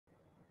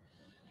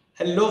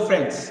Hello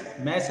friends,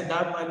 मैं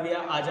सिद्धार्थ मालविया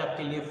आज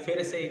आपके लिए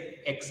फिर से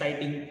एक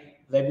एक्साइटिंग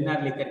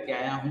वेबिनार लेकर के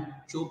आया हूं,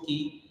 जो कि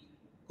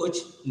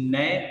कुछ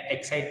नए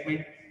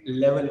एक्साइटमेंट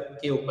लेवल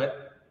के ऊपर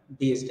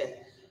बेस्ड है।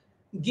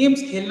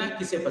 गेम्स खेलना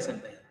किसे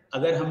पसंद नहीं।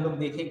 अगर हम लोग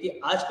देखें कि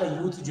आज का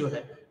यूथ जो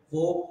है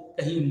वो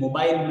कहीं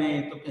मोबाइल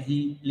में तो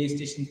कहीं प्ले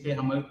स्टेशन पे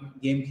हमें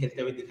गेम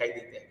खेलते हुए दिखाई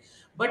देते हैं,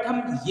 बट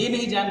हम ये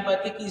नहीं जान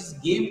पाते कि इस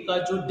गेम का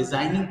जो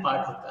डिजाइनिंग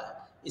पार्ट होता है,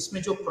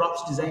 इसमें जो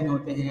प्रॉप्स डिजाइन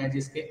होते हैं या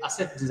जिसके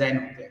असेट डिजाइन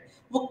होते हैं,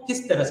 वो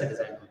किस तरह से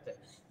डिजाइन होते हैं।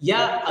 या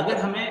अगर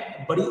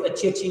हमें बड़ी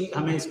अच्छी अच्छी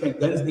हमें इसमें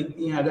गन्स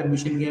दिखती हैं अगर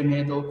मिशन गेम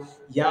है तो,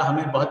 या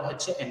हमें बहुत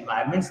अच्छे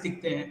एनवायरनमेंट्स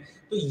दिखते हैं,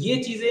 तो ये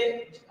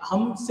चीजें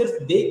हम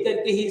सिर्फ देख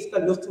करके ही इसका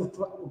लुत्फ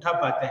उठा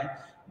पाते हैं।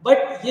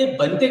 बट ये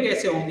बनते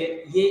कैसे होंगे,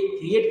 ये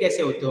क्रिएट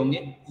कैसे होते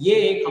होंगे, ये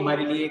एक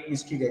हमारे लिए एक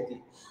मिस्ट्री रहती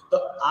है। तो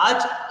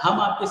आज हम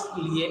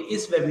आपके लिए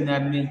इस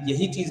वेबिनार में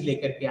यही चीज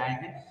लेकर के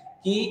आए हैं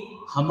कि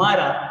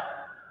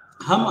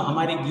हम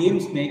हमारे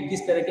गेम्स में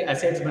किस तरह के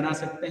एसेट्स बना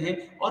सकते हैं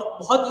और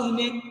बहुत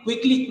इन्हें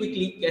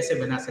क्विकली कैसे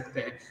बना सकते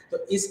हैं। तो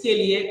इसके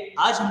लिए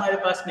आज हमारे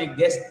पास में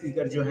गेस्ट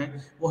स्पीकर जो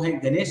हैं वो हैं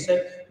गणेश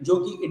सर, जो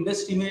कि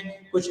इंडस्ट्री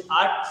में कुछ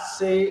 8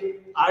 से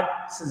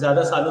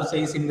ज़्यादा सालों से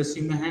इस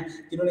इंडस्ट्री में हैं,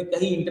 जिन्होंने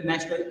कई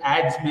इंटरनेशनल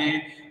एड्स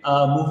में,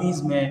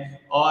 मूवीज़ में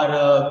और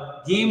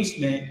गेम्स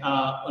में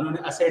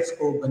उन्होंने एसेट्स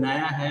को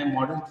बनाया है,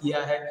 मॉडल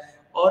किया है।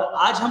 और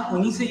आज हम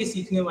उन्हीं से ये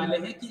सीखने वाले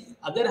हैं कि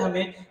अगर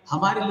हमें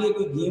हमारे लिए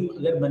कोई गेम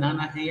अगर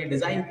बनाना है या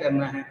डिज़ाइन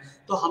करना है,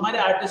 तो हमारे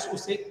आर्टिस्ट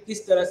उसे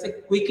किस तरह से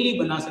क्विकली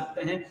बना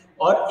सकते हैं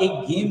और एक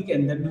गेम के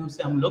अंदर में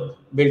उसे हम लोग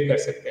बिल्ड कर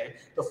सकते हैं।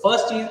 तो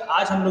फर्स्ट चीज़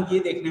आज हम लोग ये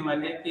देखने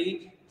वाले हैं कि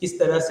किस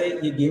तरह से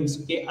ये गेम्स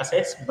के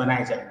असेट्स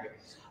बनाए जाएंगे।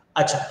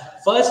 अच्छा,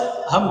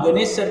 फर्स्ट हम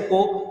गणेश सर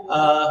को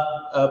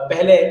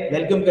पहले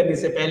वेलकम करने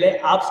से पहले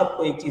आप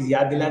सबको एक चीज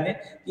याद दिला दें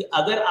कि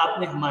अगर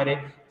आपने हमारे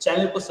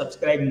चैनल को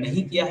सब्सक्राइब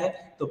नहीं किया है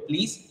तो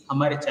प्लीज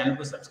हमारे चैनल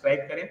को सब्सक्राइब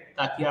करें,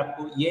 ताकि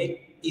आपको ये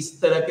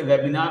इस तरह के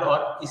वेबिनार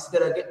और इस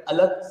तरह के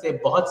अलग से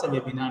बहुत से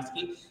वेबिनार्स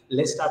की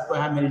लिस्ट आपको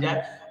यहाँ मिल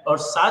जाए। और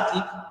साथ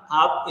ही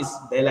आप इस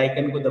बेल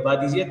आइकन को दबा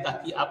दीजिए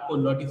ताकि आपको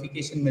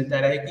नोटिफिकेशन मिलता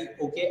रहे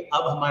कि ओके,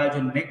 अब हमारा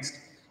जो नेक्स्ट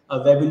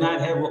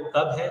वेबिनार है वो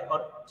कब है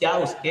और क्या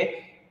उसके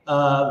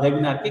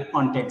वेबिनार के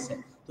कंटेंट्स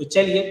हैं। तो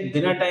चलिए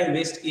बिना टाइम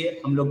वेस्ट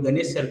किए हम लोग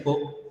गणेश सर को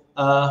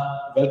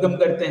वेलकम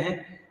करते हैं।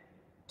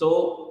 तो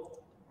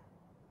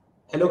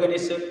hello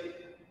Ganesh sir.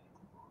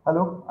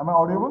 Hello, am I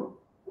audible?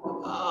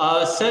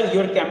 Sir,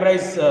 your camera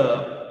is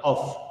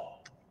off.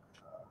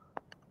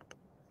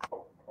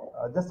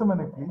 Just a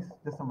minute, please.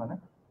 Just a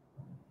minute.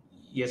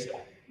 Yes,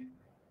 sir.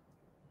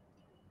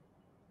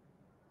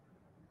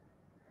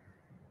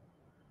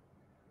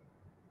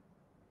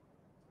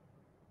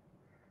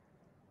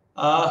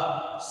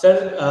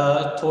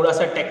 Sir थोड़ा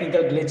सा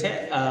टेक्निकल ग्लिच है,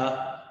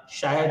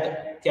 शायद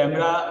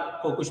कैमरा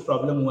को कुछ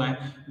प्रॉब्लम हुआ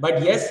है,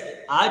 बट यस,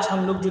 आज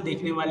हम लोग जो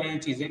देखने वाले हैं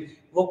चीज़ें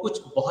वो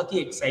कुछ बहुत ही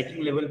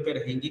एक्साइटिंग लेवल पे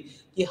रहेंगी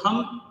कि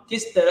हम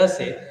किस तरह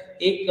से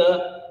एक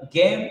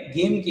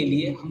गेम के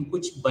लिए हम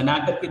कुछ बना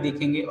करके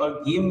देखेंगे और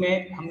गेम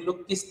में हम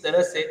लोग किस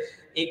तरह से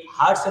एक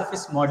हार्ड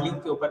सरफेस मॉडलिंग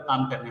के ऊपर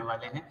काम करने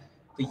वाले हैं।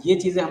 तो ये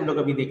चीज़ें हम लोग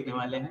अभी देखने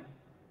वाले हैं।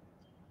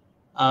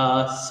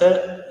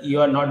 Sir, you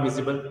are not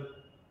visible.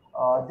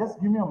 Just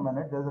give me a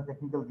minute. There's a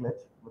technical glitch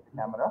with the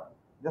camera.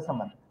 Just a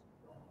minute.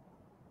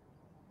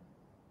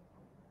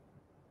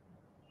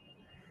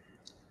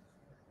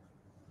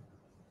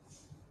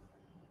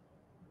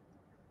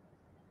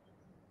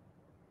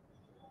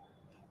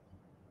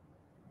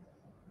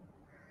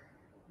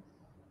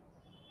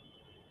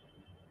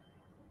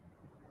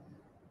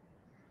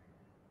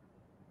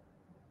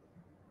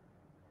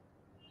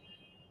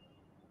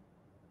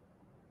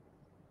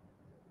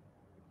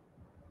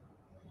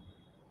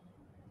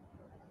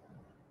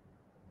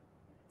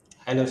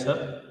 Hello sir.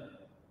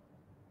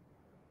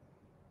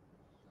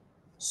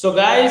 So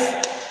guys,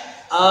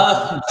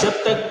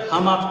 जब तक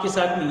हम आपके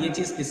साथ में ये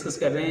चीज डिस्कस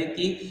कर रहे हैं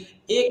कि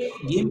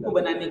एक गेम को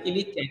बनाने के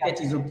लिए क्या क्या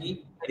चीजों की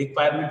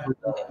रिक्वायरमेंट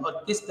होती है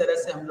और किस तरह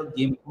से हम लोग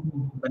गेम को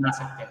बना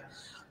सकते हैं।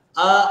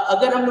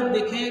 अगर हम लोग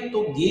देखें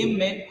तो गेम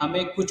में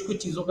हमें कुछ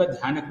कुछ चीजों का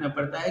ध्यान रखना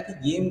पड़ता है कि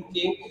गेम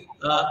के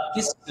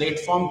किस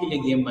प्लेटफॉर्म के लिए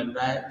गेम बन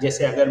रहा है।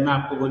 जैसे अगर मैं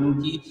आपको बोलूं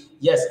कि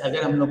यस,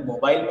 अगर हम लोग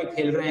मोबाइल में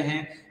खेल रहे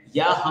हैं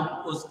या हम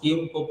उस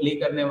गेम को प्ले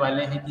करने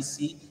वाले हैं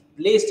किसी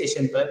प्ले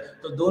स्टेशन पर,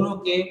 तो दोनों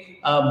के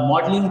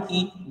मॉडलिंग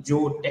की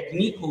जो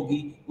टेक्निक होगी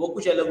वो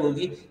कुछ अलग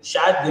होगी।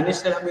 शायद गणेश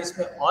सर हमें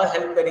इसमें और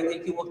हेल्प करेंगे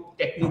कि वो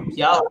टेक्निक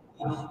क्या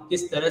होगी,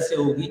 किस तरह से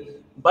होगी।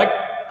 बट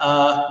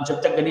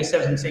जब तक गणेश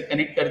सर हमसे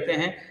कनेक्ट करते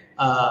हैं,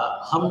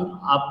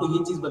 हम आपको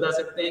ये चीज बता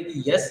सकते हैं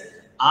कि यस,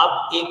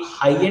 आप एक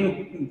हाई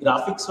एंड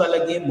ग्राफिक्स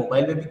वाला गेम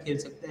मोबाइल में भी खेल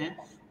सकते हैं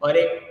और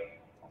एक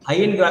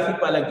हाई एंड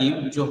ग्राफिक वाला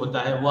गेम जो होता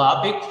है वो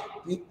आप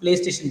एक प्ले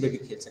स्टेशन पे भी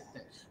खेल सकते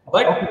हैं।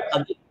 बट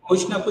अगर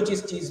कुछ ना कुछ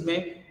इस चीज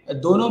में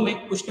दोनों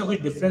में कुछ ना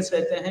कुछ डिफरेंस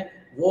रहते हैं,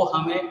 वो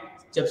हमें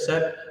जब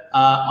सर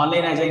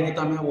ऑनलाइन आ जाएंगे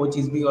तो हमें वो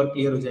चीज भी और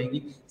क्लियर हो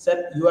जाएगी।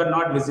 Sir, you are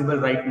not visible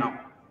right now.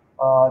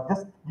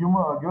 Just give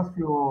us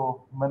few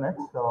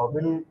minutes.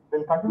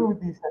 We'll continue with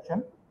the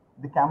session.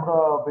 The camera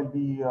will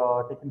be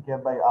taken care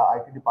by our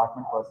IT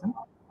department person.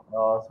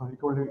 So he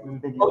told it will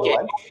take a little okay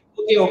while.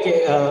 Okay okay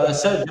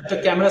sir, जब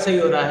तक camera सही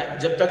हो रहा है,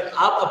 जब तक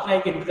आप अपना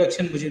एक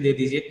इंट्रोडक्शन मुझे दे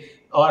दीजिए,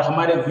 और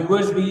हमारे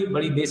व्यूअर्स भी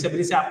बड़ी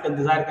बेसब्री से आपका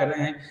इंतजार कर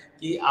रहे हैं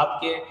कि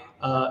आपके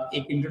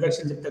एक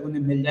इंट्रोडक्शन जब तक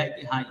उन्हें मिल जाए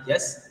कि हाँ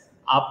यस,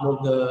 आप लोग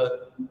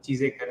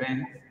चीजें कर रहे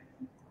हैं.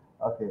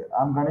 Okay,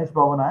 I'm Ganesh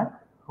Naik,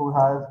 who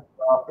has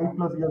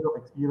 8+ years of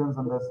experience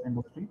in this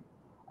industry.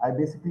 I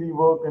basically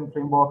work in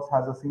frameworks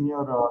as a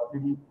senior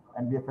 3D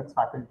and VFX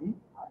faculty.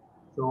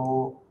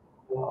 So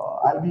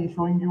I'll be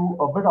showing you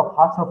a bit of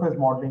hard surface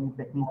modeling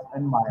techniques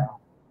in Maya,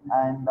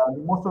 and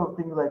most of the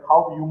things like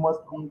how you're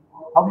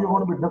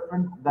going to be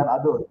different than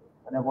others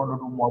when you're going to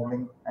do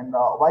modeling, and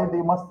why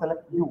they must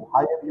select you,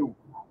 hire you.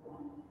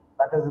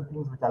 That is the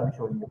things which I'll be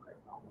showing you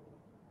right now.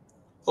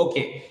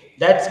 Okay,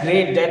 that's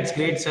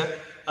great, sir.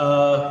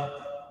 Uh,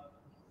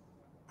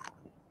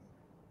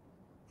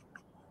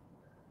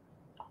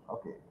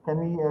 Okay,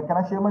 can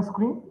I share my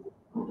screen?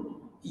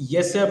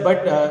 yes, sir,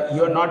 but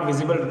you're not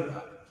visible.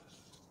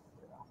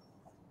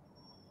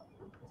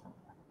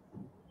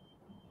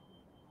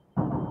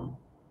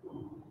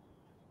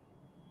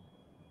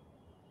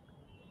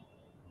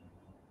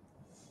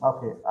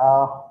 Okay,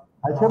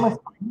 I'll share my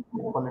screen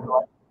for a little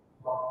while.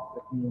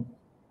 Let me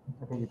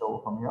take it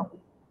over from here.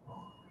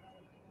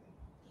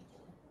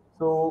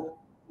 So,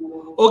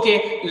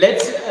 Okay,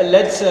 let's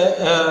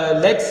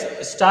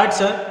start,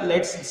 sir.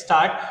 Let's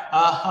start.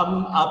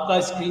 हम आपका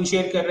screen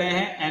share कर रहे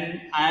हैं and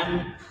I am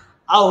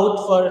out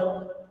for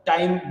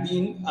time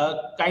being.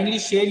 Kindly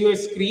share your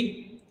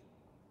screen.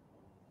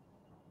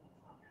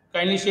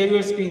 Kindly share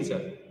your screen, sir.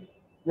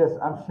 yes,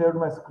 I've shared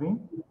my screen.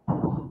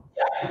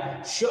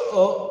 Yeah, sure.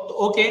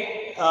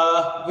 Okay,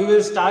 we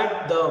will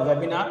start the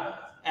webinar,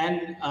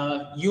 and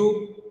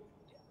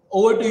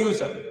over to you,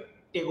 sir.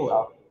 Take over.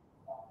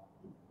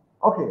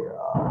 Uh, okay,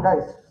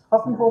 guys,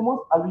 first and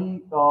foremost, I'll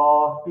be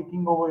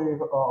taking over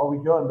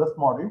here in this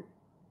model.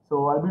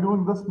 So, I'll be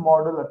doing this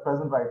model at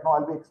present right now.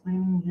 I'll be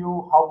explaining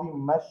you how the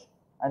mesh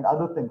and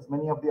other things,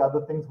 many of the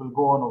other things will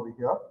go on over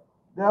here.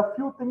 There are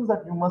few things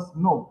that you must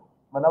know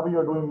whenever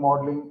you're doing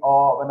modeling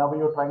or whenever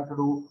you're trying to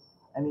do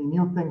any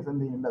new things in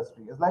the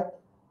industry. It's like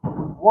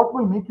what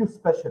will make you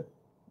special?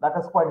 That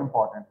is quite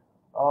important.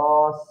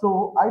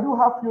 So I do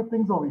have few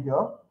things over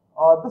here.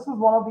 This is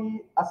one of the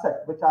assets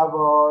which I've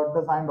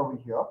designed over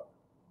here.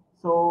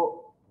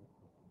 So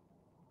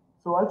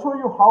so I'll show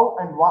you how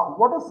and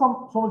what is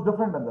so much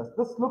different in this.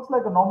 This looks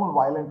like a normal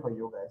violin for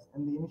you guys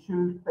in the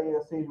initial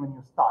stage when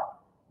you start.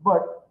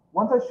 But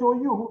once I show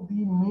you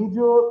the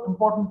major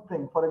important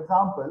thing, for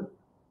example,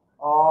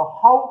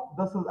 how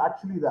this is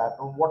actually that,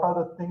 or what are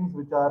the things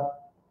which are,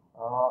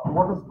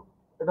 what is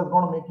it is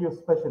going to make you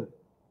special.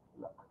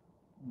 Look,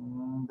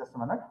 just a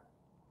minute.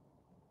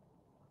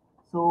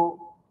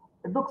 So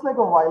it looks like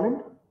a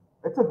violin.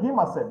 It's a game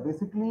asset.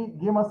 Basically,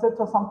 game assets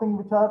are something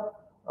which are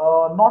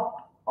not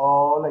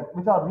like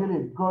which are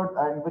really good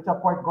and which are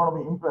quite going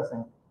to be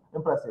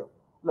impressive.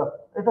 Look,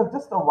 it is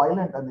just a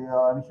violin at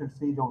the initial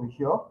stage over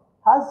here.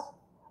 Has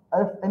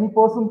if any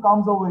person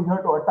comes over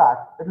here to attack,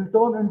 it will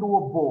turn into a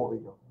bow over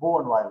here, bow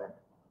and violin.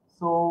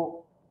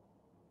 So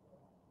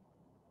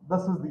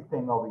this is the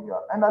thing over here,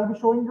 and I'll be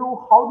showing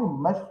you how the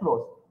mesh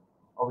flows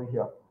over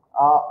here.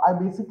 I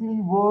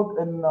basically work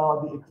in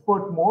the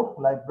expert mode,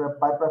 like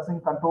by pressing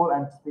control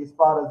and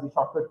spacebar as the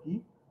shortcut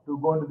key to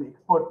go into the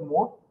expert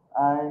mode,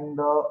 and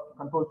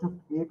control shift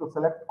A to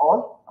select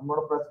all. I'm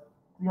going to press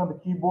 3 on the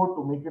keyboard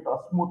to make it a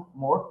smooth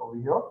mode over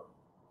here.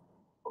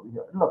 Over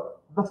here,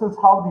 look, this is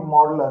how the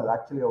model is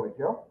actually over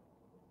here.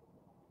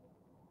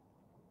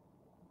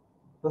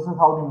 This is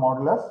how the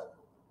model is.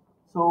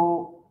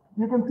 So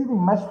you can see the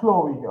mesh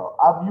flow over here.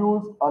 I've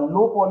used a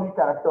low poly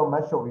character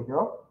mesh over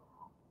here.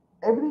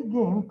 Every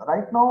game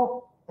right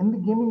now in the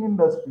gaming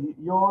industry,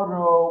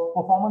 your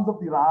performance of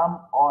the RAM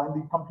or in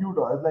the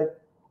computer is like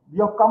we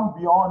have come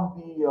beyond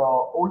the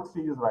old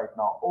stages right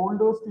now.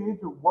 Older stage,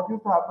 what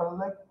used to happen is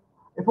like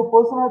if a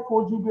person had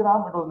 4 GB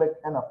RAM, it was like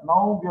enough.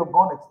 Now we have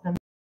gone extended.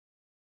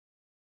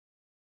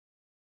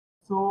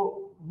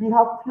 So we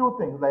have few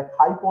things like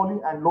high poly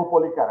and low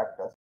poly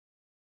characters.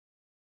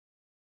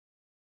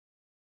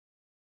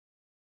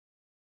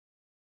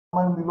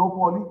 In the low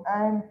poly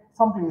and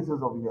some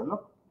places over here.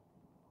 Look,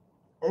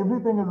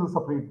 everything is a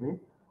separate way.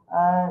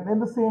 And in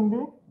the same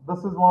way, this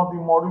is one of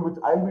the model which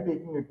I'll be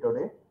taking it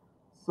today.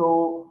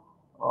 So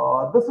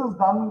this is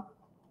done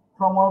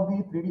from one of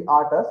the 3D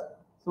artists.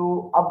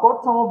 So I've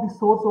got some of the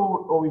source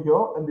over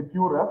here in the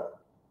pure ref.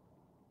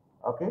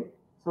 Okay,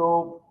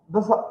 so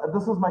this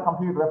is my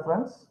complete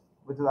reference,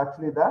 which is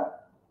actually there.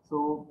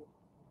 So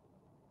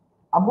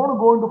I'm going to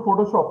go into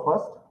Photoshop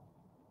first.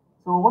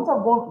 So once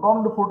I've gone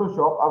into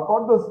Photoshop, I've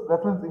got this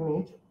reference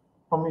image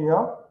from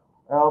here.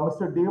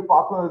 Mr. Dave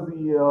Parker is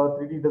the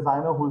 3D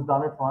designer who's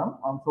done it for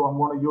him. So I'm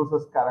going to use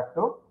his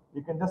character.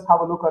 You can just have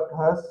a look at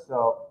his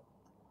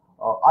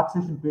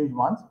ArtStation page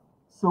once.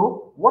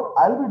 So what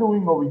I'll be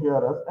doing over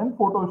here is in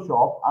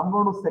Photoshop, I'm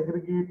going to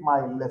segregate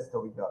my list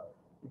over here.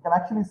 You can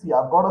actually see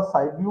I've got a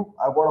side view,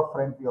 I've got a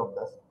front view of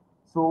this.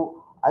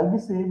 So I'll be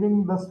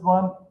saving this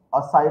one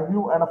a side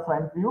view and a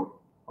front view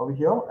over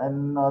here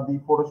and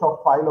the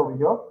Photoshop file over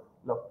here.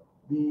 Look,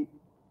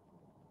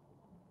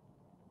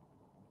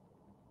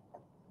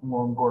 I'm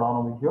going to go down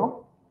over here.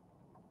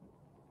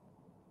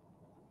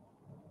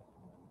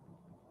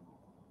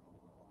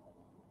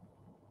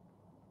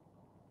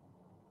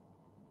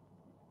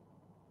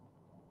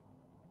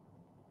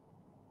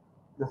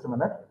 Just a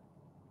minute.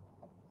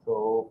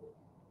 So,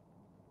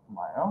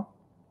 Maya.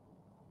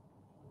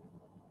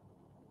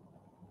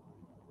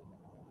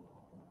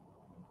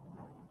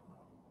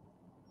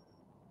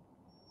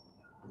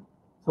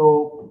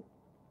 So,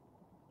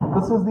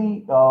 this is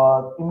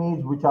the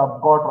image which I've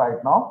got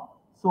right now.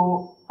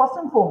 So, first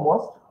and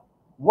foremost,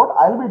 what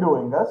I'll be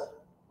doing is,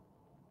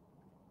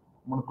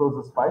 I'm going to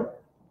close this file.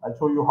 I'll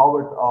show you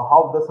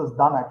how this is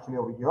done actually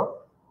over here.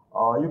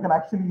 You can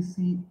actually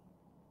see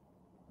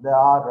there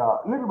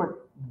are a little bit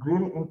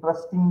really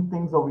interesting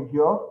things over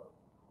here.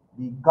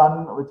 The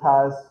gun which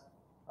has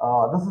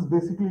this is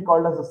basically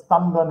called as a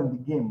stun gun in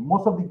the game.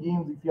 Most of the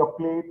games, if you have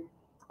played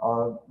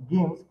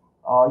games,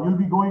 you'll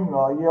be going.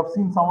 You have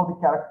seen some of the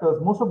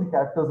characters, most of the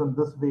characters in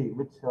this way,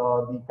 which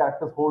the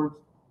characters holds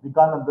the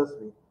gun in this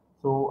way.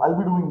 So I'll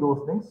be doing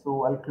those things.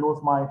 So I'll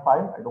close my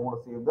file. I don't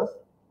want to save this.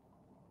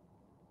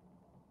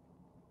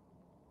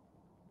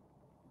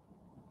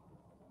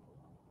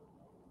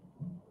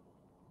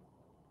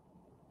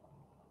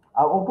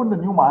 I've opened the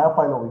new Maya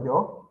file over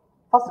here.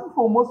 First and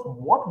foremost,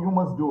 what you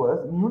must do is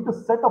you need to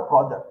set a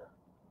project.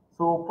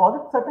 So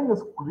project setting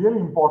is really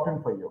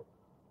important for you.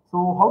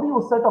 So how do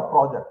you set a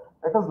project?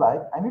 It is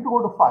like, I need to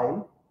go to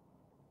File,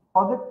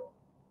 Project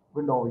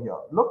window over here.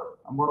 Look,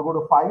 I'm going to go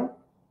to File,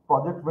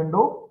 Project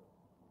window.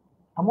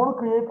 I'm going to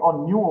create a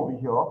new over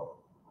here.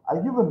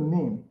 I'll give a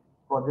name,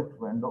 project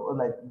window,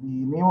 like the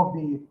name of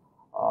the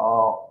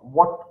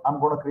what I'm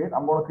going to create.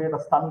 I'm going to create a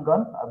stun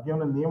gun. I've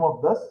given a name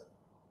of this,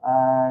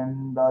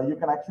 and you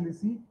can actually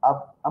see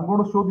I'm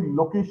going to show the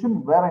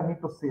location where I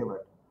need to save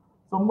it.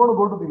 So I'm going to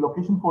go to the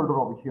location folder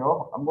over here.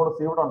 I'm going to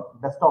save it on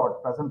desktop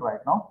at present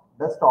right now.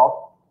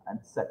 Desktop and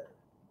set.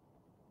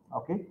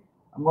 Okay,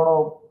 I'm going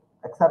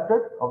to accept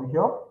it over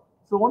here.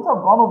 So once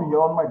I've gone over here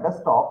on my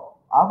desktop,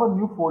 I have a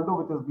new folder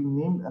which has been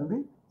named in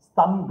the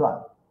stun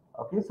gun.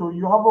 Okay, so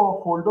you have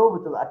a folder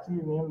which is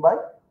actually named by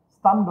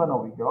stun gun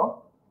over here.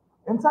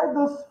 Inside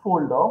this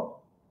folder,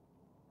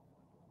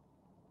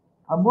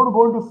 I'm going to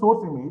go into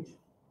source image.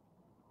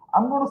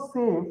 I'm going to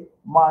save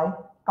my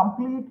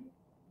complete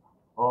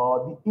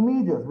the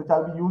images which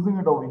I'll be using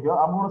it over here.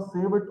 I'm going to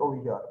save it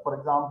over here. For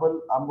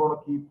example, I'm going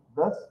to keep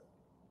this.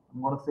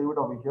 I'm going to save it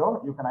over here.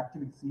 You can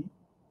actually see.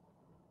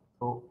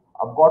 So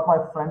I've got my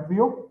front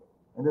view.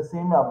 In the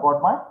same way, I've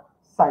got my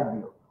side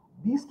view.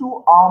 These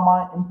two are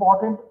my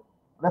important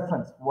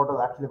reference, what is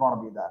actually going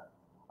to be there.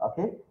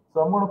 Okay,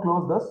 so I'm going to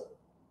close this.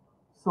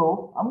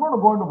 So I'm going to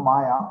go into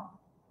Maya.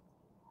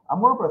 I'm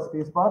going to press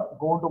spacebar,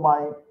 go into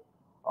my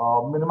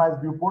minimize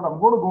viewport. I'm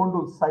going to go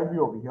into side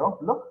view over here.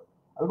 Look,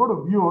 I'll go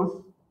to views,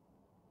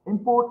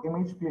 import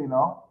image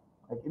planer,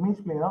 like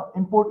image planer,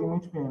 import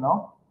image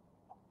planer.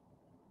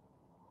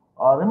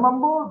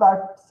 Remember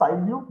that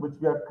side view which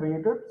we have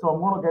created. So I'm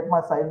going to get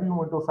my side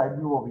view into side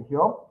view over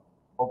here,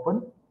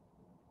 open.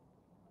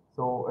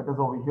 So it is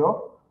over here.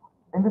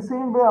 In the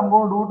same way, I'm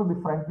going to do it to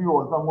the front view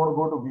also. I'm going to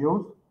go to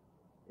views,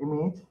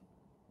 image,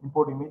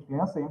 import image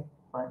planer, same,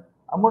 right?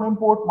 I'm going to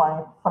import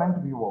my front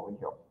view over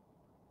here.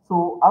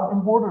 So I've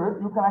imported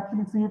it. You can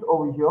actually see it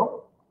over here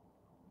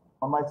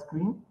on my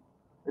screen.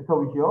 It's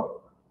over here.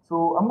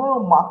 So I'm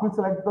going to mark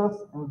select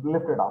this and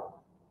lift it up.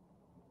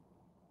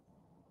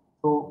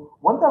 So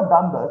once I've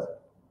done this,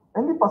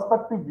 in the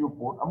perspective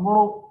viewport, I'm going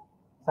to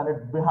send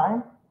it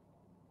behind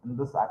in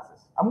this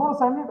axis. I'm going to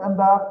send it in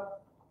the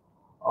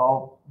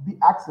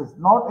axis,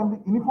 not in the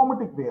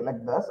uniformatic way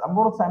like this. I'm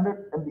going to send it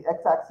in the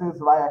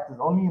x-axis, y-axis,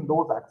 only in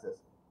those axes.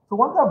 So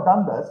once I've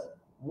done this,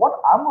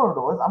 what I'm going to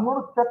do is I'm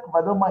going to check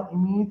whether my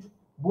image,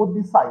 both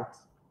the sides,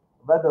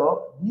 whether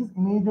these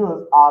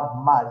images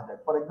are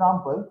matched. For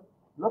example,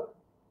 look,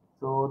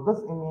 so this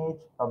image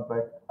a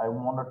bit, I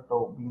want it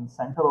to be in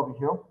center over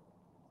here.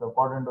 So I've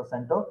got it into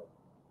center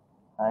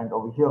and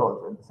over here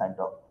also in the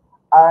center.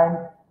 And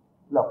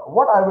look,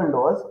 what I will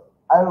do is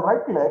I'll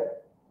right click,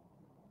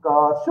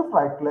 shift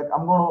right click.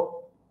 I'm going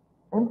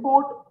to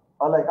import,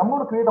 I'm going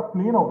to create a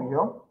plane over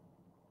here.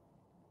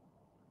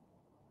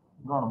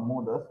 I'm going to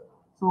move this.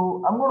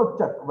 So I'm going to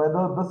check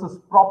whether this is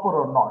proper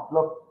or not.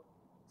 Look,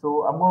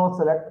 so I'm going to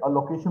select a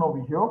location over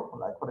here,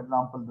 like for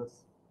example,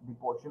 the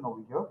portion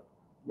over here.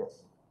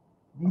 Yes,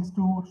 these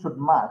two should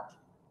match.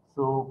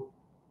 So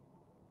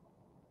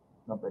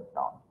a bit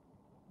down.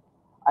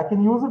 I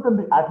can use it in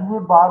the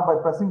attribute bar by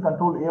pressing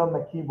Control A on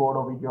the keyboard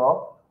over here.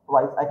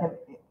 Twice.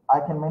 I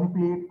can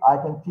manipulate. I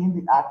can change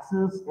the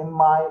axis in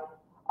my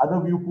other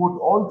viewport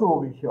also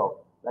over here.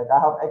 Like I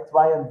have X,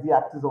 Y, and Z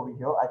axis over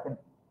here. I can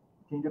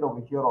change it over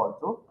here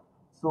also.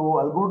 So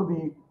I'll go to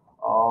the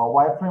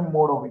wireframe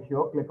mode over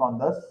here. Click on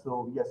this.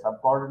 So yes,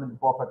 I've got it in the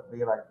perfect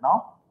way right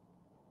now.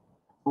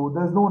 So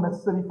there's no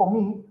necessary for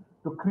me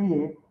to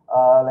create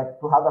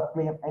to have a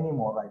plane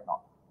anymore right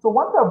now. So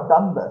once I've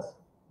done this,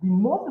 The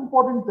most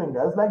important thing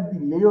is like the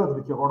layers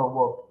which you're going to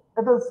work.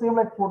 It is same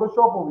like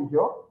Photoshop over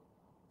here.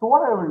 So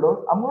what I will do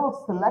is I'm going to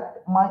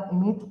select my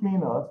image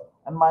planers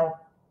and my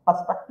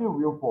perspective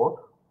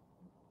viewport.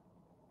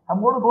 I'm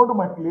going to go to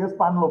my layers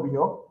panel over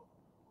here.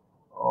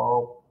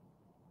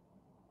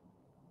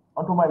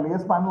 Onto my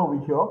layers panel over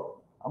here,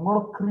 I'm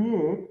going to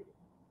create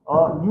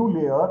a new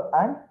layer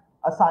and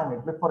assign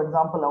it. Like for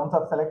example, once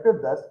I've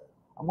selected this,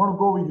 I'm going to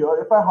go over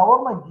here. If I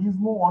hover my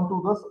gizmo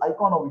onto this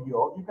icon over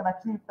here, you can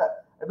actually tell,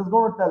 it is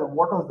going to tell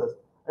what is this.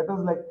 It is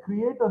like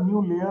create a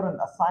new layer and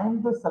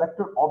assign the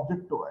selected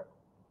object to it.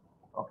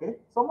 Okay,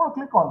 so I'm going to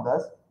click on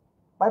this.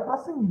 By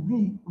pressing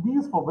V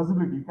is for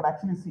visibility. You can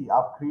actually see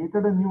I've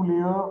created a new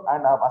layer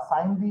and I've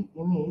assigned the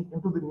image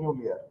into the new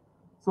layer.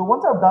 So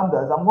once I've done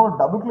this, I'm going to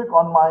double click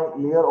on my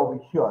layer over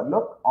here.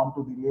 Look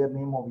onto the layer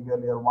name over here,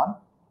 layer 1.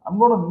 I'm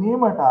going to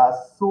name it as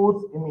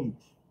source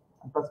image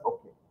and press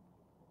OK.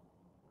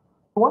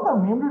 So once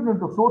I've named it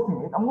into source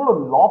image, I'm going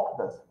to lock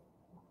this.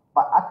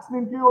 By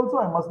accidentally also,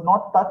 I must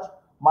not touch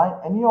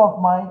any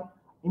of my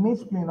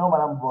image planer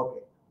when I'm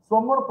working. So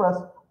I'm going to press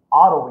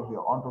R over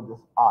here onto this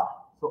R.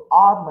 So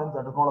R means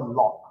that it's going to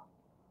lock.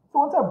 So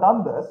once I've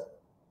done this,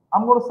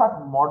 I'm going to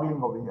start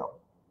modeling over here.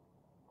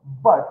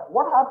 But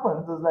what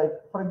happens is like,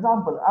 for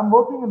example, I'm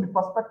working in the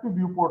perspective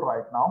viewport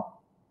right now.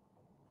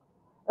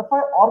 If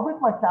I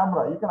orbit my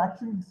camera, you can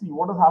actually see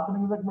what is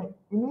happening is like my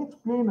image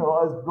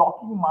planer is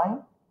blocking my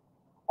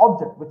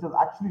object, which is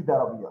actually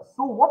there over here.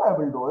 So what I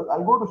will do is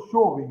I'll go to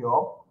show over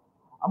here.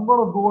 I'm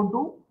going to go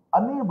into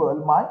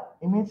enable my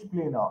image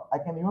planer. I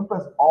can even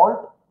press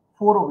Alt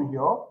 4 over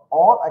here,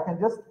 or I can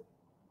just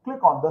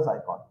click on this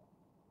icon.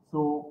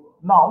 So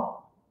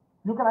now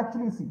you can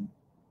actually see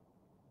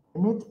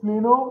image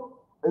planer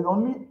is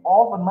only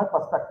off in my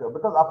perspective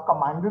because I've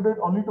commanded it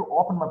only to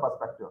off in my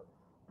perspective.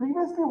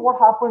 Previously, what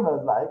happened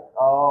is like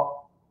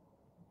our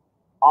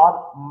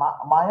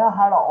Maya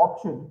had an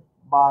option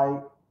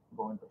by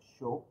going to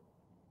show.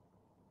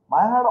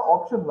 Maya had an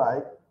option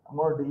like I'm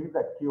going to delete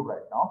that cube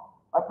right now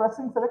by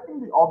selecting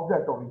the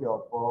object over here.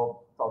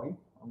 Sorry,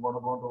 I'm going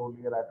to go to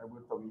layer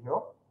attributes over here.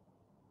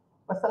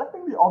 By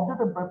selecting the object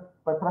and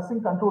by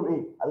pressing Control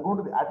A, I'll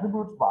go to the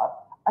attributes bar.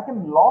 I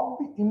can lock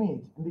the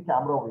image in the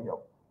camera over here.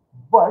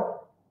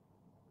 But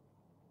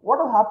what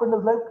has happened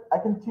is like I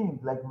can change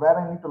like where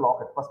I need to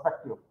lock it,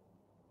 perspective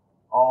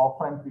or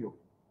front view,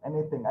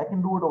 anything. I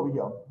can do it over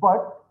here.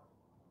 But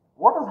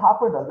what has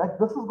happened is like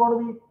this is going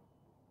to be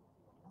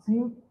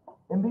seen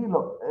in the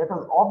look. It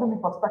is off in the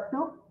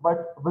perspective,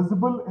 but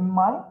visible in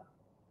my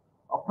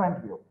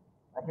front view.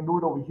 I can do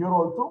it over here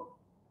also.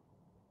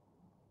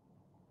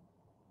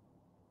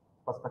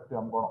 Perspective,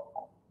 I'm going to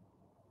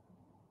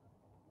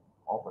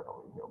off it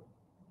over here.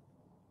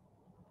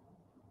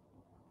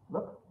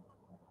 Look,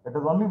 it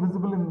is only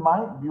visible in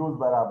my views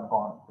where I've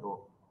gone through.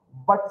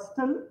 But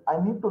still,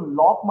 I need to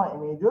lock my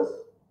images.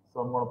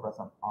 So I'm going to press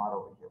an R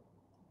over here.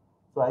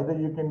 So either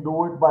you can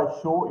do it by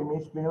show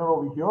image planer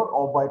over here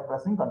or by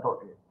pressing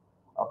Control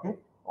A. Okay.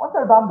 Once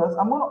I've done this,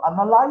 I'm going to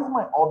analyze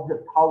my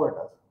object, how it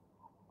is.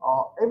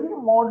 Every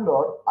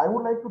modeler, I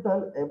would like to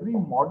tell every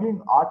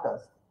modeling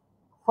artist,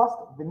 first,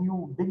 when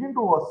you dig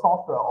into a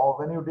software or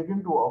when you dig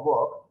into a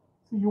work,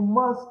 so you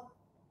must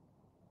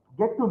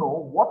get to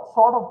know what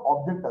sort of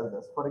object is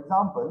this. For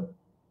example,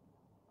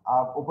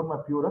 I've opened my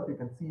PureF. You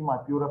can see my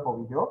PureF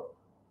over here.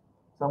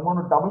 So I'm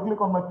going to double click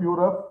on my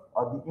PureF,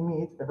 the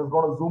image. It is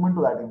going to zoom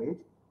into that image.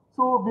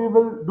 So we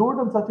will do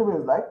it in such a way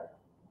as like,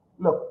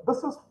 look,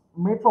 this is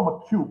made from a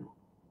cube.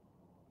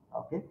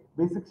 Okay,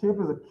 basic shape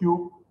is a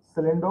cube,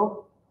 cylinder,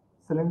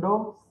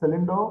 cylinder,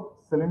 cylinder,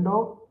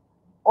 cylinder.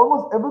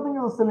 Almost everything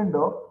is a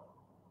cylinder.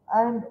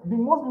 And the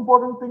most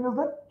important thing is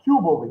the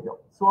cube over here.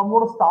 So I'm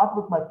going to start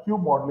with my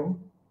cube modeling.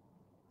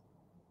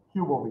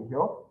 Cube over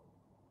here.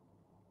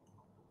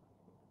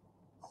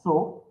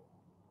 So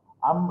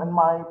I'm in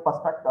my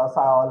perspective,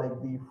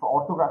 like the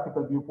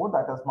orthographical viewport,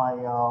 that is my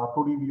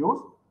 2D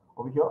views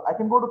over here. I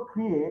can go to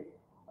create,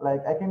 like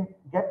I can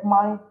get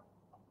my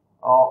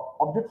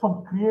objects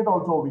from create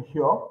also over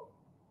here.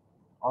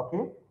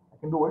 Okay, I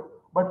can do it,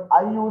 but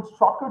I use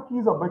shortcut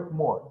keys a bit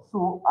more.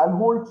 So I'll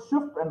hold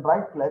shift and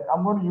right click.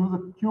 I'm going to use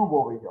a cube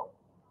over here.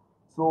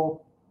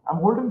 So I'm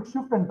holding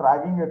shift and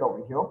dragging it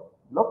over here.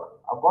 Look,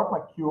 I've got my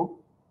cube.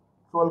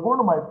 So I'll go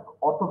to my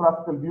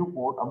orthographical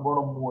viewport. I'm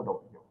going to move it over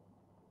here.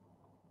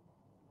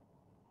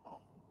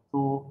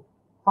 So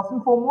first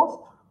and foremost,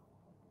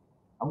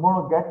 I'm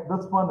going to get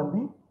this one in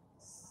the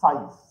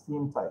size,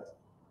 scene size.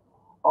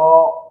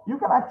 You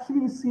can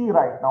actually see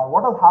right now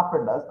what has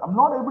happened is I'm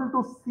not able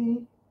to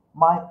see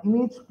my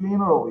image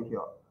planer over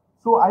here.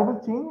 So I will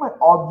change my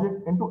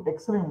object into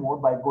X-ray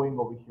mode by going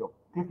over here,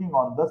 clicking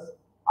on this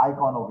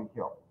icon over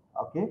here.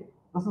 Okay,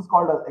 this is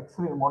called as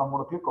X-ray mode. I'm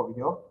going to click over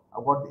here.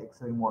 I've got the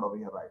X-ray mode over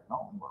here right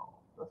now. I'm going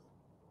to this.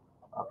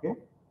 Okay,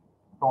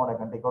 so I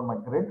can take out my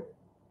grid.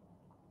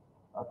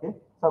 Okay,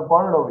 so I've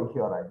got it over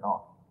here right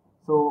now.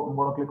 So I'm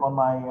going to click on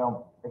my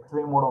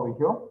X-ray mode over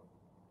here.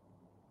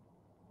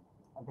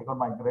 I'll take out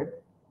my grid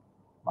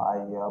by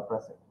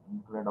pressing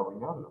grid over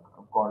here. Look,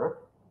 I've got it.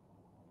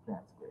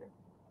 Transparent.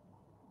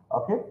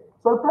 Okay,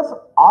 so I'll press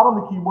R on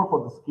the keyboard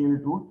for the scale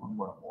tool. I'm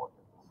going to move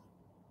it.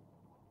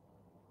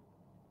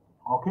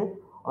 Okay,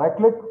 right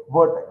click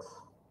vertex.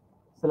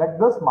 Select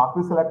this, mark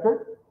is selected,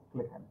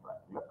 click and drag.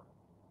 Look.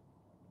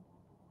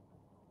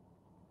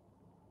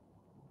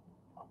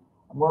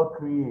 I'm going to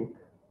create.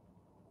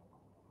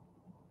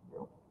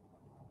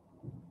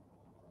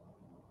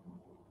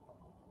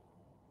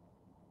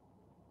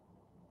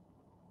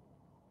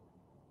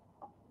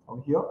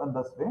 Over here and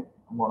this way,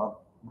 I'm going to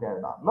get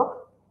it done.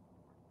 Look,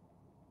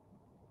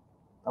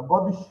 I've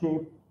got the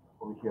shape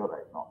over here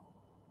right now.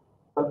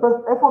 So I'll press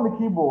F on the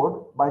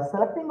keyboard. By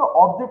selecting an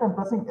object and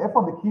pressing F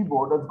on the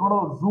keyboard, it's going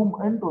to zoom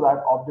into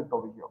that object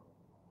over here.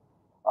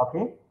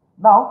 Okay,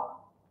 now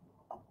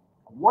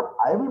what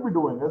I will be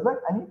doing is like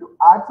I need to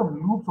add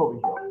some loops over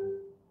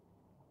here.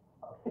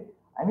 Okay,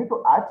 I need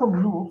to add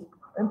some loops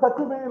in such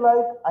a way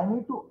like I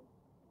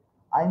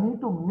need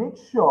to make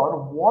sure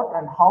what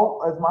and how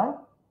is my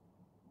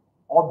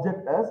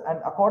object is, and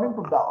according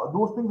to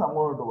those things I'm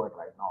going to do it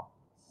right now.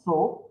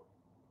 So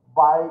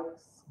by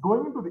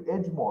going into the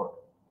edge mode,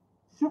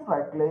 shift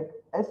right click,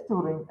 edge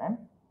tuning and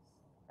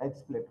edge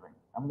splittering.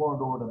 I'm going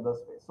to do it in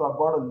this way. So I've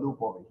got a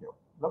loop over here.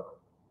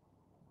 Look.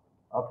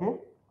 Okay.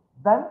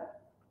 Then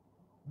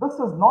this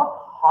is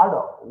not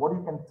harder. What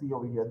you can see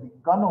over here, the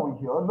gun over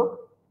here,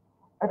 look,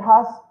 it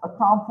has a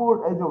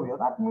chamfered edge over here.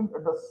 That means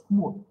it is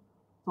smooth.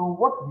 So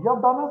what we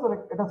have done is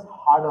like it is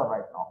harder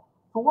right now.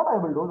 So what I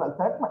will do is I'll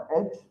select my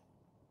edge.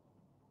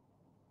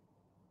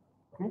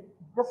 Okay,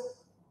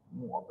 just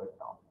move a bit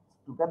down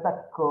to get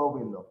that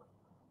curvy look.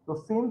 So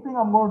same thing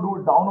I'm going to do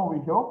it down over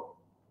here.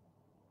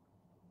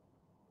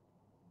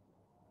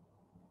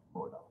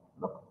 Go down.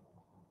 Look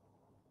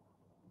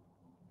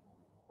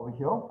over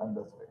here and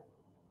this way.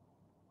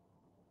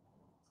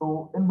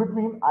 So in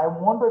between, I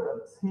want it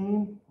the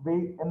same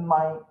way in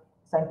my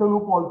center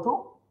loop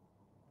also.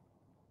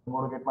 I'm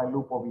going to get my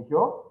loop over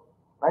here.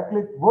 Right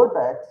click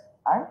vertex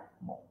and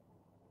move.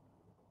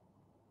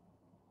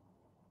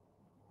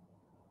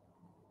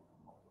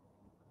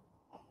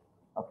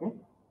 Okay.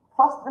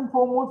 First and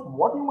foremost,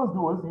 what you must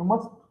do is you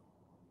must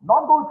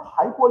not go with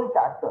high poly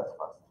characters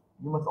first.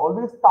 You must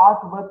always start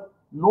with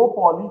low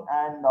poly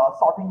and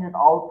sorting it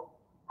out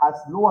as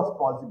low as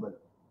possible.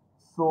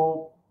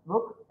 So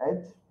look,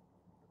 edge,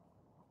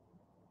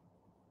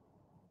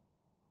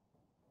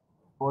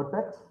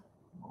 vertex.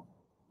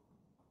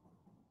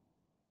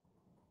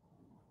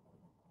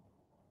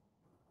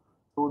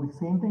 So the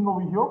same thing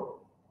over here.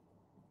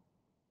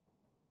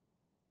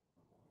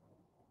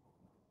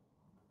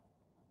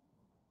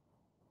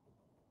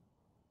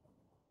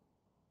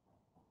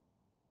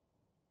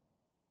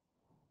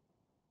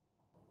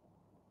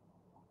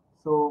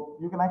 So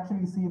you can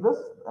actually see this,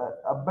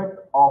 a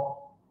bit of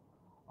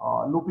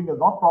looping is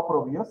not proper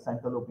over here.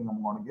 Center looping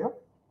I'm going to give.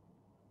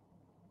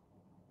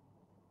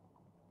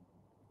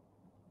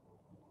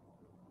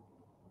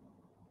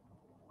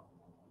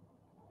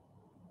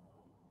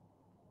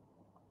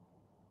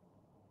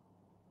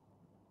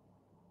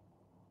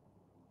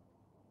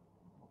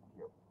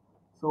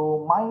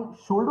 So my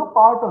shoulder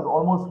part is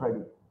almost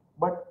ready,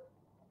 but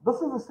this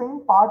is the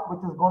same part which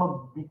is going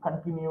to be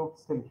continued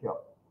still here,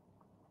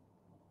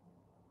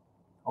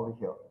 over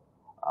here.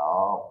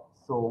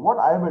 So what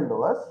I will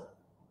do is,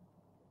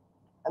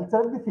 I'll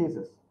select the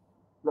faces.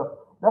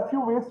 Look, there are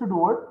few ways to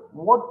do it.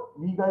 What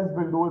we guys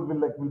will do is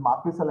we'll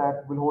mark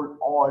select, we'll hold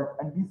Alt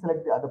and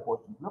deselect the other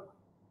portions. Look,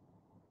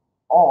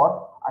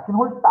 or I can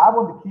hold Tab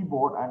on the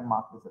keyboard and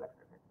mark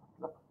selected.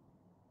 Look,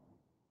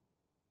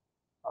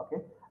 okay.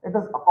 It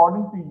is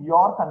according to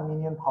your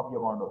convenience how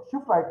you're going to do.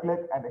 Shift right click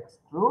and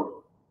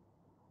extrude.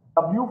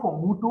 W for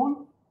move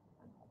tool.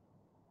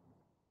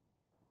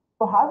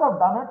 So as I've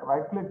done it,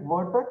 right click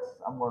vertex.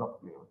 I'm going to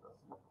play with this.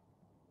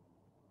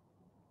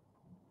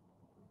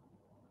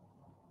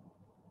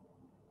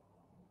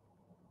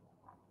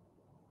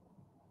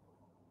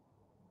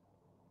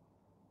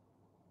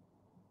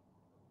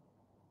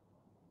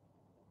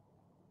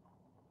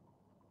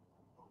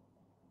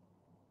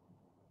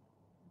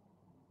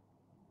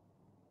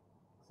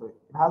 So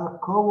it has a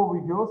curve over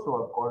here,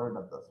 so I've got it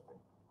at this way.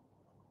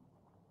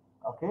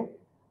 Okay.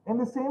 In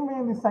the same way,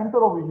 in the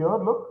center over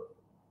here, look,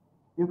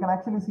 you can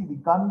actually see the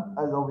gun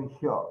is over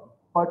here,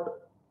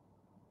 but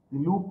the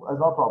loop is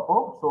not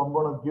proper. So I'm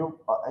going to give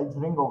an edge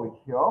ring over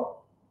here,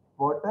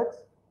 vertex,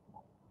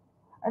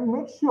 and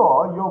make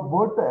sure your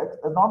vertex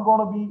is not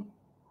going to be.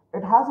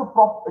 It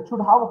should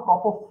have a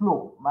proper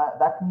flow.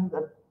 That means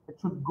that it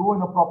should go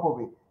in a proper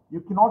way.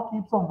 You cannot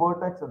keep some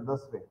vertex in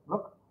this way.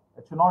 Look,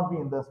 it should not be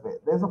in this way.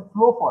 There's a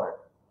flow for it.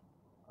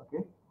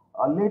 Okay.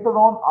 Later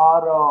on,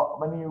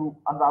 when you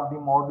unwrap the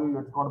model,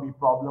 it's going to be a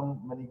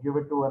problem when you give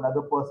it to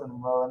another person.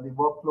 When the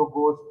workflow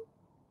goes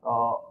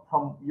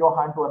from your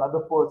hand to another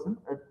person,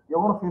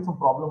 you're going to face some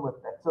problem with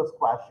excess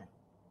squashing.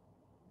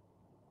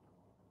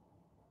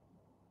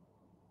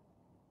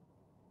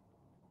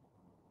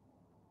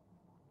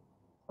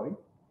 Sorry.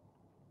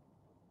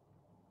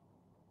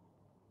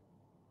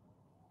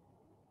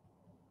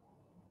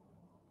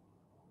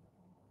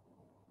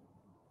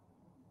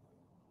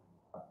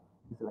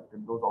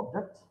 Selected those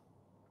objects.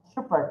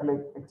 Shift right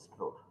click,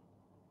 extrude.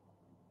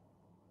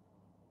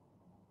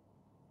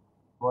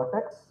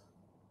 Vertex.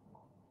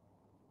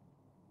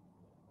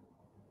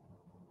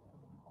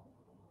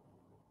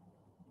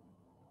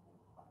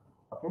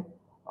 Okay.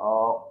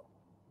 I'm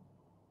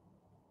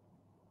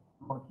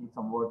going to keep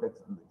some vertex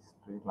in the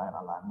straight line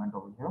alignment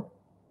over here.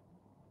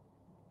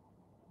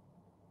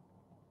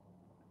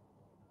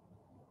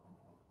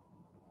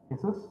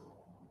 Faces.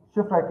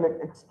 Shift right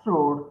click,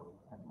 extrude,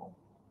 and move.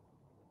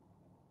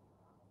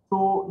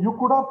 So you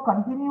could have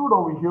continued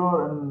over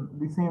here in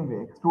the same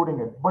way, extruding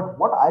it. But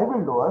what I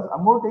will do is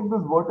I'm going to take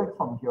this vertex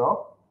from here,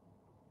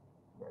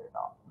 get it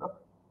down,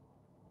 look,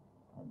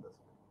 and this way.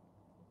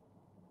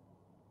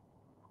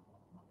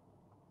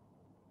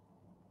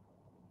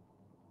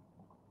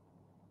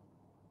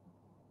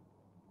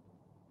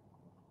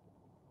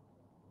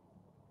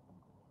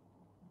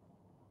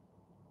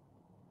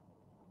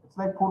 It's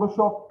like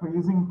Photoshop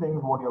tracing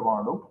things, what you're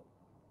going to do.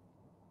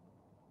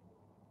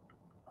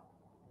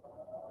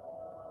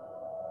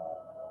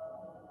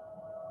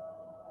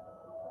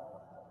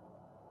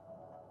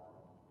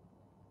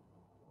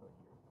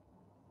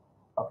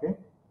 Okay.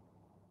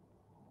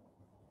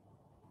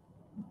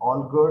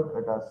 All good.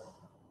 It is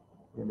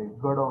really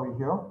good over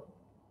here.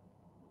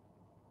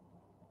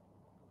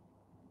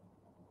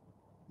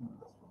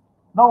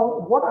 Now,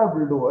 what I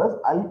will do is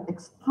I'll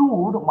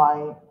extrude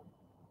my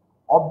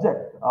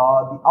object,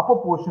 the upper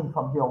portion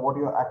from here, what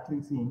you're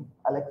actually seeing.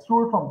 I'll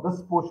extrude from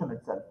this portion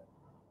itself.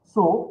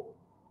 So,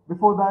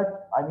 before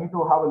that, I need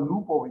to have a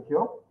loop over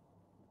here.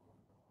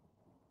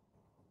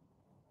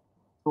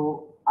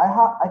 So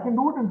I can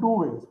do it in two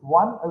ways.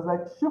 One is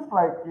like shift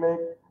right click,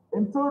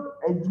 insert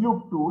edge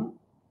loop tool,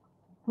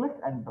 click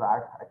and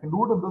drag. I can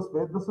do it in this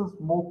way. This is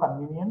more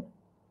convenient.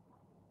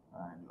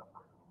 And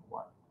look,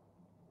 one.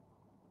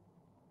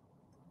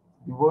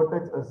 The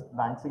vertex is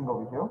dancing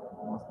over here.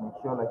 You must make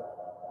sure like,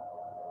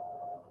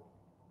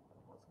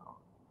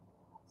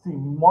 see,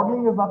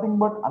 modeling is nothing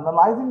but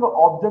analyzing the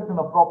object in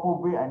a proper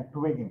way and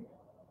twigging.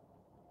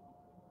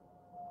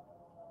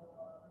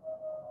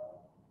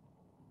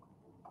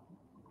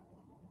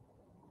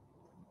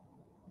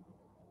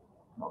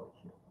 Over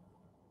here.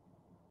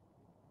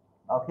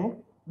 Okay.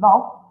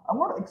 Now I'm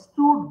going to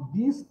extrude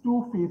these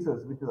two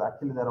faces, which is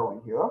actually there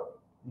over here.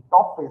 The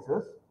top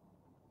faces.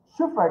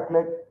 Shift right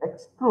click,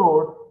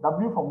 extrude,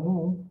 W for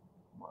move.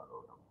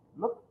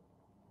 Look.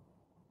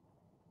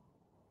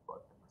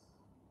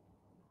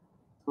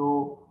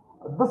 So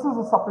this is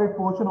a separate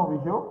portion over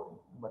here,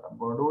 but I'm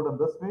going to do it in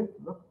this way.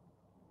 Look.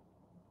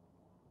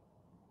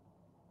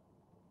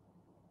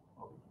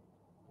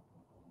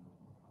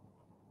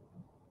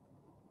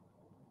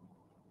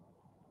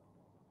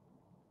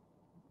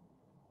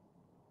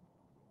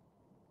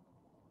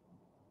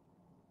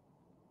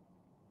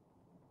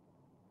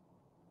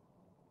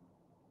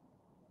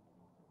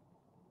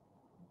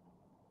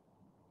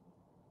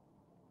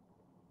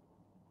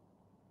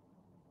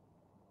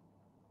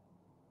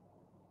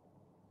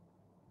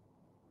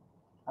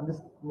 I'm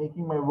just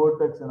making my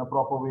vertex in a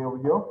proper way over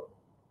here.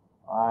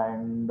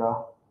 And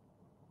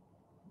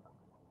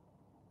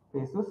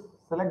faces.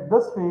 Select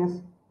this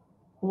face,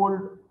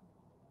 hold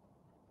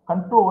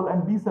Control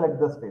and deselect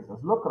this faces.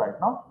 Look right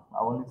now,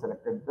 I only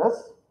selected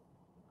this.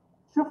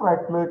 Shift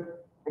right click,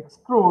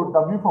 extrude,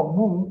 W for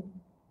move,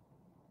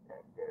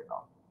 and get it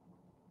down.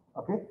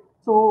 Okay,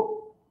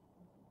 so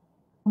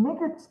to make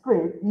it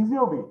straight,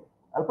 easier way,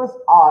 I'll press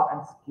R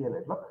and scale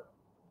it. Look,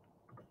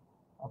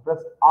 I'll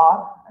press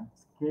R and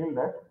scale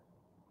that.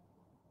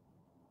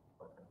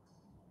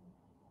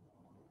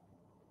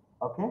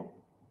 Okay,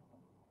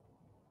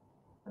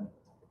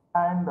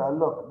 and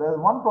look, there's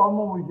one problem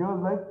over here,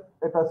 like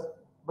it has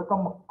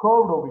become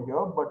curved over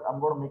here, but I'm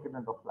going to make it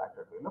into a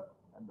flatter way. Look,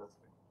 and this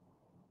way.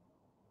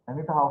 I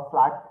need to have a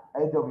flat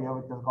edge over here,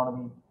 which is going to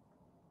be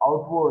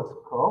outwards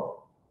curve.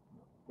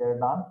 Get it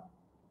done.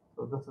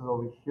 So this is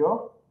over here,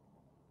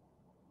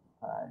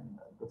 and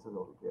this is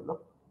over here.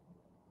 Look.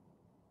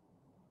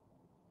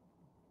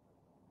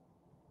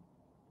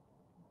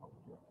 Over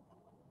here.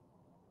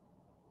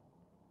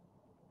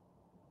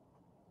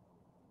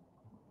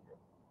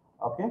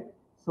 Okay.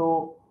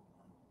 So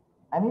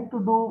I need to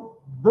do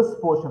this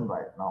portion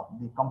right now,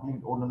 the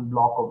complete wooden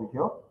block over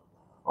here.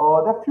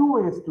 There are few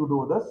ways to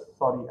do this.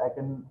 Sorry, I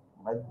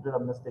did a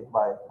mistake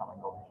by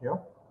coming over here.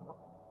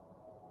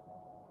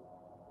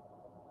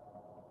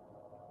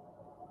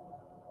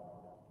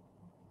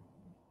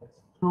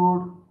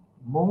 Extrude,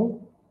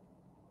 move,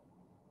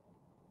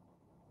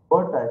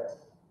 vertex,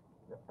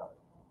 lift up.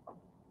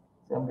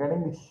 See, I'm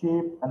getting the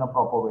shape in a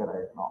proper way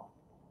right now.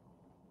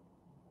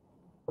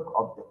 Look,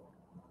 object.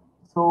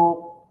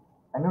 So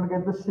I need to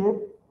get the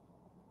shape.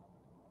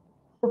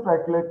 Shift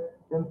right click,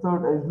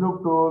 insert edge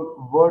loop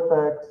tool,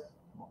 vertex.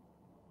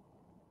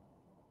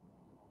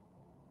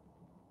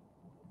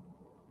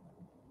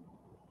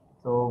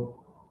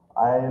 So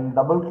I'll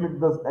double click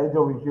this edge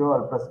over here.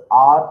 I'll press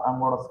R. I'm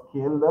going to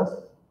scale this.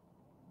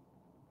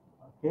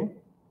 Okay,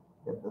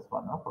 get this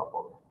one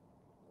properly.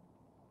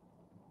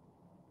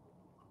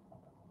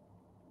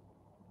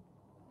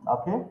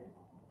 Okay,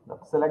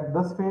 select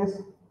this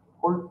face,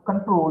 hold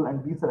Control and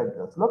deselect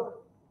this.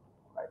 Look,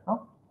 right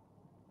now,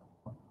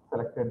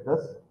 selected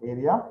this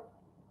area.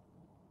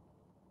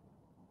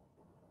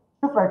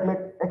 Shift right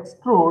click,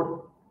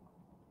 extrude,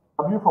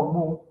 W for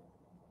move,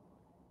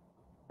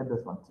 and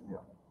this one here.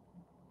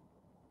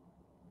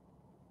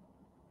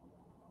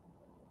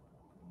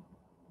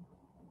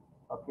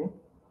 Okay,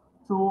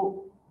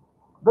 so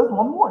there's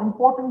one more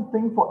important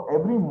thing for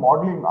every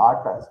modeling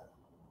artist.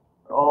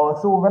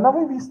 So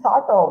whenever we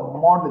start a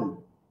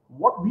model,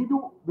 what we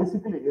do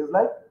basically is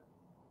like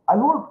I'll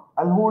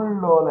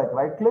hold like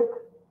right click,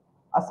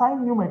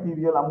 assign new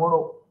material. I'm going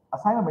to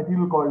assign a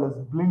material called as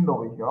blend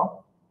over here.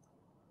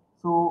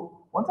 So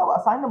once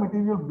I've assigned a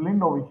material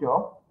blend over here,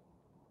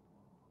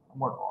 I'm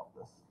going to off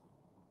this.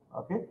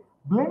 Okay,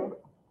 blend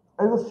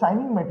is a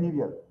shining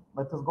material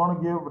which is going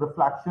to give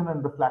reflection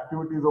and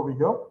reflectivities over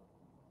here,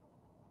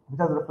 which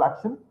has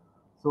reflection.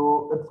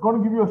 So it's going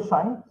to give you a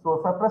shine. So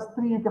if I press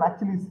 3, you can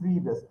actually see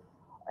this.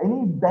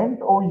 Any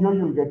dent over here,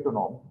 you'll get to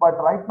know.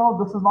 But right now,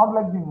 this is not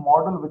like the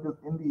model which is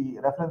in the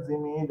reference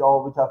image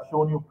or which I've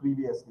shown you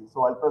previously.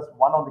 So I'll press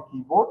 1 on the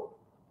keyboard.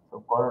 So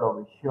I've got it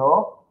over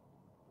here.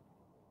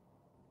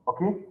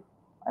 Okay.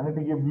 I need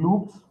to give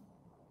loops.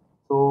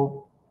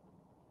 So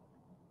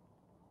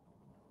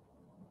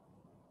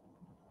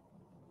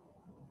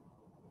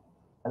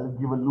I'll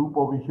give a loop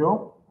over here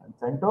and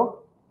center.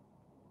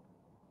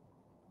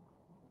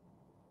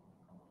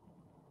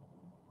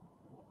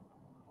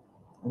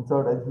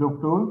 Insert edge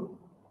loop tool,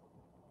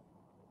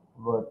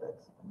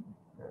 vertex, and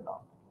get down.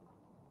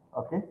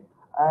 Okay,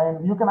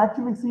 and you can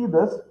actually see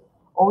this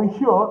over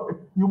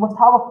here. You must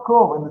have a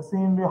curve in the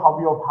same way how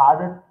you have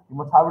had it. You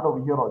must have it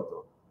over here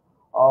also.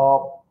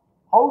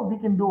 How we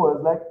can do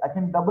is like I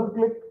can double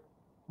click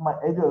my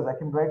edges. I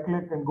can right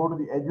click and go to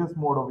the edges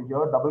mode over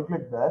here. Double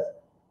click this.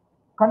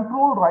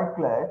 Control right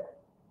click,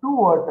 two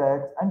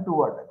vertex and two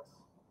vertex.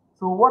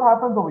 So what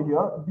happens over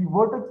here? The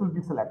vertex will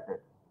be selected.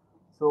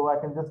 So I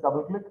can just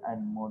double click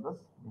and move this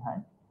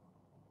behind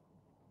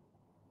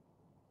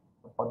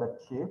for that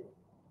shape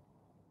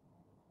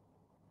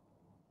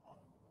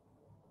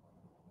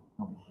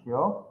over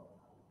here.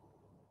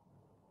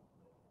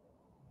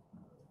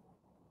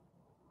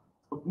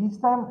 So each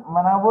time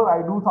whenever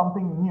I do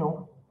something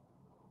new,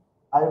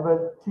 I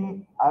will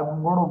change.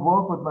 I'm going to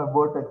work with my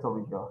vertex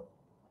over here.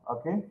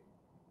 Okay.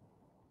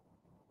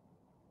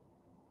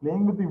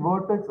 Playing with the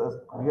vertex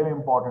is really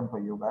important for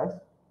you guys.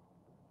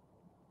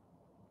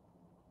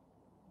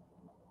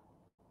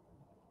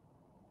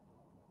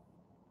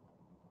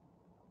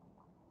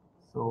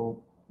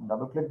 So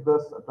double click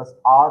this, press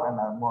R, and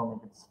I'm going to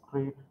make it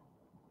straight.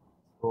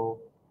 So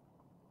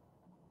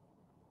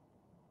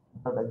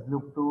insert edge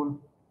loop tool.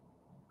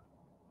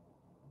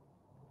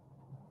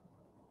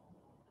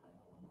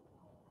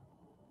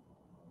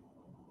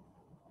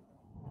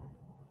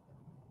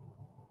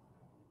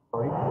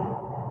 Sorry,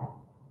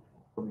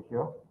 over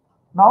here.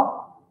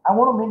 Now I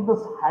want to make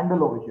this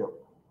handle over here.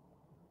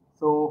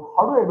 So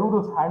how do I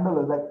do this handle?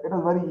 Is like it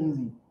is very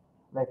easy.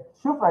 Like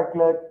shift right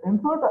click,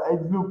 insert the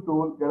edge loop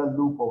tool, get a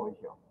loop over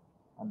here,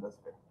 and this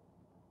way.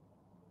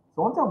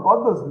 So once I've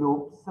got this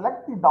loop,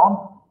 select the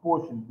down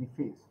portion, the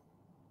face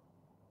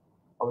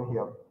over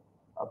here.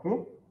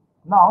 Okay.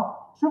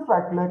 Now shift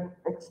right click,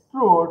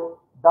 extrude,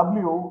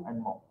 W,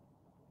 and move.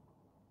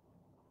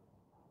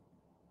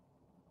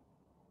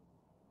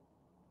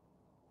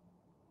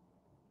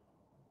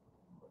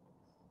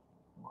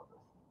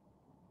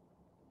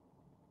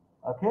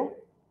 Okay.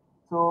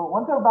 So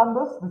once I've done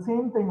this, the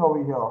same thing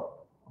over here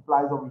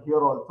applies over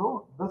here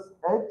also. This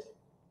edge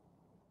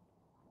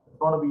is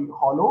going to be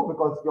hollow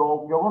because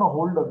you're going to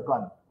hold a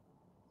gun.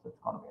 So it's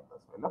going to be in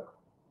this way. Look.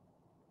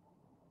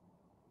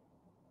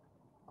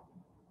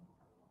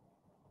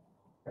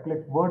 I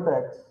click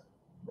vertex.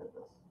 Like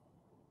this.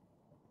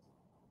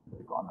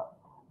 The corner.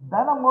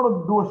 Then I'm going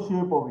to do a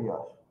shape over here.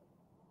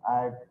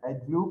 Add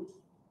edge loops.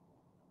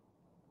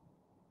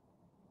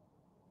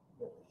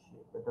 Get the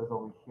shape. It is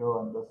over here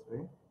in this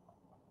way.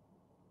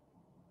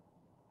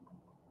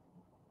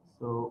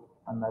 So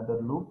another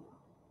loop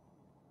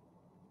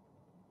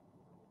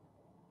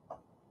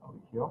over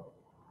here.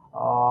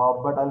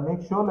 But I'll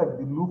make sure like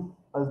the loop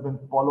has been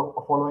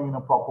following in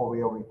a proper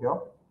way over here.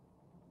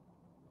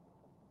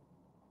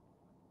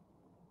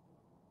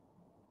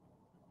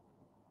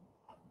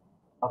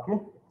 Okay,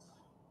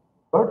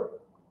 good.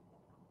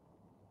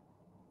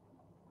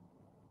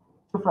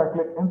 Shift right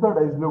click, insert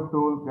edge loop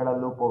tool, get a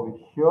loop over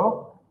here.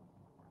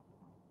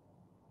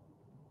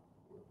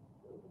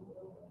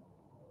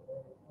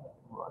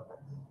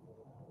 Vertex.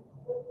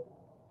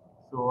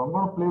 So I'm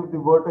going to play with the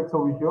vertex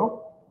over here.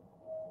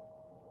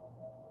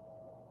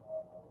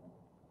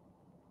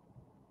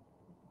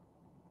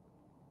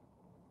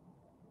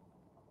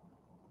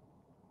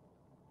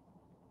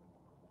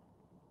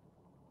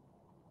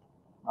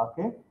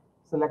 Okay,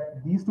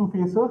 select these two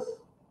faces.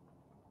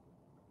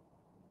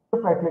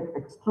 Shift right click,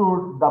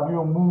 extrude,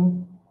 W,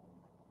 move.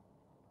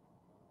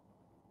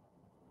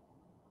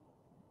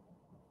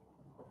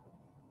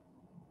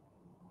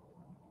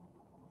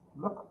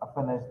 Look, I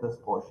finished this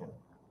portion.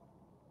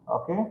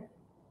 Okay,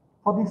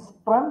 For the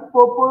strength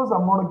purpose,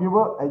 I'm going to give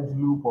a edge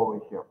loop over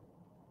here.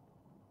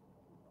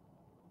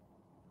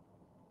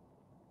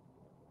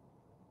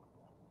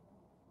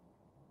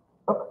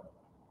 Look,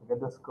 get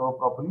this curve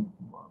properly.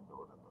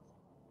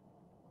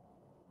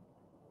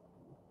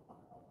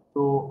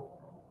 So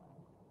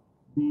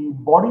the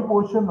body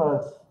portion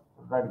is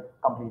ready,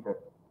 completed.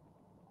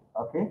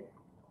 Okay.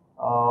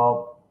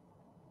 Uh,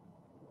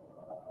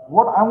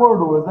 what I'm going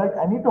to do is like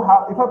I need to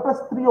have, if I press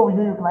 3 over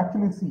here, you can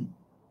actually see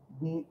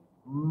the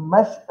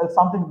mesh is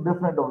something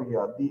different over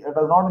here. It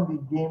is not in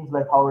the games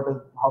like how it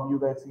is, how you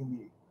guys see in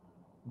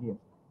the game.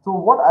 So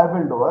what I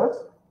will do is,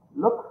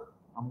 look,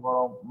 I'm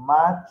going to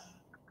match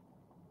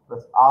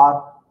this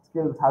R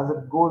skills. As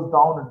it goes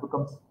down, it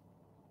becomes,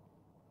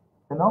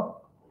 you know,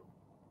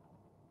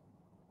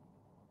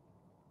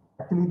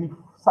 actually the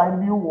side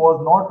view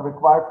was not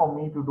required for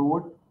me to do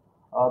it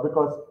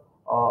because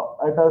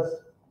it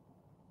is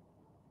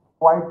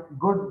quite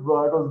good. It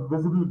was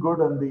visible good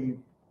in the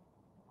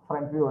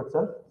front view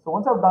itself. So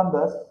once I've done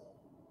this,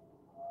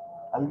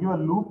 I'll give a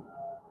loop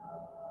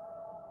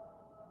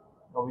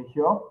over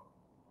here.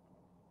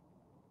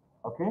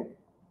 Okay,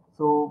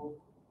 so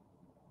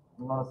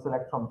I'm going to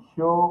select from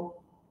here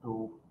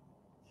to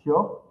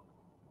here.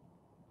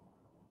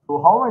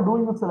 So how am I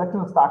doing the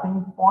selection?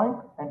 Starting point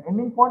and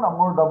ending point, I'm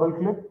going to double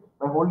click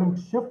by holding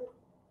shift.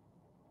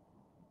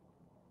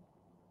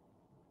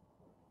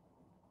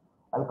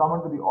 I'll come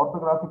into the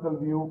orthographical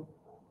view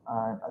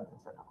and I'll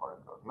just set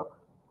according to it. Look.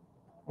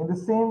 In the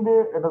same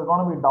way, it is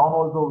going to be down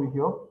also over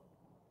here.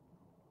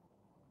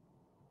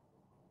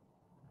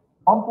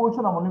 Down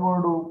portion, I'm only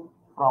going to do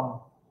from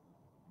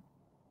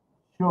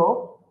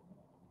here.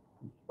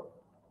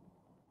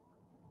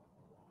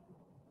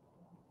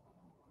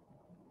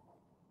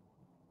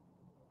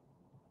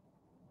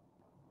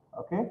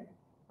 Okay,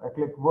 I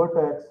click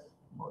vertex,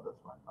 move this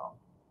one down.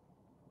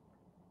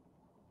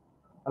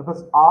 I'll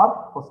press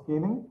R for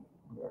scaling.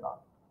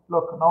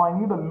 Look, now I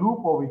need a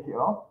loop over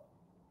here.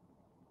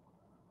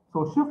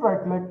 So shift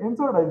right click,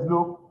 insert edge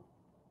loop.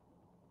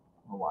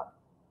 One.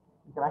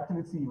 You can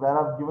actually see where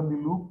I've given the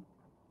loop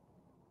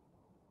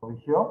over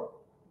here.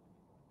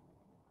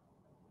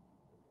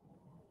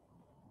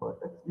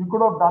 Vertex. You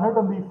could have done it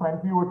in the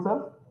front view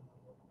itself.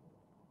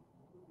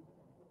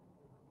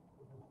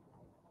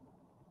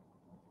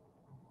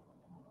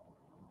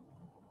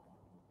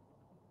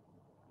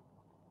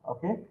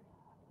 Okay.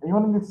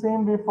 Even in the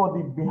same way for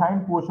the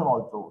behind portion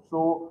also.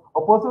 So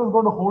a person is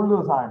going to hold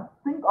his hand.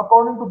 Think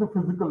according to the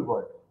physical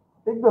world.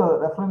 Take the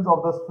reference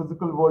of this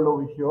physical world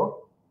over here.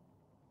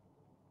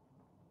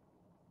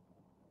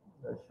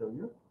 I'll show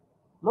you.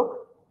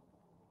 Look,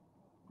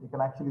 you can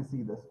actually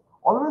see this.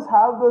 Always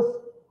have this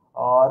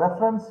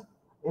reference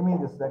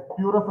images. Like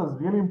purif is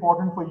really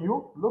important for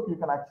you. Look, you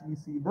can actually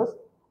see this.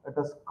 It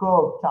is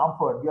curved,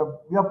 chamfered.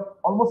 We have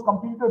almost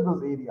completed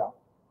this area.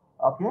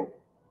 Okay.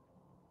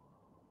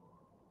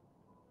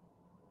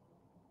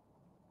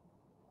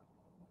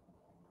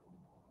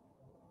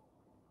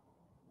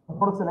 I'm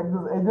going to select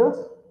these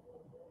edges.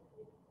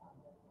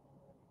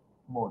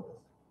 Move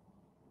this.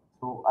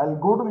 So I'll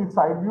go to the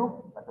side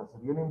view. That is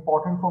really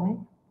important for me.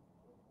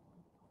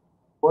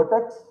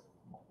 Vertex.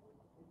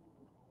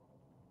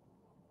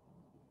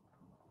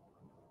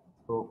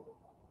 So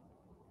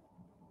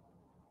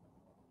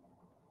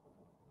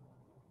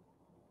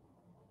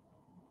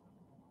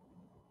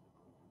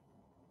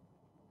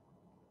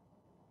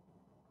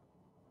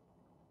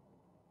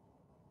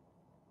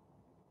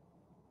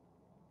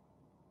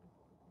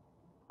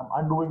I'm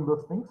undoing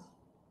those things.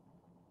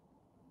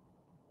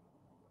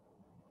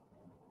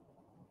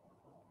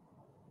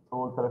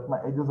 So I'll select my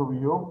edges over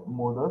here,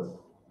 move this.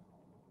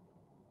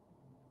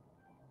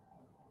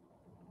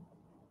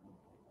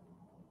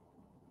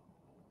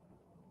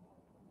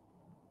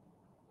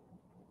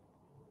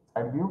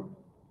 Side view.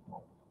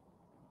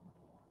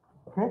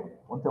 Okay,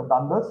 once you've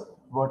done this,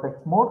 vertex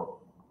mode.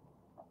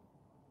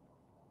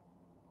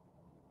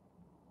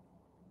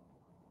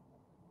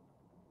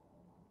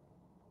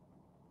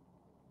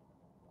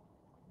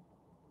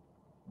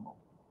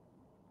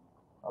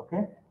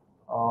 Okay,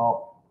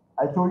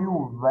 I'll show you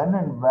when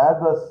and where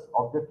this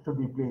object should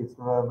be placed,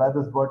 where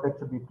this vertex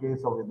should be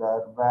placed over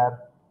there,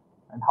 where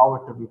and how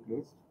it should be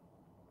placed.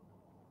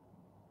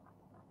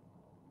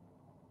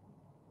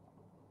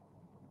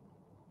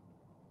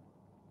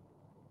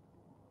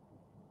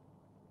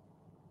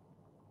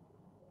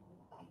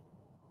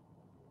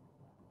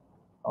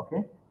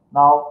 Okay,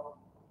 now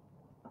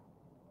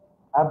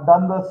I've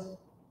done this.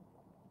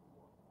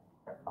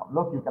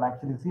 Look, you can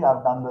actually see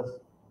I've done this.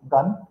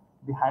 Done.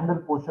 The handle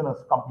portion is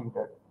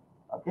completed.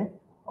 Okay,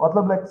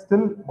 like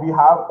still we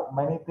have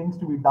many things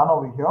to be done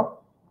over here.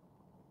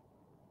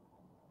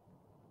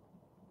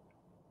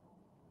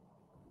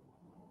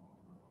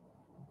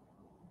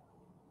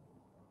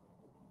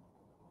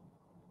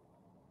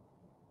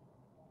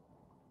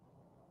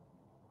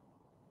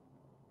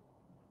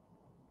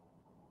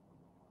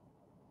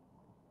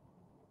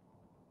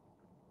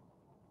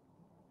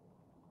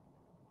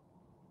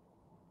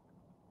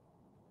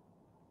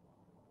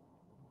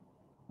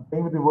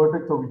 Playing with the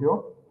vertex over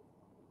here.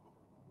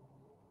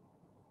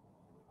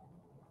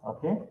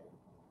 Okay.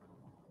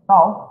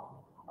 Now,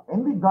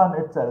 in the gun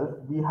itself,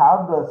 we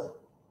have this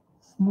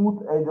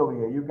smooth edge over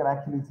here. You can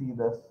actually see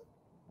this.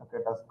 Okay,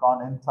 it has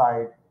gone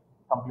inside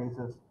some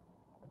places.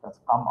 It has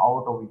come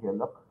out over here.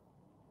 Look.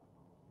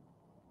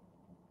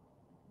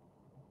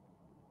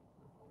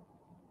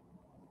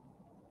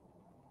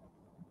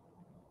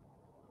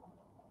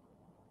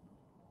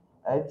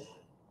 Edge.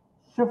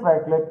 Shift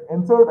right click.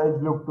 Insert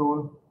edge loop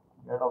tool.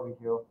 Get over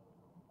here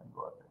and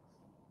vertex.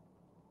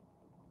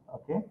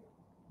 Okay.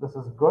 This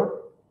is good.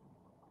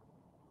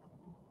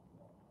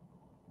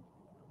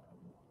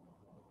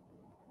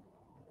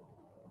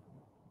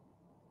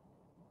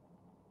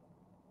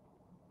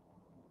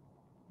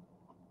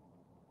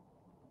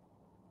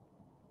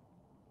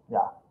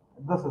 Yeah,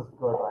 this is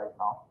good right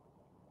now.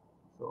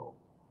 So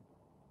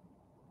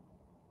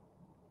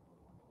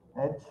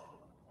edge,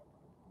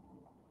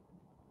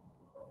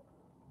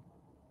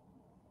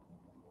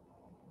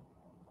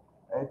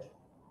 edge,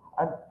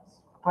 and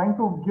trying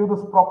to give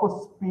this proper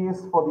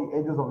space for the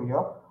edges over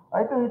here.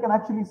 Right now you can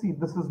actually see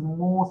this is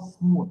more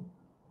smooth.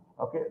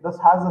 Okay, this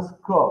has this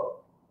curve.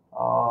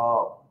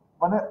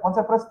 Once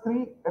I press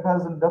 3, it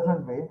has in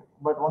different way,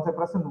 but once I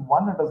press in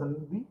 1, it is in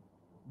the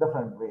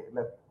different way.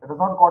 Like it has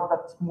not got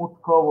that smooth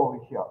curve over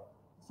here.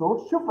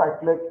 So shift right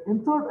click,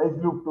 insert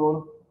edge loop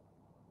tool,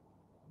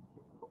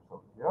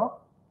 over here,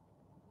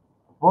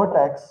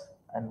 vertex,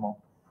 and more.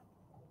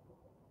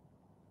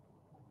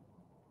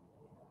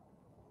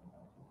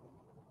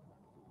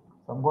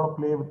 So I'm going to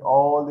play with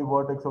all the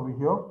vertex over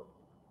here.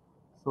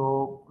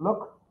 So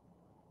look,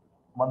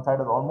 one side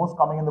is almost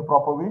coming in the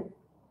proper way.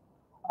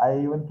 I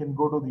even can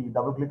go to the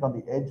double click on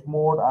the edge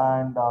mode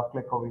and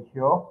click over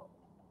here.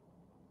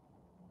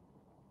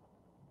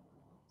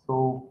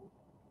 So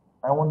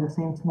I want the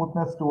same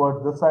smoothness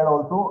towards this side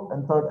also.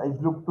 Insert edge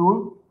loop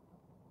tool,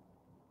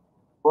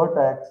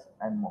 vertex,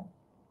 and more.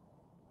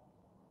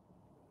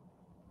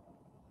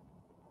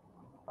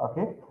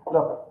 Okay,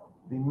 look,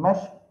 the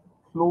mesh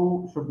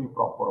flow should be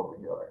proper over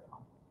here right now.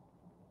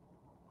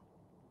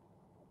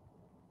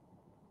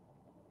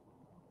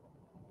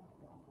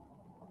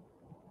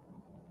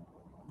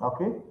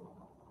 Okay.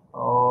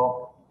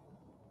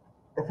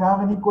 If you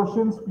have any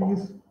questions,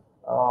 please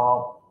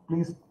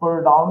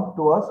put down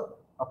to us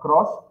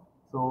across.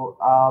 So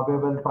we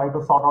will try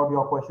to sort out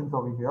your questions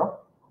over here.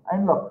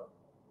 And look,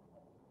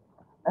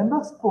 in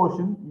this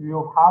portion,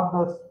 you have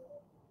this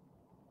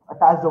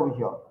attached over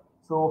here.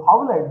 So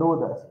how will I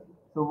do this?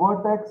 So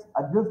vertex,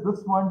 adjust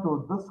this one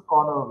to this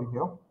corner over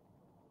here.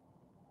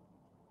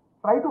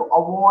 Try to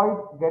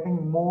avoid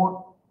getting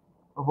more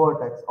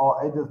vertex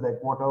or edges,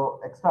 like whatever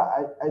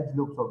extra edge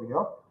loops over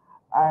here.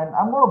 And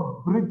I'm going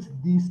to bridge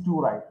these two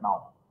right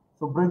now.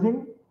 So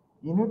bridging,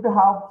 you need to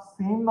have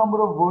same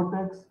number of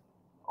vertex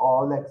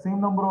or like same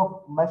number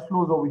of mesh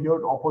flows over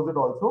here, opposite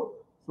also.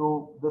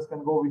 So this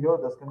can go over here,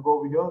 this can go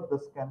over here,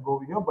 this can go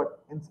over here,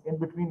 but in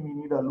between we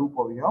need a loop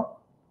over here.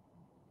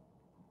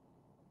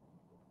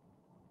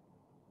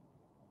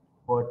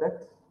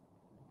 Vertex,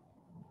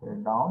 get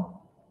it down,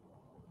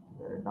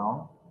 get it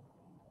down.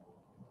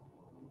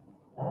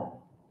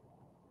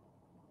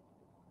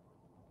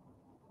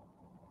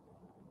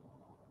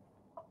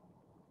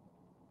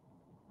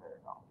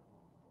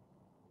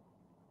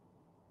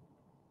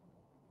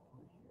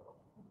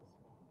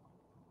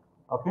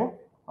 Okay,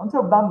 once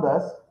you've done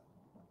this,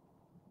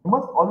 you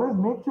must always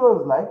make sure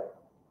it's like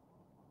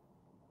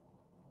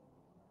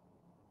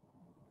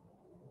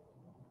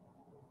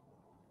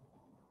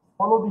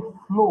follow the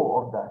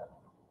flow of that.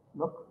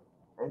 Look,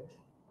 edge,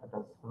 it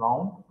is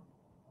round.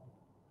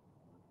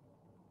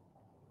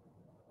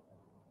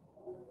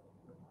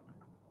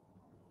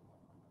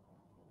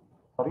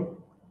 Sorry.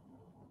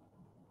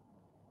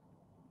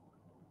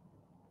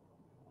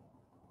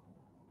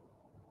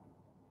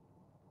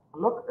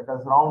 Look, it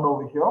is round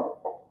over here.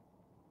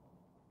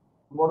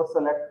 I'm going to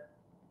select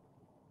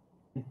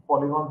the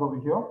polygons over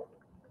here.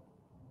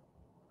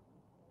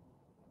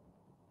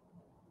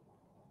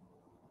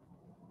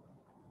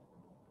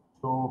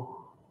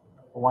 So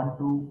 1,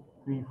 2,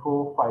 3,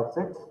 4, 5,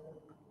 6.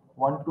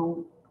 1,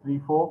 2, 3,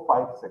 4,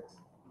 5, 6.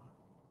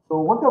 So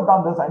once you've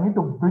done this, I need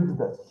to bridge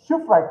this.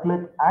 Shift right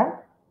click and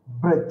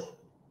bridge.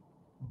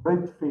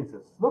 Bridge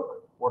faces.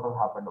 Look what has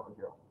happened over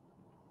here.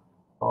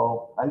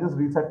 I'll just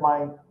reset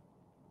my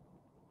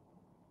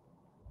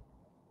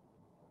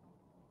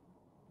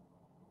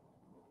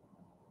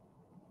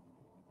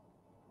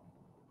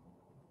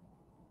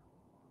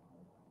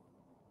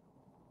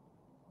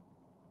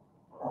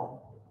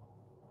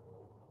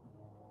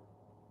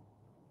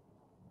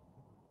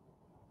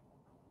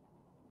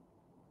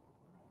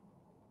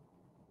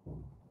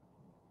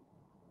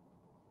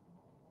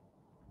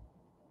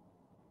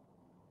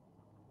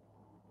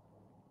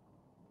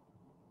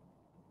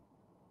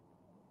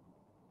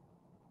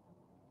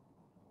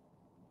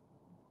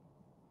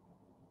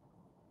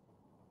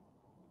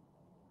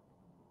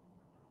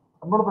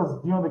I'm going to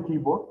press G on the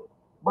keyboard.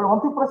 But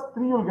once you press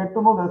 3, you'll get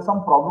to know there's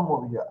some problem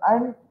over here.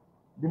 And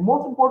the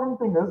most important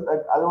thing is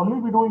that I'll only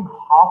be doing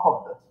half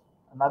of this.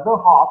 Another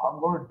half, I'm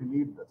going to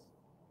delete this.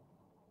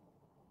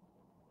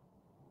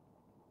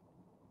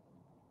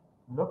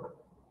 Look,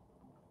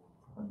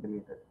 and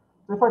delete it.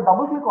 So if I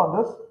double click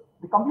on this,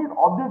 the complete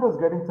object is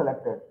getting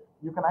selected.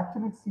 You can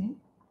actually see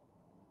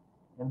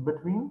in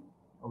between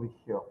over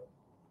here.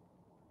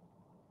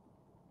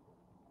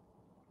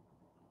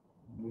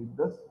 Delete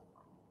this.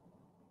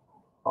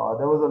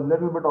 There was a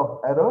little bit of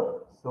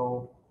error,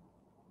 so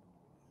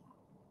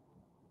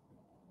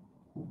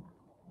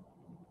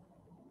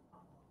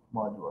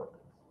merge vertex.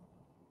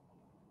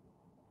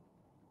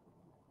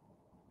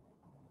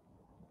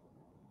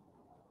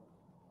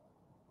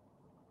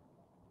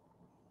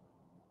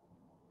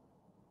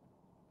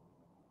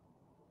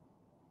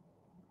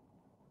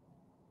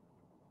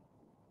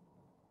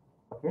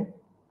 Okay.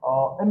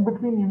 In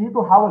between, you need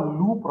to have a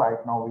loop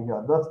right now over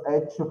here. This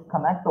edge should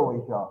connect over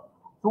here.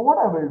 So what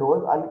I will do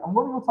is I'm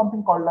going to use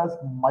something called as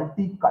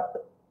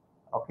multi-cut.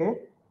 Okay.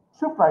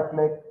 Shift right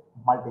click,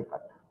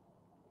 multi-cut.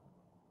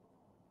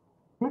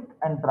 Click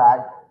and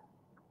drag,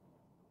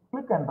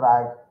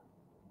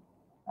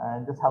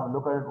 and just have a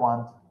look at it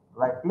once.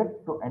 Right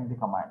click to end the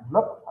command.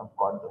 Look, I've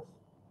got this.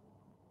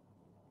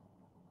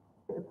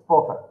 It's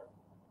perfect.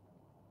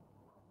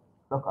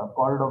 Look, I've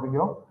got it over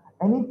here.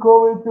 Any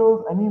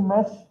curvatures, any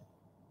mesh,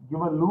 give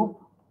a loop.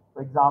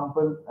 For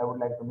example, I would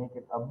like to make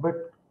it a bit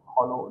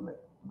hollow like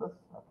this.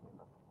 Okay,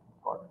 look,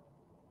 got it.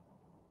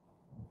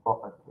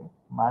 Perfectly.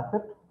 Match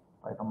it.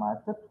 Try to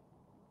match it.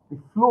 The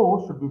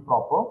flow should be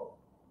proper.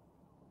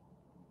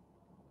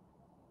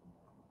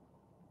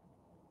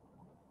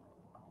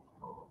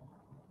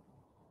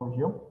 Over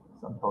here.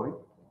 I'm sorry.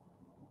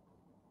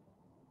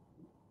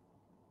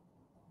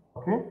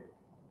 Okay.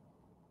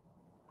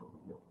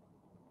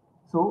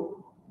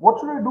 So what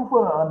should I do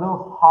for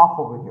another half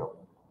over here?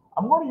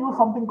 I'm going to use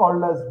something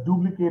called as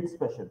duplicate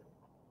special.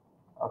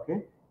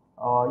 Okay.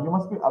 You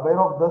must be aware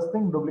of this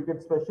thing,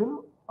 duplicate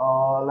special,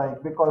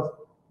 like because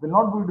we'll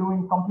not be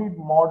doing complete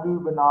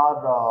model in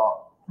our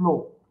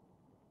flow.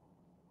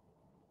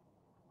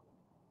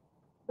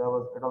 It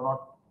was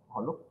not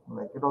hollow,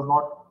 like it was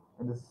not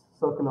in this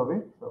circular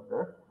way.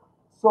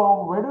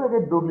 So where do I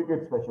get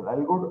duplicate special?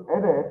 I'll go to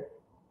edit,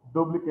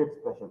 duplicate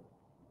special.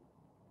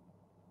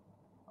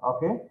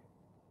 Okay.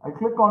 I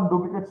click on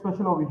duplicate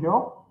special over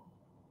here.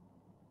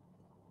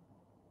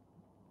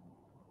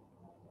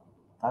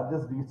 I've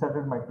just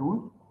resetted my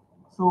tool.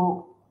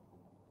 So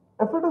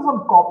if it is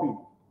on copy,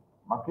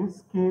 okay,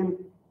 scale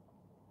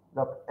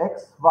the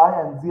X, Y,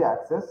 and Z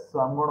axis. So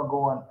I'm going to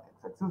go on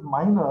X axis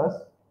minus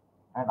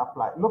and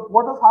apply. Look,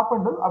 what has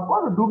happened is I've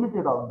got a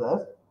duplicate of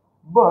this,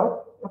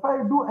 but if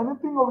I do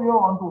anything over here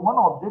onto one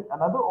object,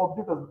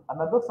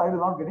 another side is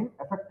not getting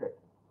affected.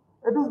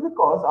 It is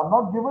because I'm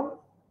not given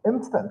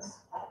instance.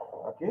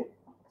 Okay,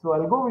 so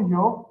I'll go over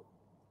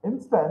here,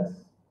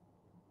 instance,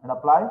 and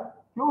apply.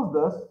 Close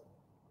this.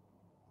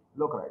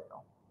 Look right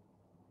now.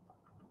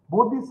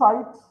 Both the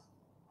sides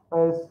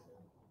is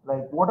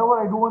like whatever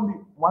I do on the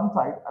one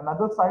side,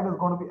 another side is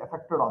going to be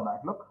affected on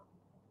that. Look.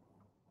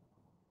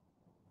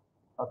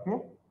 Okay.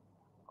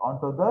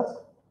 Onto this.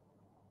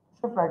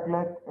 Shift right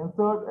click,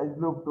 insert edge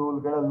loop tool,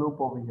 get a loop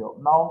over here.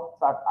 Now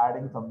start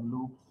adding some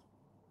loops.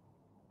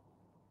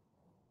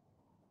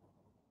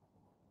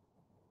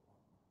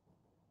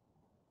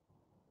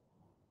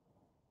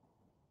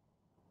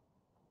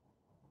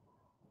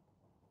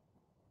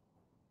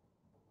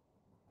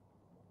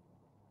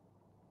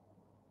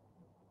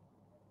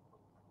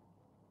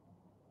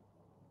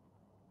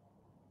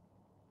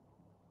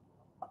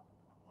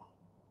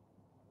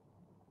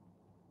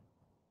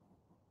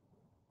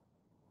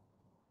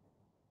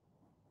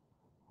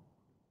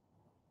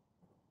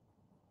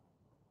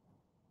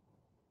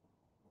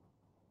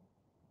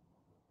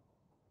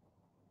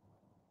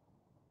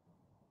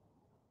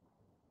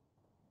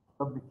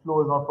 If the flow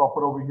is not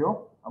proper over here,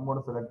 I'm going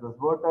to select this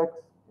vertex.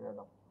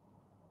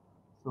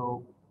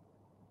 So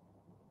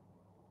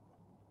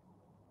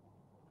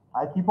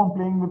I keep on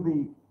playing with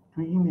the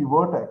tweaking the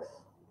vertex.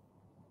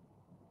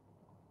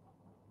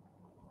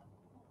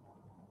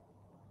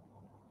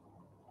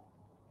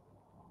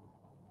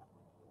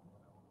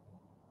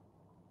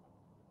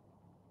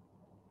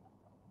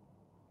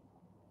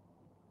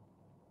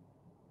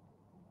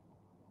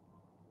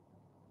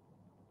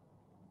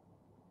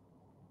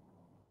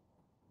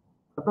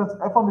 I press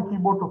F on the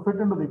keyboard to fit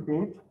into the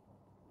page.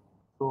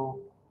 So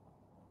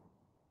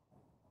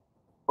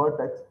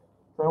vertex.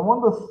 So I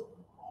want this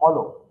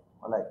hollow,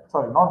 like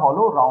sorry, not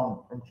hollow, round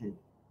in shape.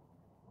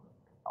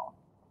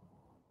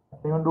 I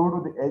can even do it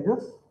with the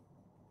edges.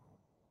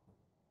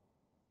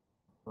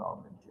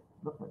 Round in shape.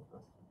 Look like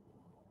this.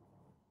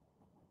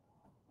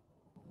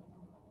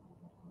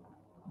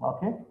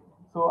 Okay.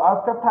 So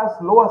I've kept as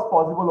low as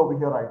possible over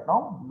here right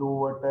now. Low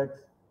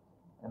vertex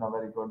in a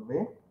very good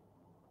way.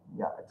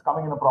 Yeah, it's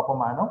coming in a proper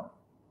manner.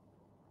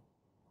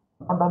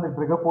 I've done the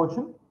trigger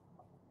portion.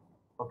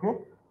 Okay.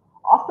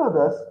 After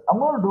this, I'm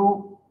going to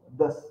do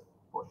this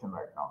portion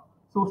right now.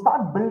 So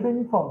start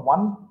building from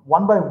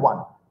one by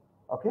one.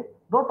 Okay.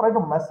 Don't try to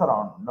mess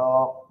around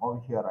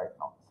over here right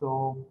now.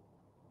 So,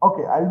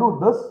 okay, I'll do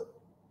this.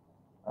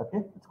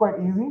 Okay. It's quite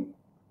easy.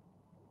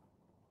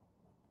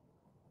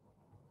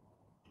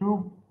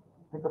 Cube,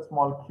 take a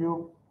small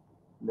cube,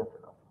 lift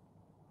it up.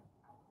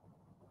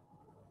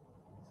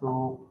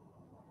 So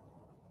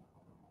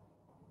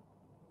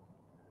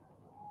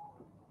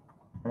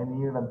I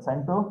need and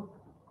center.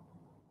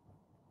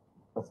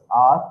 Press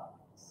R,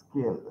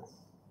 scale this.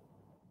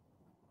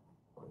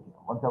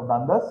 Once I've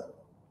done this,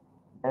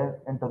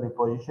 get into the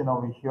position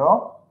over here.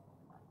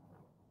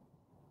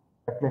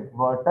 I click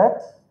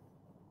vertex,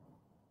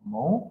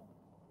 move,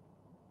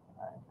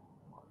 and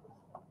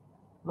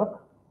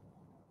look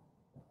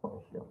over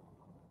here.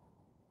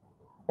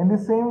 In the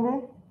same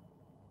way,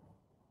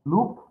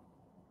 loop.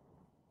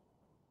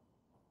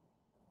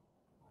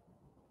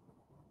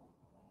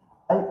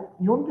 I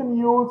even can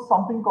use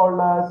something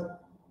called as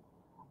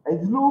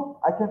edge loop.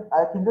 I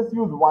can just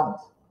use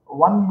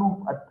one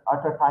loop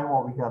at a time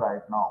over here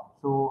right now.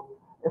 So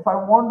if I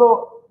want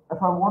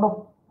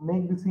to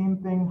make the same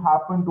thing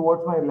happen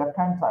towards my left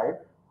hand side,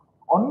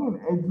 only in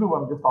edge loop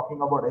I'm just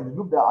talking about edge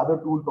loop. There are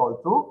other tools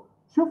also.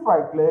 Shift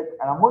right click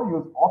and I'm going to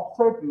use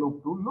offset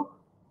loop tool. Look,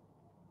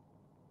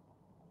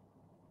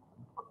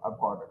 I've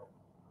got it.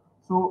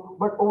 So,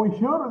 but over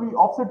here the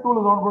offset tool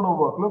is not going to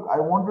work. Look,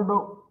 I wanted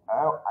to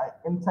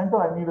in center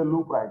I need a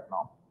loop right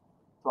now.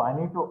 So I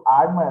need to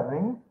add my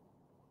ring.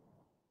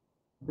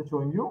 Just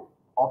showing you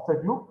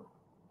offset loop.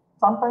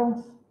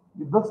 Sometimes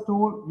with this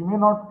tool you may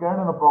not get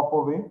in a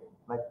proper way,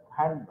 like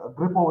hand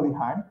grip over the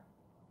hand.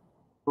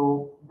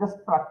 So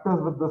just practice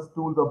with this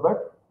tool a bit.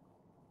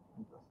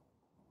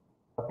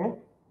 Okay.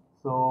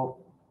 So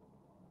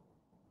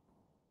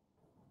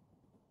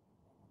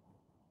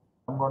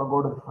I'm going to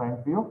go to the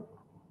front view.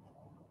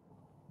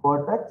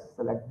 Vertex,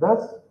 select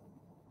this.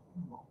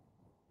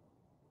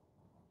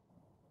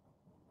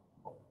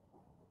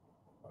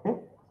 Okay.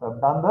 So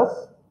I've done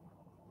this.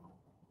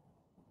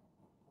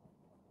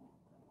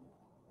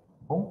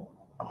 Move.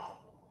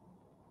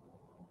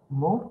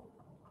 Move.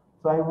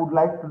 So I would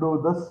like to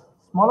do this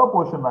smaller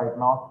portion right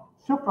now.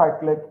 Shift right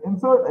click,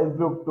 insert edge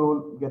loop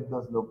tool, get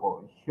this loop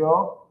over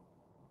here.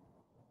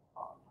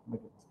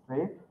 Make it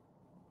straight.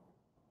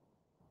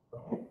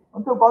 Okay.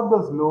 Once I've got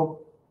this loop,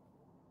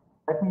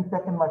 let me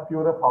check in my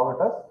QRF how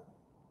it is.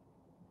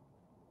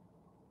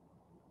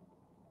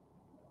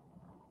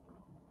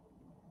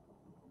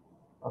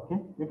 Okay,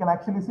 you can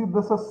actually see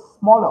this is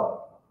smaller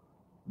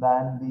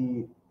than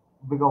the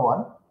bigger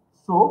one.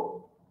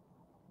 So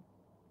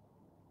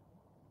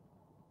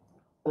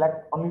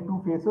select only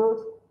two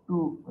faces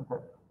to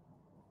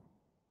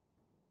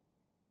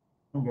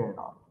get it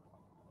on.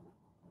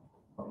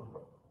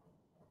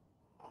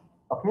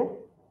 Okay.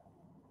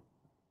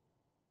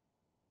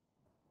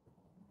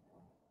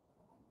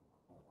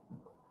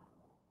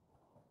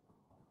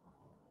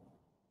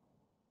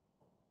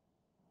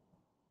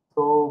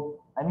 So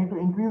I need to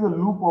increase the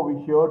loop over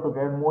here to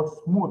get more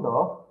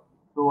smoother.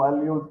 So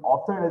I'll use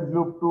offset edge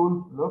loop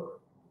tool.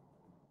 Look,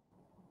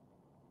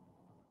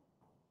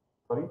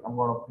 sorry, I'm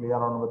going to play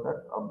around with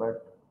it a bit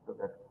to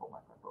get for my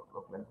control.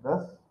 Look like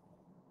this.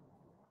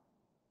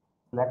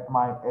 Select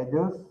my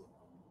edges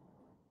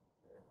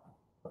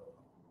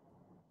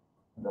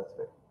this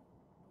way.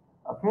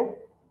 Okay,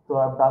 so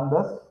I've done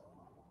this.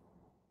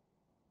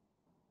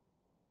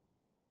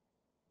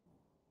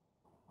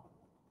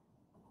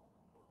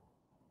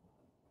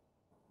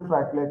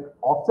 Right click,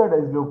 offset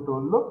edge loop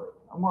tool. Look,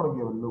 I'm going to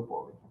give a loop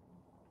over here.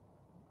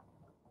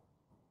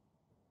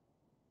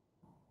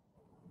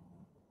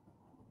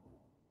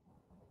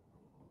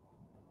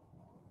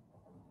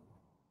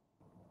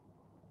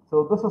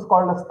 So this is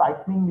called as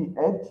tightening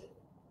the edge.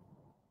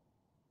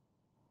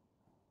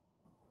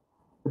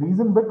 The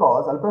reason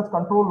because I'll press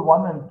Control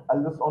 1 and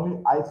I'll just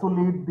only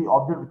isolate the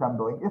object which I'm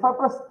doing. If I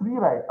press 3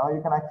 right now,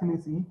 you can actually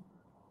see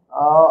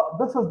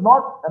this is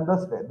not in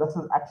this way. This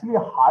is actually a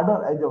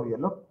harder edge over here.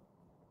 Look,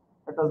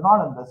 it is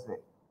not in this way.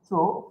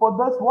 So for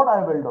this, what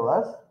I will do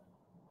is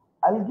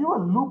I'll give a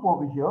loop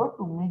over here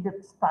to make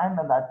it stand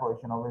in that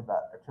position over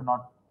there. It should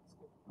not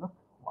skip. Look,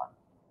 one.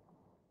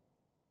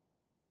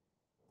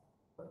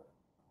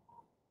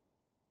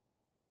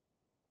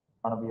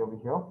 Gonna be over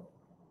here.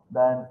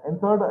 Then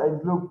insert the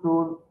edge loop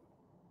tool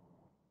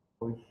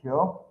over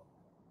here.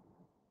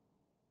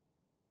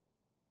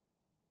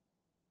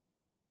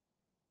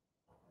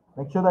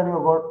 Make sure that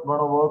you're going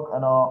to work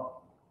in a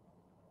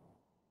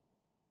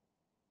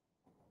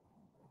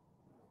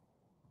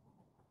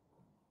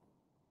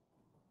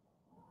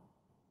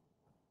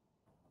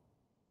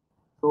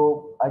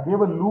so I gave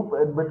a loop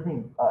in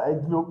between,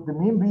 edge loop. The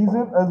main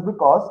reason is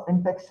because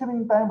in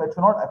texturing time, it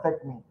should not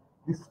affect me.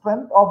 The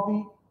strength of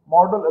the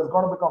model is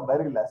going to become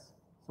very less.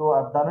 So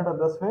I've done it in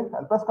this way.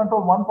 I'll press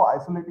Control 1 for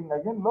isolating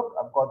again. Look,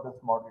 I've got this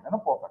model in a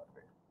perfect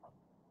way.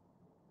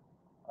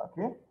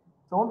 Okay.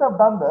 So once I've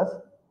done this,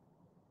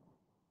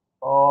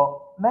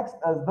 next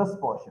is this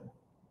portion.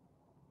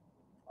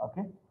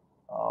 Okay.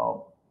 Uh,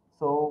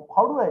 so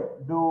how do I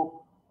do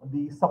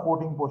the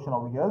supporting portion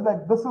over here?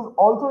 Like this is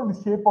also in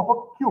the shape of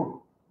a cube.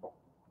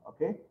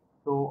 Okay.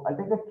 So I'll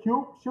take a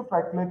cube, shift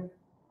right click,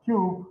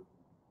 cube.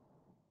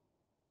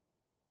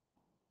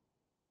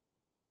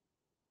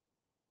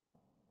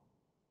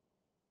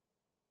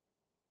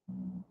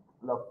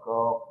 Look,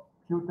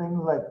 few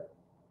things like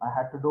I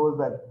had to do is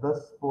like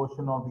this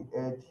portion of the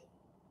edge,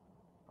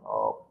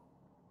 uh,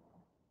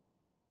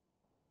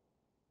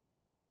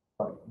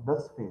 sorry,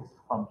 this face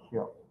from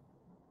here.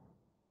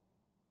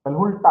 I'll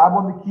hold tab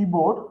on the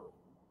keyboard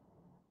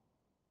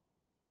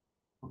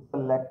to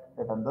select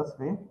it in this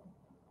way.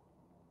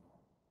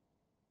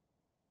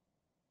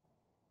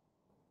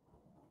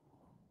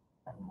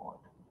 And mode.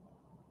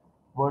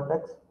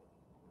 Vertex.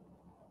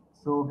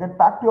 So get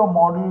back to your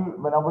model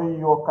whenever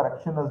your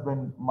correction has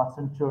been must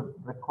and should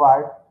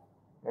required.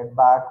 Get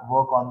back,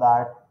 work on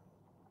that.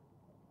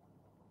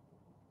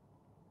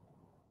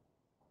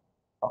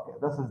 Okay,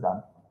 this is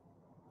done.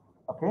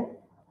 Okay,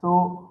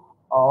 so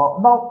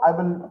now I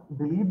will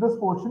delete this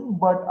portion,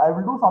 but I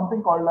will do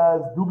something called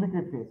as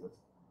duplicate faces.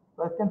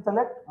 So I can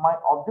select my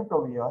object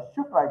over here,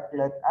 shift right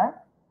click and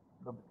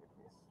duplicate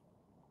face.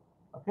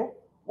 Okay,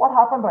 what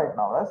happened right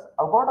now is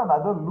I've got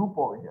another loop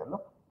over here.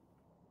 Look,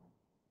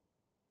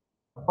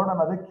 I've got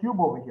another cube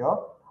over here,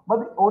 but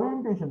the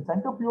orientation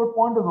center pivot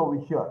point is over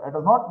here. It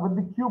is not with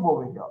the cube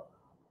over here.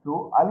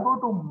 So I'll go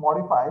to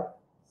modify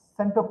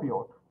center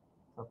pivot.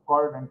 So I've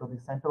got it into the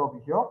center over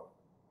here.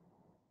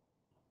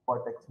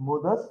 Vertex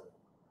smoothest.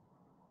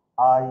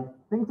 I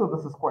think so.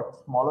 This is quite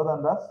smaller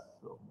than this.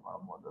 So I'm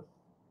gonna move this.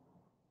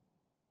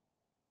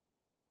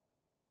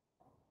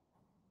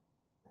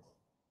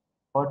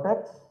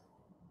 Vertex.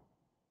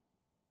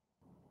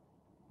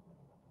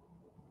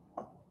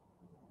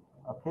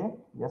 Okay.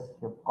 Yes,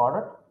 you've got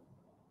it.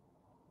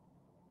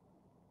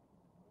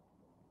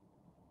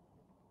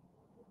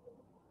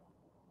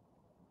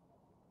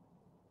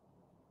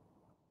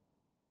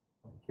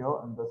 Here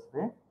in this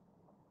way.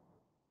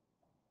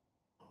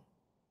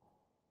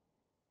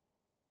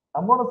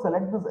 I'm going to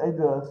select this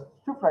edges,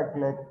 shift right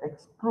click,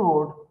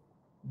 extrude,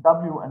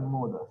 W and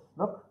move this.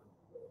 Look,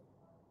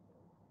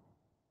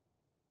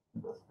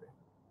 this way.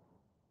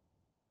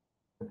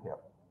 Here.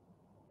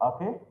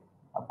 Okay,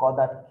 I've got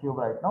that cube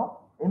right now.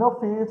 Inner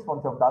face,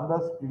 once I've done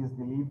this, please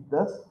delete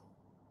this.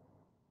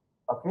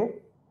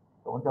 Okay,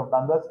 so once I've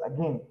done this,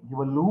 again, give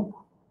a loop.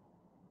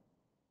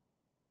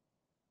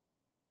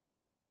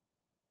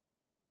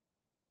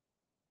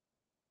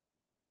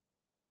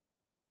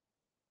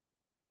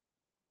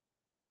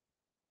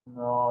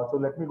 So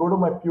let me go to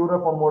my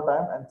PureRef one more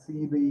time and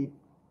see the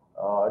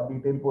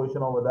detailed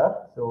position over there.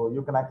 So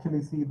you can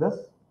actually see this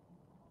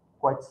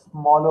quite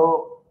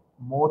smaller,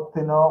 more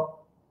thinner,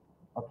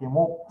 okay,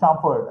 more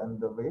chamfered in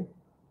the way.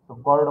 So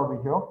I've got it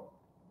over here.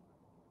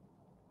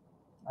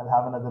 I'll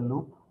have another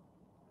loop.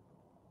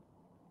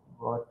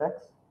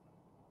 Vertex.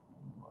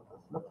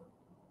 Look.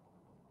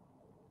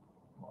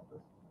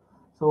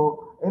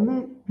 So in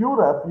the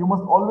PureRef, you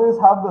must always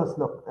have this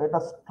look. It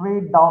is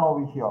straight down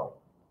over here.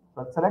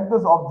 So I'll select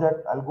this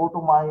object. I'll go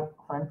to my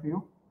front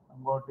view.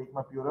 I'm going to take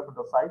my PureRef to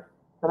the side.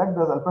 Select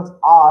this. I'll press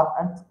R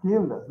and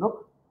scale this.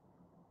 Look,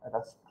 it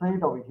is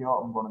straight over here.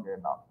 I'm going to get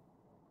it down.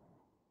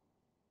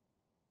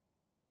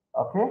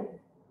 Okay.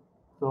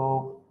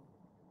 So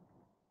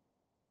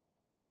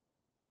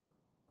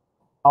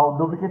now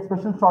duplicate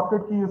special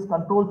shortcut key is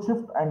Control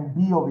Shift and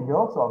D over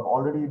here. So I've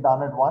already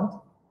done it once.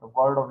 I've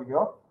got it over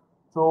here.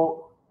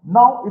 So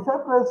now if I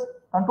press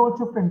Control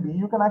Shift and D,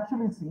 you can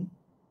actually see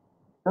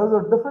there's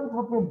a difference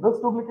between this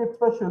duplicate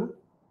special.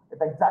 It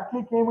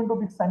exactly came into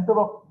the center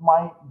of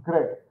my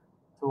grid.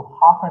 So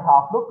half and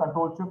half, look,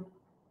 Control Shift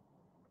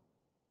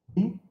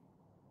D,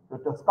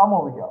 it has come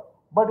over here.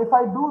 But if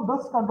I do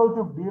this Control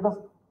Shift D, it is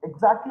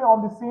exactly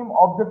on the same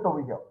object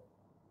over here.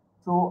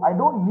 So I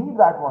don't need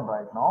that one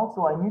right now.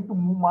 So I need to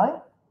move my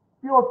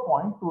pivot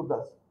point to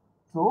this.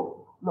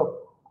 So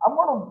look, I'm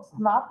going to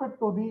snap it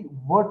to the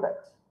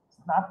vertex.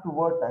 Snap to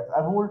vertex.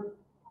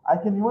 I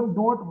can even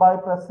do it by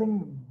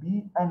pressing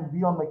B and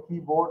V on my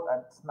keyboard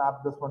and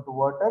snap this one to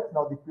vertex.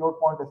 Now the pivot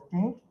point has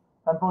changed.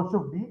 Control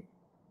Shift D.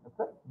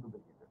 Okay,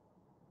 duplicate it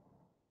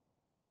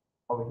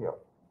over here.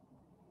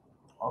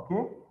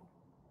 Okay.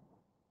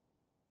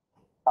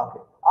 Okay.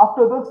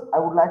 After this, I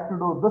would like to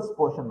do this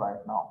portion right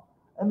now.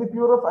 And the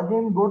PureRef,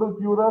 again, go to the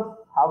PureRef,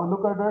 have a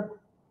look at it.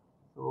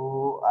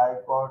 So I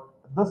got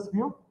this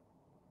view.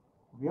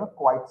 We are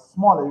quite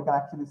smaller. You can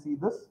actually see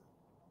this.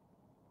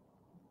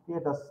 Okay,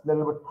 it is a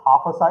little bit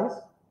half a size.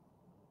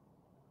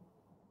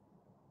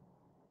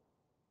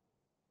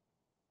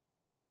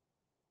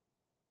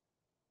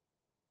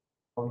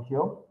 Over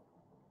here.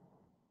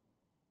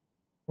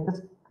 And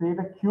just create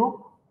a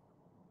cube.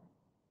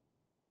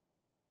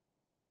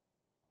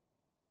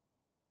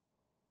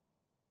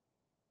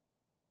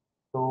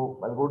 So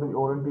I'll go to the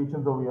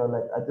orientations over here,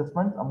 like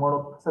adjustments. I'm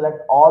going to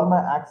select all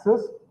my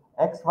axes,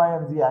 X, Y,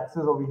 and Z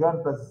axes over here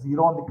and press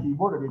 0 on the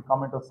keyboard. It will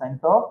come into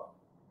center.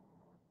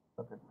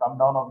 Okay, come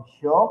down over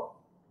here.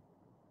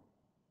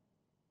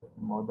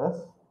 Move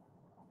this.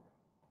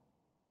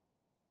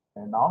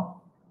 And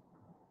now,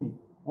 see,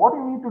 what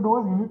you need to do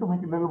is you need to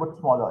make it a little bit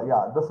smaller.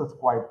 Yeah, this is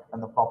quite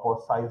in the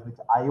proper size which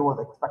I was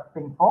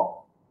expecting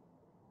for.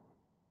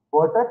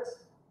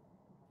 Vertex.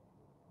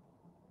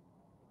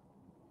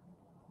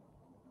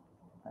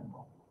 And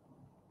go.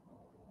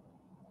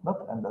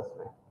 Look, and this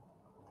way.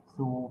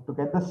 So to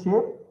get the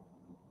shape,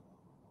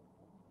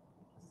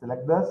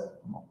 select this,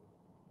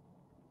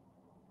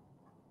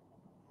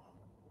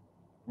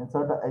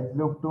 insert the edge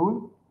loop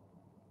tool,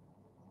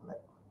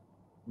 select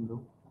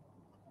loop,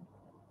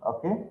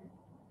 okay.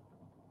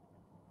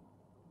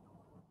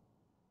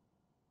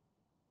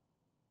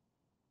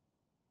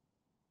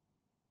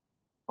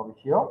 Over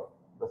here,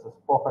 this is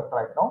perfect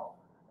right now.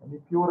 And the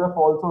QRF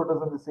also, it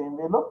is in the same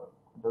way, look,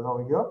 it is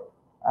over here.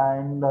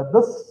 And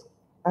this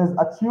is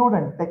achieved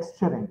in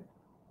texturing.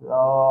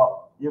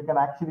 You can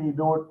actually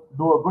do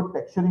a good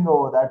texturing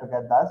over there to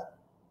get that.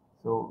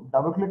 So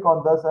double click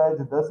on this edge,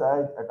 it is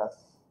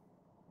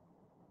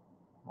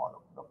smaller.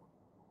 Look.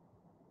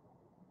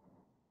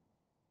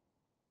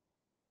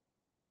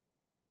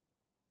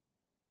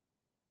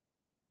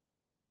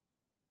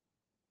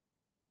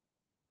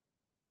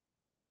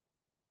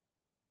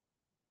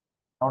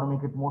 Now to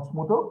make it more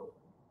smoother,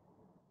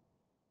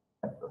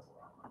 like this.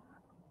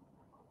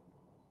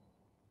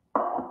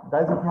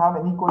 Guys, if you have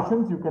any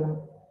questions, you can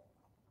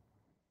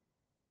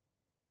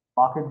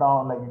mark it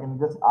down, like you can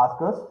just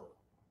ask us.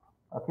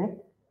 Okay.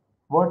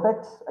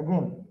 Vertex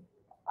again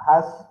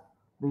has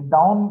the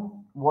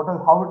down, what is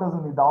how it is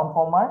in the down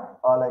format,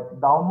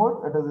 like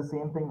downward, it is the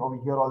same thing over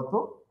here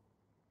also.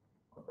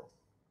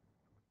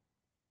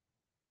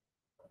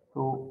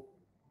 So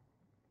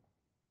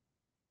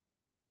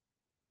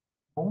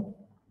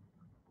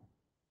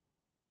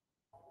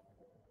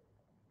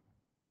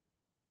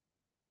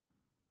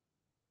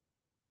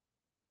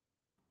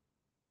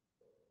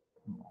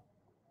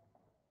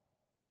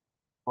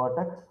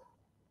vertex,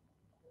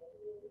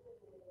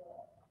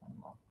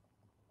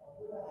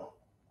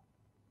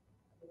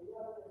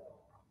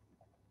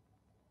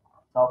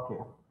 okay,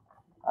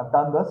 I've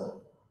done this.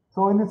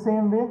 So in the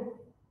same way,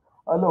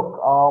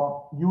 look,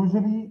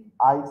 usually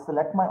I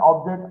select my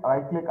object,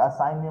 right click,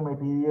 assign new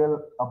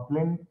material, a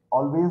blend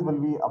always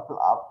will be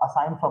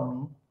assigned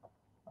from me.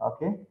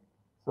 Okay,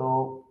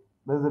 so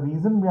there's a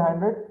reason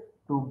behind it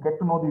to get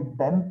to know the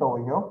depth over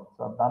here.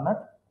 So I've done it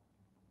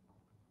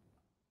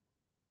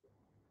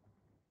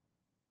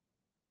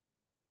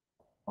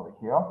over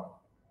here.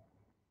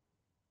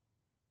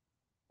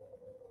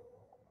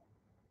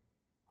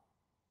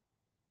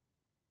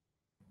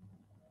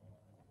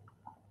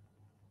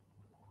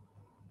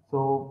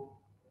 So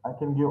I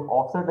can give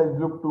offset edge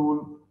loop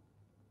tool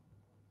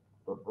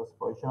to this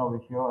position over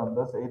here in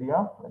this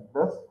area like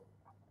this.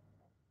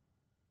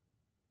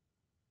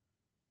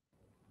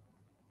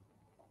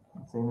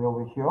 Same way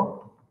over here.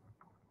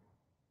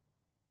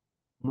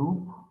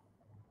 Loop,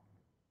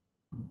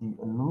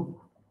 the loop.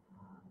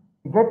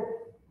 Get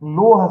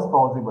low as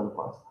possible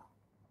first.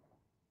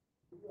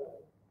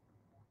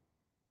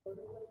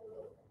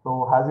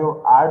 So as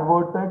you add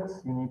vertex,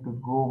 you need to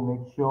go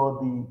make sure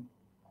the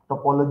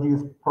topology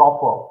is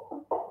proper.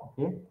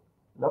 Okay,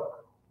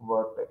 look,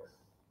 vertex.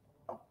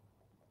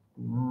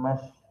 The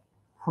mesh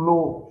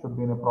flow should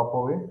be in a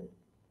proper way.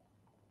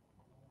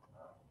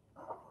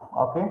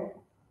 Okay,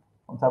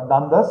 once I've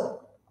done this,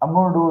 I'm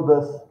going to do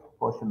this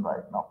portion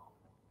right now.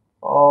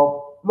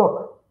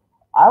 Look,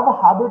 I have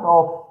a habit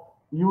of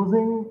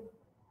using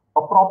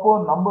a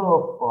proper number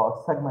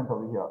of segments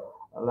over here.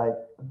 Like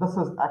this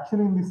is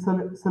actually in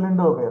the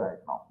cylinder way right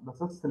now. This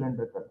is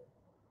cylindrical.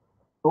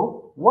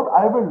 So what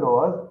I will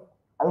do is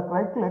I'll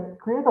right click,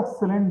 create a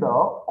cylinder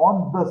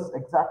on this,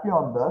 exactly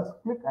on this,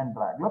 click and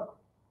drag. Look,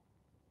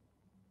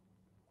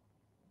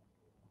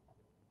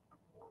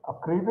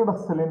 I've created a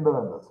cylinder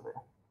in this way.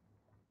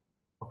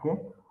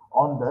 Okay,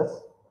 on this,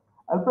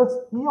 I'll press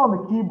E on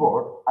the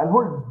keyboard. I'll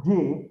hold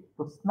J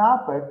to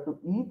snap it to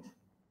each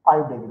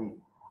 5 degree.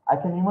 I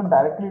can even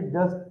directly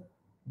just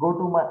go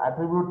to my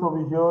attributes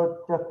over here,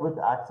 check which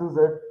axis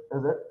it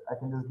is it. I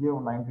can just give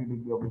 90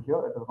 degree over here.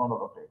 It is going to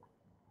rotate.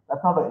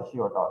 That's not an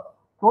issue at all.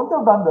 So once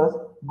I've done this,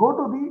 go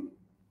to the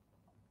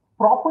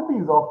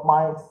properties of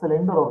my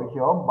cylinder over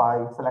here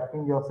by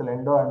selecting your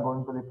cylinder and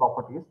going to the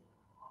properties.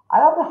 I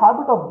have the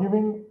habit of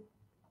giving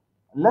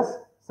less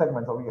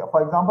segments over here.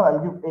 For example, I'll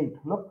give 8.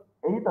 Look,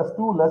 8 is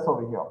 2 less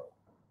over here.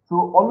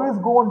 So always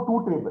go on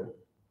 2 table.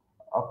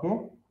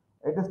 Okay,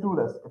 it is 2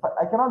 less. If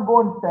I cannot go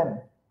on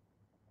 10.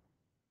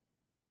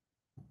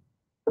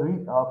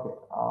 Okay,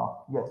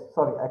 yes,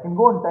 sorry, I can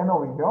go on 10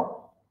 over here.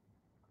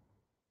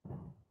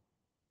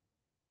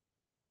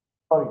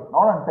 Sorry,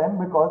 not on 10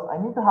 because I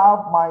need to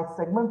have my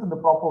segments in the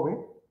proper way.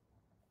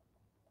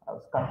 I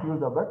was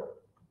confused a bit.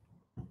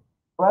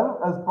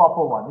 12 is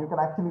proper one. You can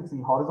actually see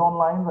horizontal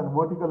lines and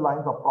vertical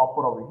lines are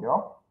proper over here.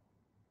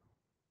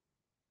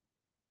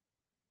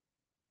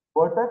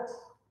 Vertex,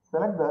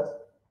 select this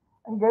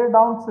and get it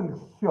down till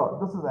here.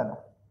 This is enough.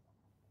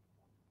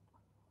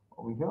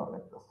 Over here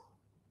like this.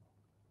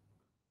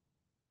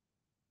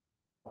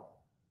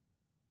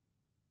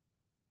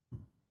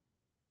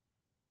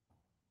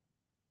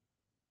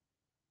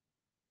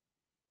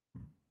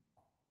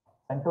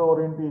 Center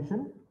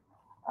orientation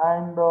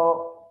and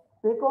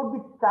take out the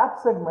cap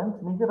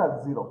segments, make it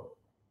as 0.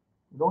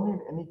 You don't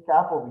need any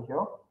cap over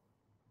here.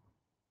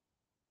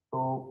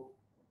 So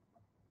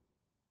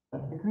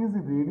decrease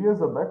the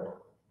radius a bit.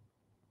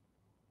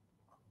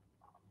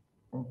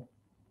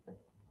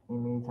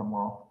 Image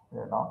more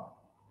here now.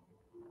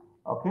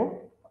 Okay,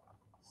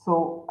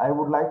 so I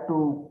would like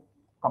to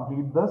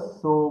complete this.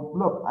 So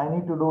look, I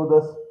need to do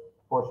this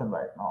portion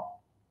right now.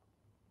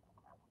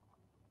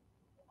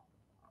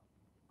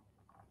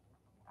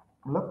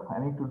 Look, I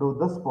need to do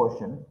this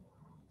portion.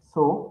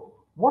 So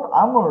what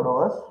I'm going to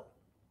do is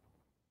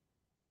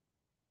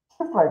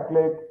shift right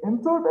click,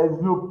 insert edge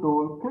loop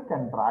tool, click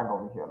and drag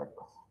over here like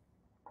this.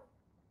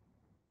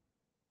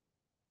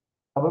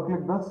 Double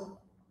click this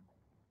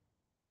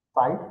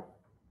side,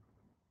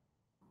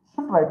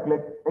 shift right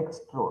click,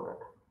 extrude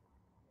it.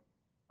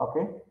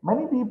 Okay,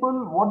 many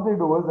people what they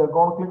do is they're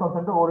going to click on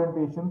center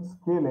orientation,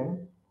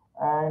 scaling,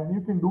 and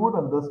you can do it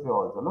in this way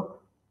also.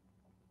 Look,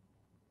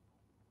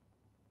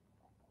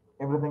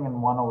 everything in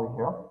one over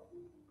here.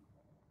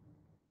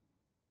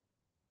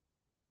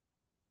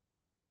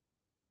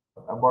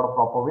 I've got a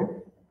proper way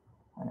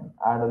and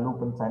add a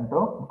loop in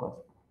center because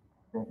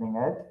painting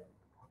edge.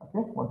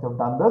 Okay, once you've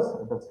done this,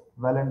 it is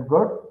well and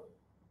good.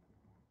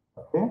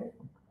 Okay,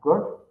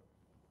 good.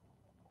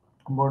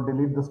 I'm going to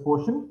delete this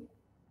portion.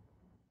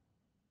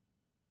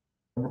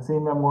 In the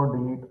same way, I'm going to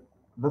delete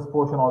this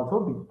portion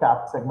also, the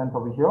cap segment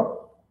over here.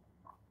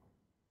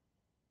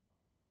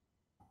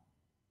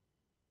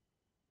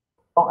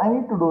 Now I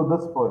need to do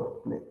this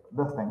for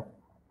this thing.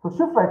 So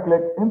shift right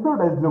click,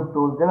 insert edge loop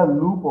tool, get a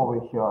loop over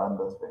here and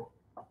this way.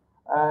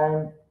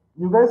 And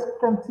you guys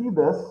can see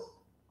this.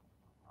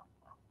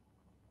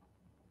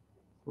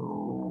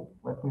 So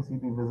let me see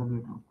the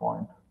visibility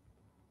point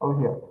over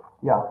here.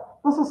 Yeah,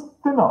 this is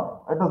thinner.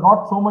 It is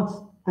not so much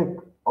thick.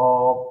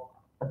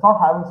 It's not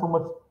having so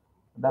much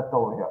depth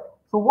over here.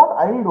 So what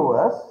I'll do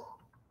is,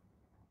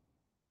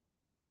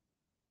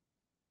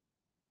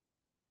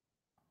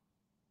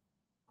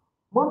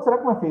 I'm going to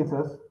select my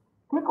faces,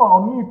 click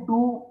on only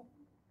two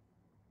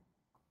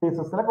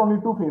faces, select only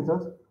two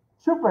faces,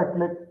 shift right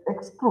click,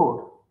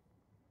 extrude,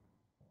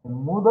 and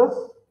move this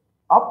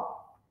up.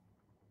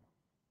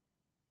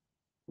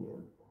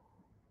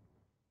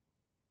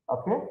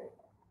 Okay,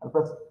 I'll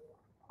press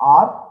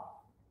R,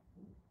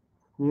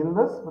 scale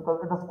this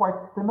because it is quite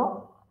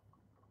thinner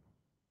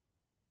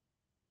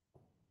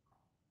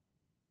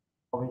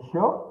over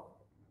here.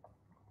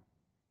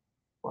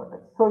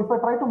 Vertex. So if I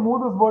try to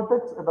move this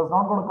vertex, it is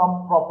not going to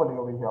come properly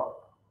over here.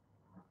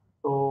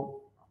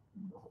 So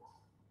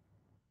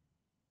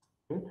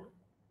right,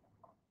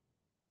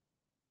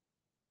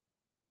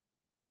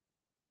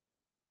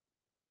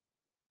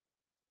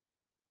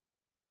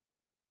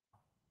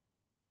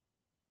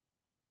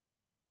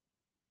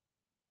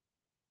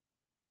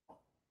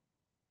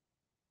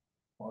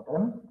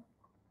 bottom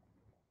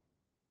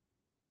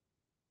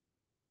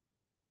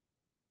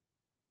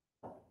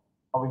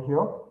over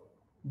here,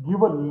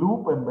 give a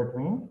loop in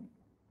between.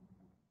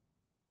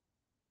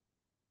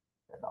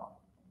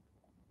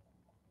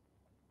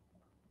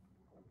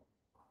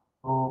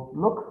 So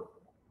look,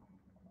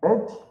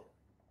 edge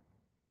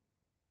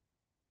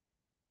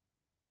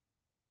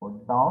go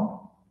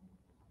down.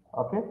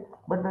 Okay,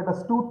 but it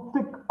is too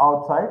thick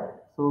outside.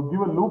 So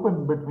give a loop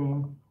in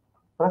between.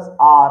 Press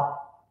R,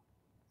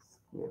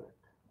 scale it.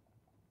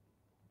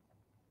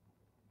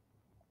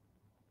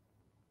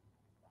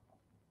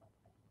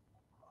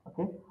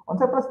 Okay, once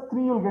I press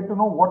 3, you'll get to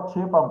know what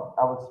shape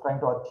I was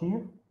trying to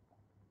achieve.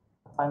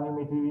 Assigning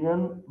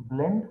material,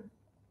 blend.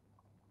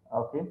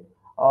 Okay,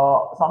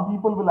 some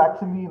people will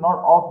actually not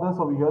off this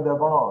over here. They're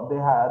gonna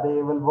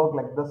they will work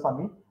like this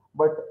only.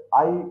 But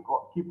I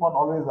keep on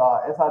always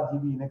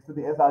sRGB next to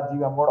the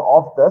sRGB. I'm going to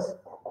off this.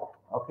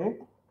 Okay,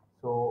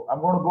 so I'm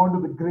going to go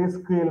into the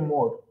grayscale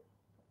mode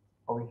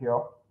over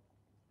here.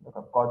 Look,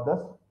 I've got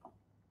this.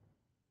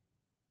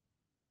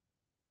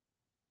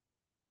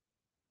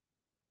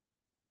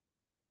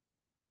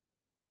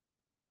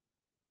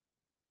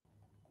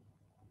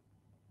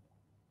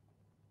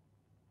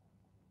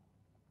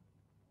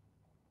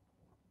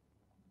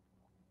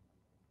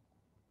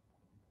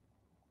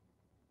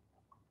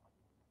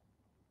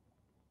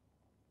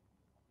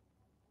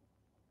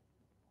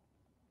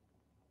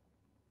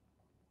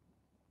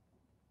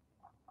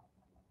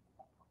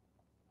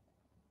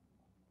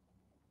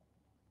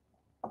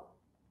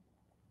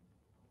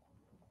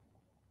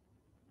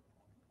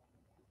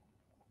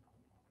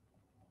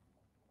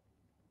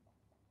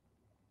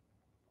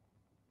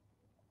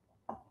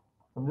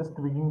 I'm just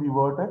tweaking the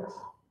vertex.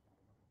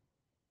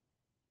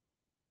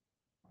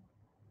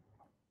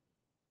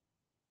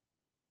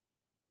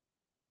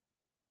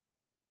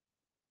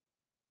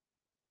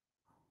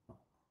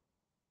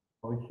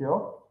 Over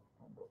here.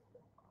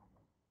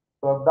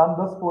 So I've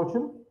done this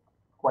portion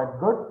quite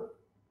good.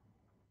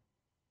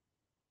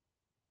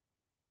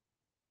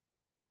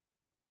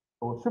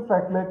 So shift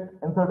right click,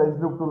 insert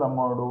edge loop tool. I'm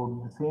going to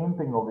do the same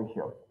thing over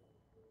here.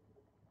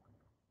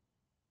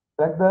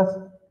 Select this,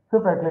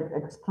 shift right click,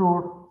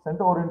 extrude,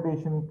 center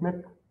orientation, click,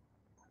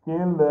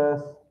 scale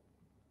this,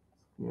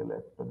 scale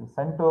it to the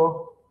center.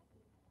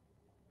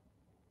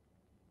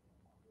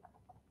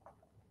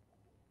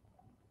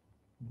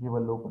 Give a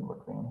loop in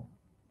between.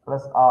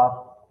 Press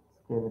R,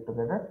 scale it to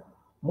get it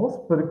more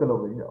spherical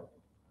over here.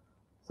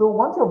 So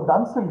once you've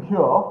done still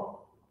here,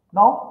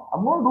 Now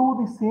I'm going to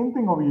do the same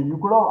thing over here. You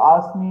could have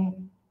asked me,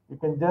 you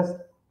can just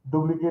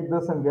duplicate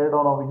this and get it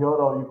on over here,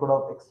 or you could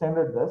have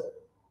extended this.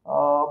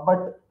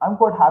 But I'm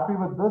quite happy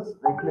with this.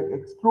 Right click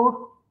extrude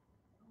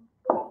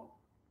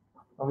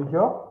over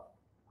here.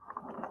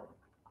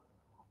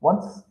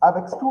 Once I've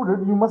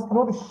extruded, you must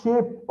know the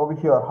shape over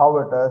here, how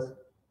it is,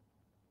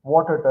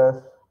 what it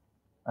is,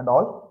 and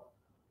all.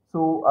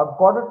 So I've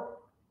got it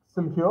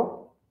still here,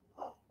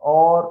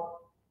 or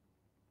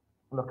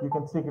look, you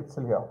can see it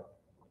still here.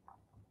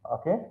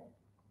 Okay.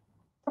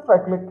 If I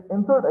click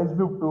insert edge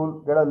loop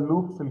tool, get a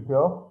loop still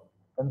here,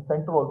 and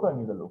center also I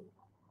need a loop.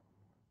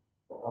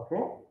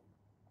 Okay.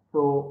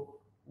 So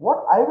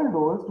what I will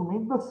do is to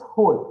make this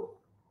hole,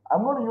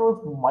 I'm going to use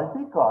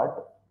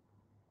multi-cut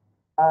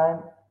and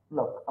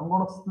look, I'm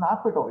going to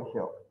snap it over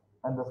here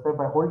and this way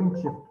by holding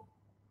shift.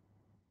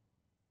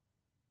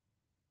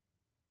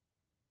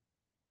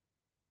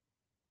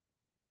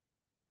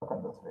 Look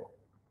at this way.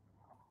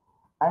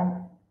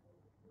 And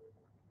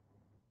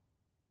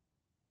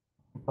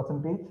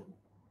percentage,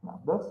 snap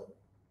this.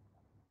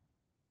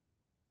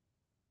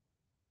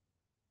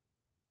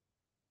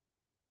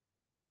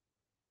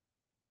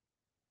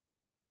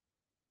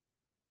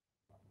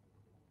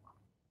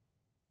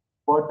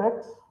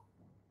 Vertex,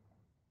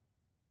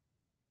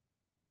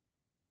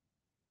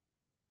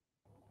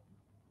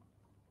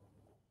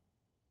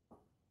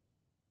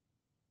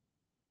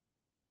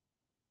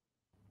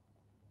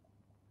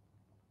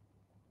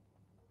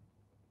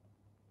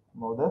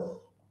 move this.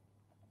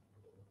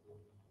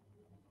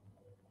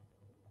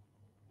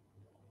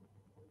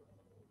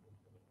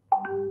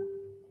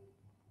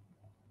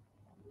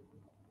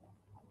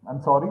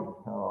 I'm sorry.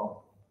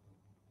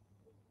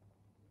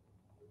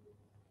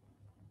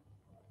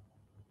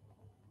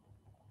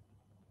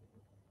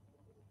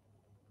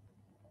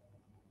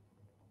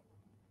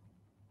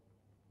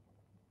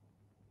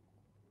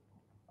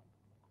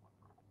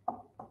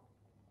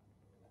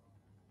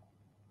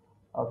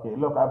 Okay,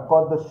 look, I've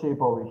got the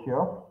shape over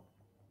here.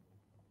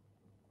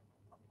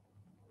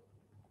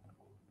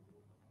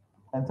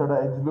 Insert the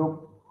edge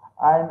loop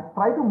and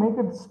try to make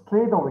it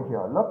straight over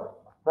here.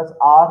 Look, press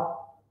R,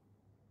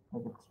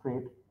 make it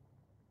straight.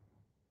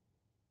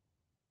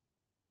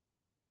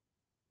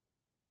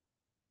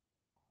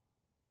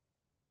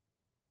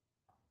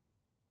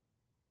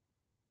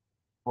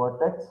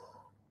 Vertex,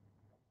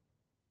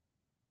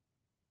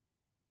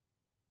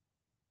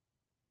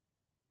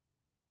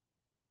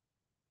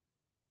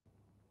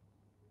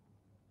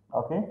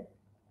 okay.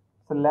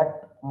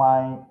 Select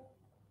my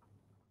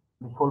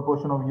the whole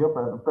portion over here.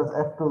 Press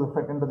F to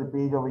fit into the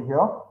page over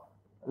here.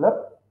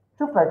 Look,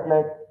 shift right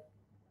click,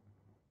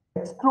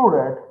 extrude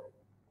it,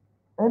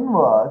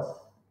 inverse,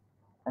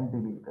 and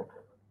delete it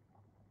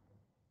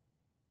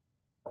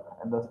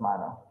in this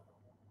manner.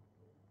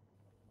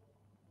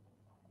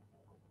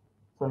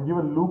 So I'll give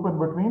a loop in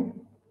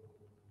between,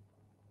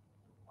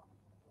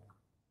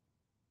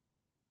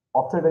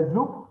 offset edge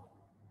loop.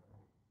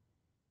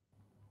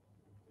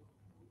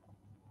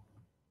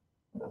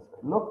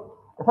 Look,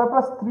 if I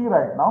press 3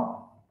 right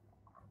now,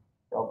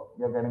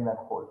 you're getting that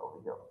hole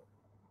over here.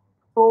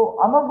 So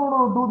I'm not going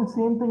to do the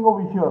same thing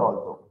over here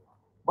also.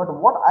 But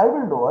what I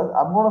will do is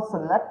I'm going to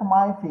select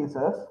my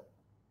faces,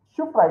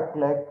 shift right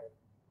click,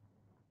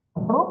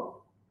 I'm going to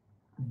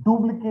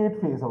duplicate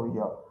face over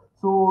here.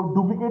 So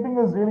duplicating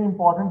is really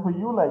important for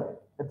you. Like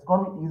it's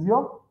going to be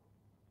easier.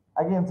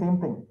 Again, same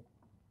thing.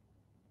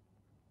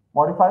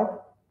 Modify,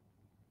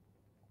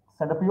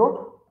 center pivot.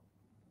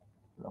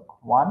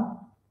 Look, one.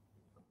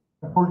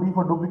 Control D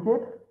for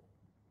duplicate.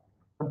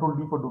 Control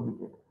D for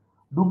duplicate.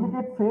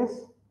 Duplicate face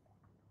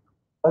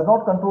is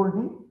not Control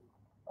D.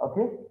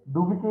 Okay.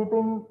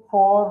 Duplicating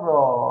for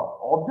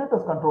object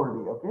is Control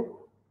D. Okay.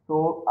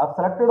 So I've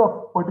selected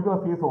a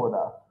particular face over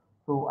there.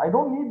 So I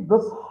don't need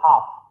this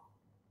half.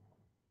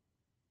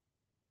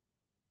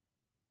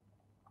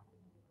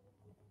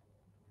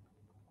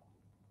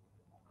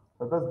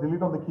 So press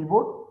delete on the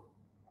keyboard.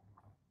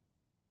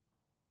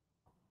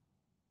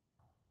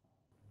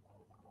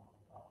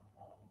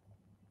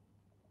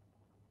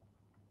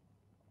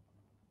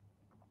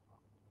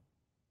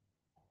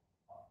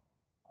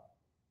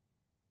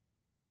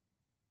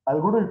 I'll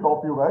go to the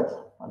top view, guys.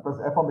 I'll press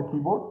F on the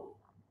keyboard.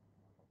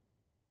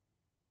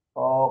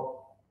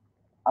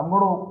 I'm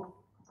going to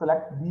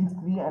select these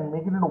three and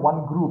make it into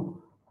one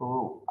group.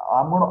 So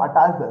I'm going to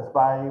attach this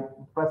by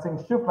pressing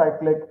shift right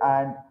click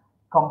and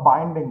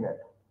combining it.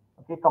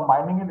 Okay,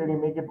 combining it, it will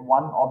make it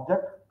one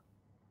object.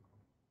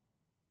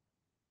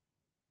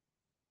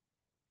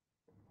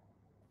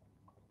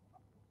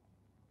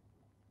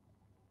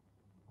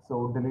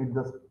 So delete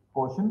this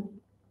portion.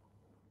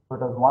 So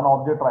it is one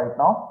object right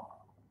now.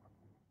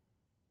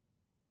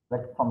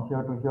 Like from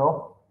here to here.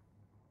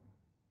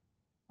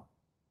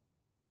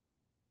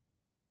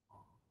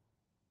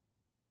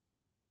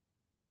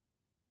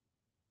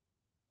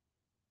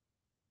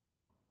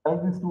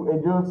 Select these two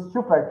edges,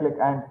 shift right click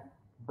and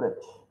bridge.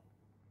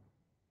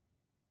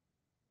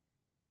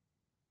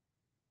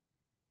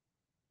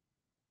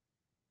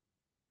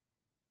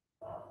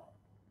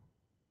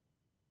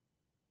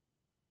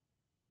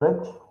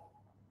 Bridge.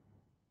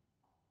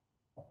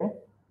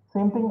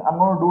 Same thing, I'm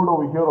going to do it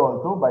over here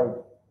also by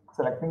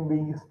selecting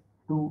these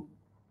two,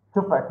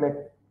 shift right click,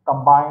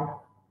 combined.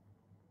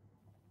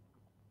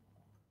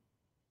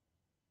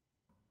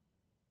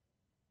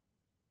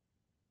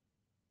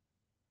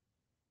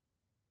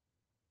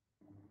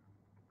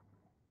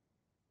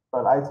 So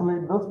I'll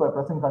isolate this by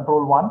pressing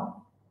Control 1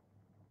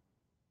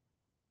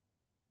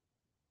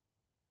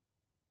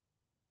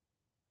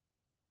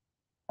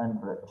 and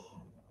bridge.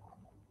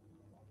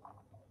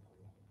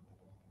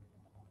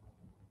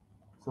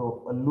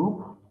 So a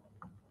loop.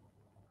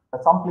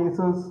 At some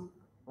places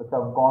which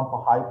have gone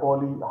for high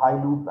poly,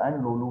 high loops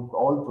and low loops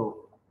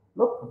also.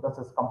 Look, this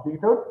is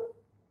completed.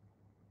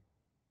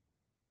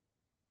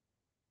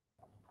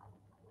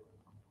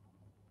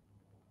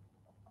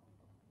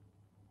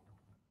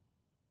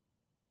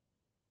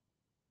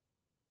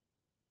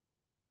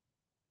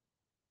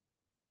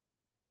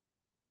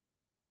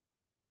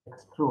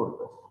 Extrude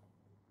this.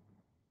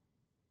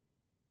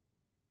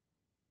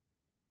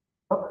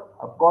 Look,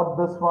 I've got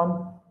this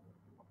one.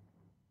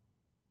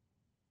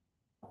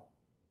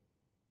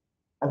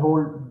 I'll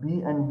hold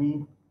B and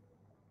V,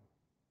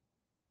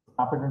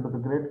 snap it into the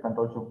grid,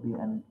 Control Shift B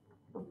and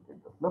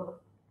duplicate this.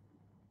 Look,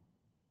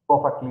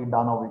 perfectly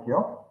done over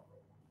here.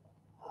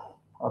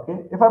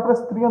 Okay, if I press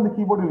 3 on the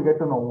keyboard, you'll get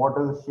to know what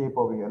is the shape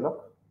over here.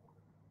 Look,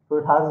 so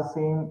it has the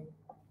same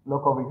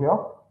look over here.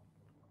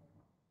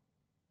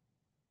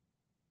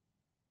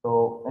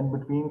 So in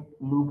between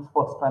loops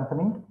for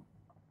strengthening.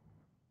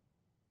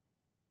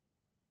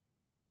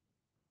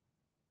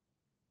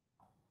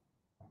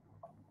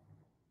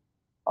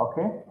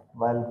 Okay,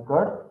 well,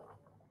 good.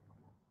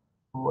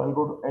 So I'll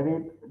go to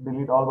edit,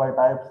 delete all by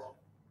types,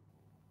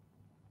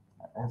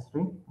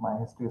 history. My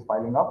history is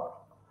piling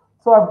up.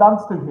 So I've done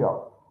still here.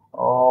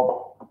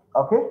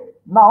 Okay,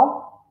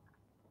 now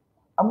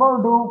I'm going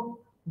to do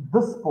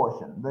this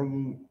portion,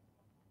 the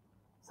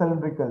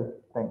cylindrical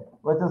thing,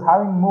 which is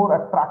having more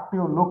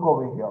attractive look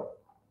over here.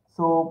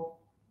 So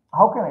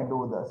how can I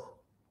do this?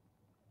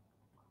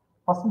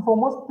 First and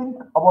foremost, think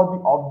about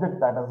the object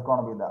that is going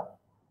to be there.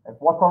 Like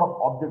what sort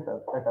of object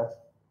it is.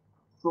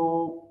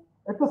 So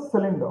it's a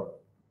cylinder.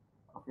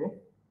 Okay,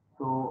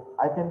 so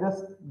I can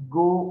just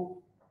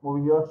go over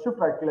here, shift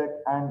right click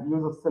and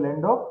use a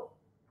cylinder.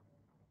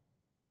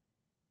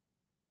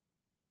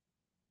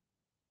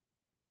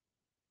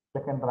 I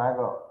can drag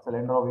a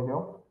cylinder over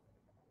here.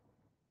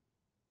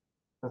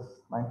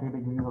 This 90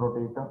 degrees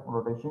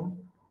rotating.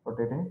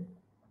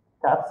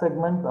 Cap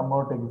segment, I'm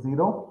going to take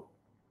 0.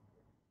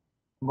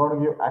 I'm going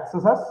to give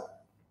axis as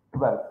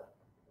 12.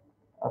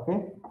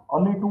 Okay,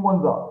 only two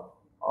ones are.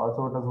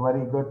 So it is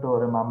very good to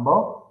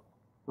remember.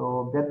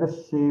 So get the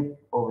shape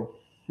over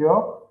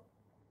here,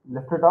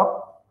 lift it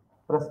up,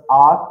 press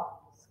R,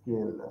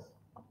 scale this.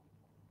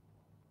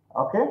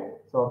 Okay,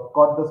 so I've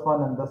got this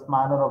one in this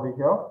manner over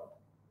here.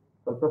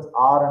 So press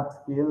R and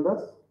scale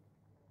this.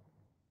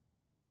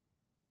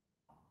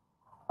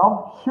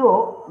 Now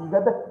here you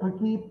get the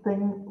tricky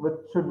thing which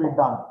should be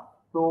done.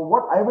 So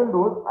what I will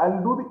do is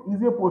I'll do the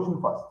easier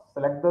portion first.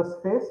 Select this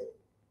face.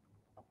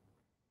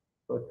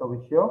 So it's over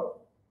here.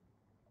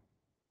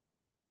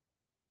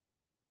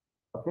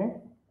 Okay.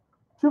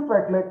 Shift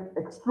right click,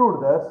 extrude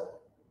this.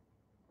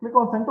 Click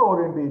on center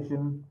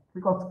orientation.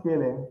 Click on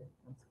scaling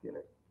and scale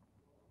it.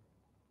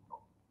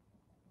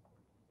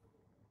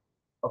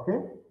 Okay.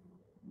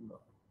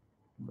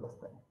 This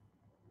thing.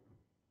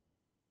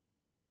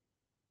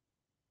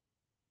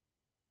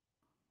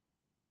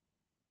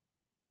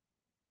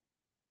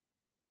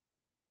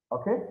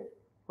 Okay.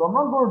 So I'm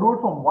not going to do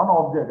it from one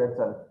object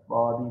itself.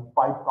 The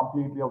pipe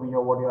completely over here,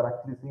 what you are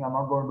actually seeing. I'm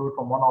not going to do it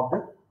from one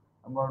object.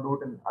 I'm going to do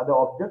it in other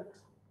objects.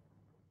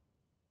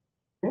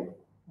 Okay.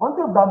 Once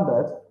you've done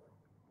this,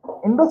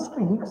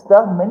 industries, there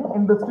are many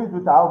industries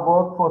which I've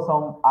worked for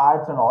some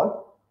ads and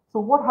all. So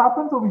what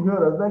happens over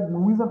here is like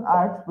movies and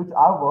ads which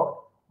I've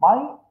worked,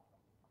 my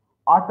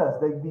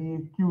artists like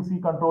the QC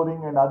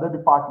controlling and other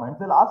departments,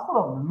 they'll ask for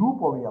a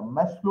loop over here.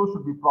 Mesh flow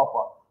should be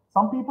proper.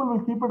 Some people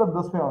will keep it in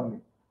this way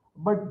only,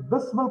 but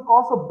this will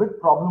cause a big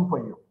problem for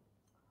you.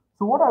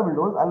 So what I will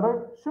do is I'll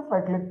write shift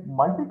right click,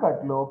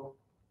 multi-cut loop,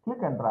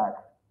 click and drag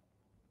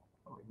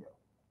over here.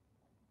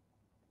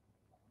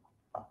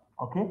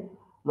 Okay.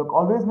 Look,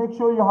 always make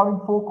sure you're having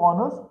 4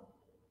 corners.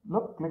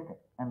 Look, click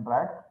and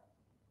drag.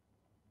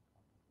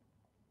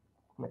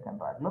 Click and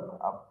drag. Look,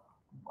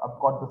 I've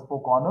got this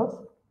 4 corners.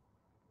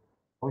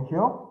 Over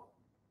here,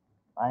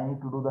 I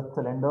need to do the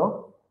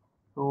cylinder.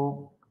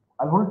 So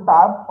I'll hold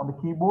tab on the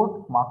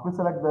keyboard, mark will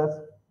select this.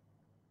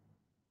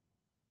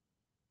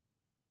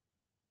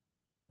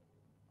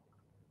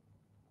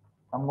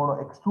 I'm going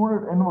to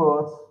extrude it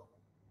inwards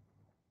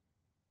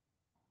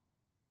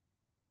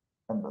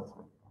in this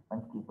way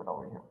and keep it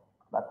over here.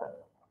 That's it.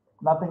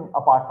 Nothing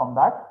apart from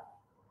that.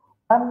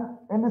 And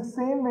in the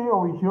same way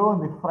over here in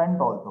the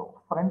front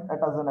also. Front it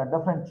is in a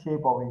different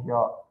shape over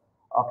here.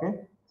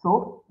 Okay.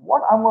 So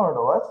what I'm going to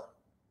do is,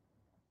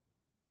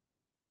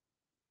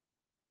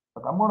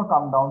 look, I'm going to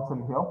come down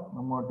till here.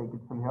 I'm going to take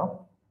it till here.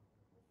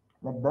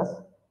 Like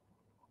this.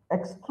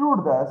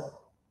 Extrude this.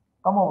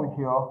 Come over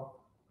here.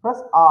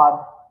 Press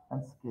R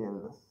and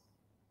scale this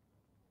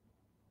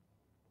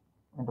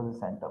into the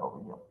center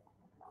over here.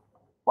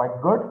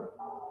 Quite good.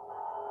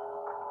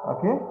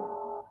 Okay,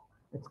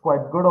 it's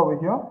quite good over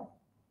here.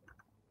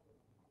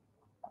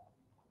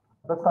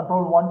 Let's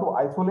control 1 to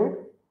isolate.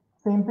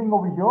 Same thing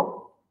over here.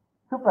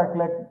 Shift right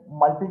click,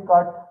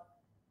 multi-cut,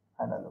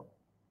 and allow.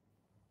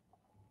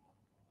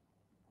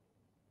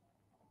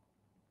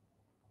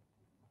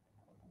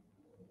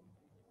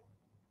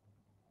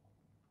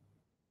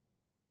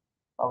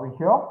 Over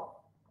here,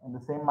 in the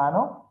same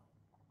manner.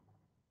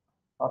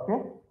 Okay,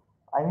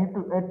 I need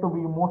it to be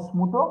more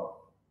smoother.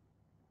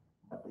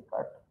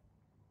 Multi-cut,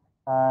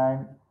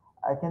 and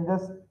I can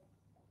just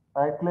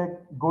right click,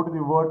 go to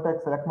the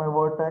vertex, select my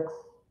vertex.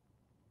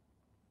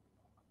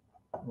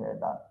 Yeah,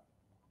 done.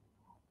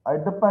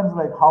 It depends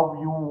like how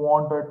you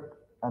want it,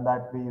 and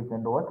that way you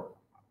can do it.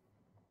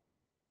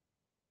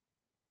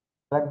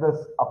 Select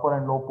this upper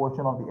and low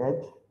portion of the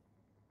edge.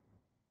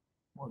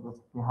 Move this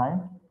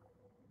behind.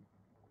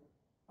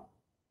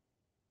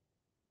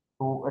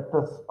 So it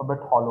is a bit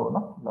hollow,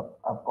 no? Look,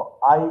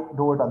 I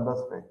do it on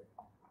this way.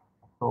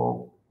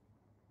 So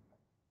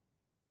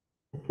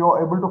if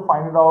you're able to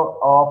find out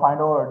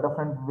a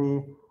different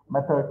way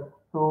method,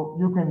 so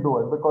you can do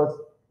it because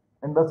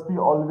industry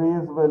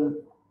always will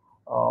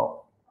uh,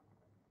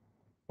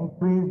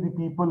 encourage the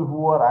people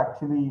who are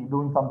actually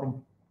doing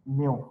something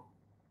new.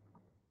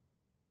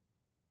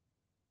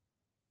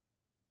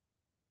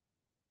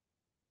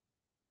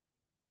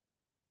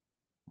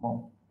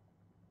 Oh,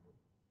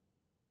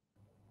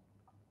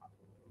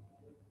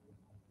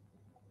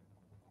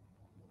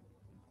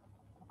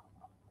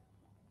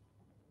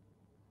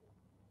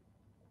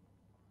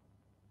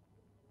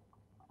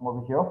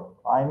 over here,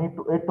 I need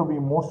it to be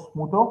more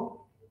smoother.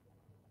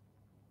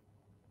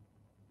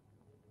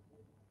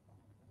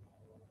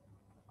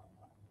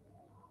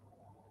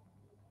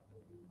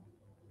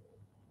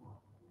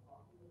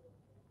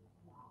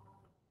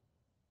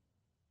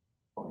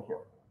 Over here.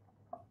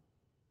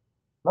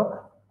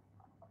 Look.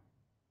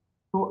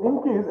 So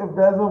in case if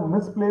there's a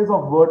misplace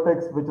of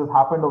vertex which has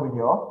happened over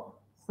here,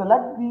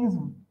 select these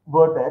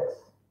vertex,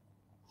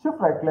 shift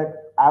right click,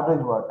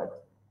 average vertex.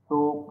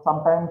 So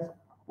sometimes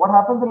what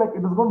happens is like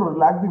it is going to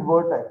relax the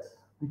vertex,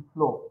 the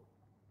flow.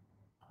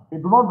 You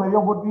do not worry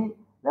about the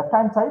left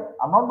hand side.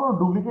 I'm not going to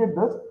duplicate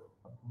this,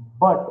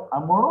 but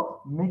I'm going to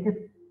make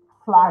it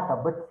flat,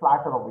 a bit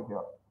flatter over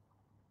here.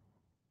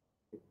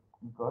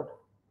 Good.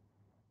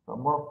 So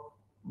I'm going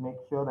to make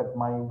sure that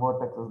my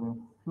vertex has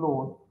been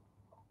flowed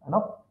in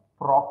a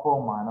proper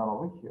manner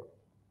over here.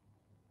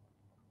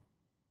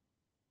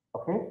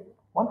 Okay.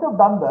 Once you've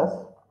done this,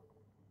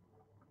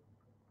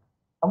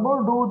 I'm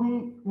going to do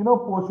the inner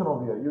portion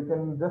over here. You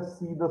can just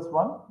see this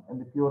one in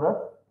the puref.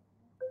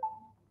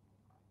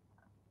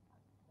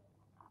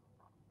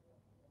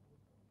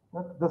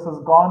 This has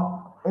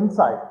gone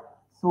inside.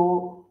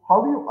 So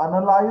how do you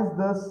analyze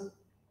this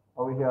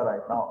over here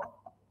right now?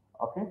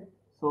 Okay.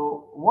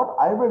 So what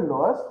I will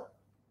do is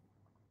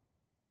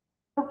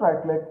shift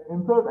right click,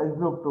 insert edge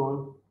group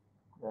tool,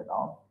 get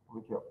down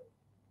over here.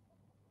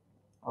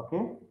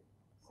 Okay.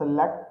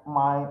 Select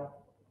my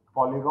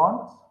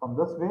polygons from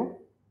this way.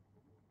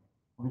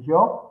 Over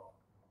here.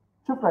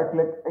 Shift right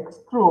click,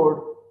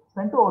 extrude,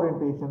 center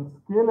orientation,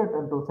 scale it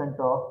into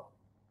center,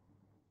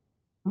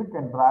 click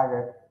and drag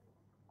it,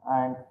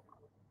 and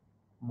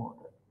move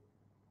it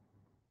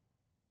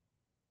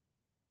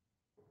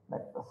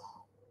like this.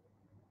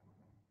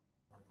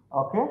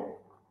 Okay.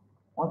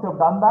 Once you've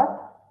done that,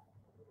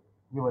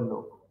 give a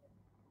loop.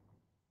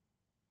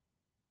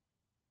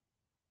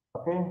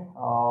 Okay.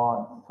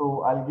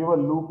 So I'll give a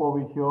loop over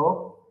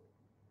here.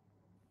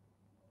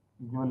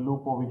 Give a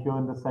loop over here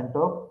in the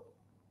center.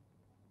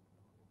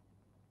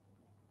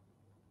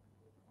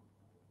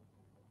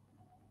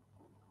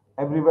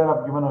 Everywhere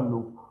I've given a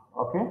loop.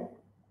 Okay.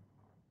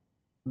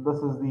 This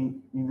is the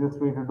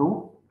easiest way to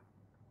do.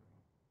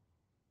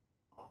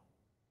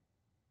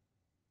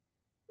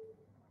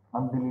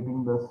 I'm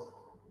deleting this.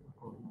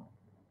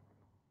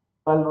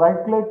 I'll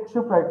right click,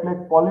 shift right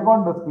click,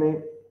 polygon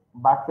display,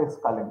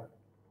 backface culling.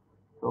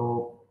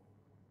 So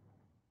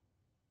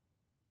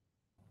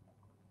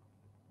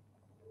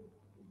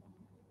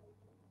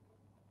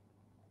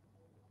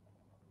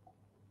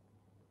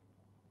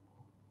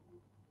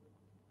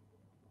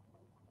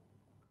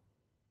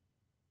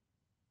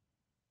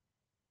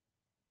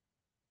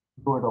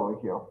do it over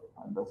here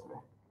and this way.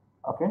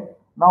 Okay.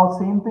 Now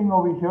same thing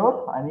over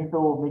here. I need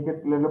to make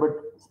it a little bit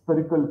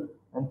spherical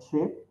in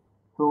shape.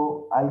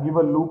 So I'll give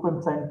a loop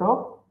in center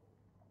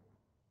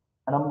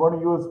and I'm going to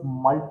use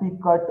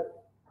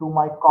multi-cut through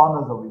my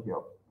corners over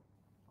here.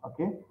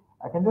 Okay.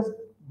 I can just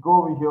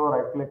go over here,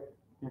 right click,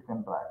 click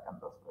and drag and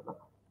this way.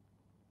 Look.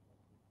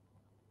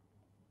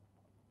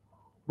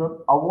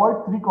 Don't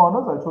avoid three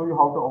corners. I'll show you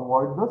how to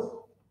avoid this.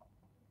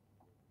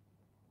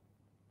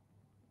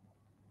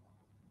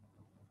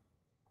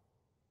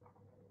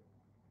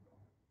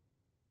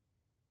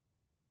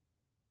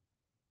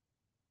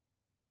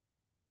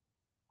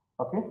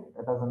 Okay,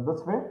 it is in this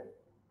way.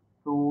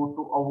 So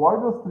to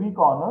avoid those three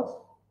corners,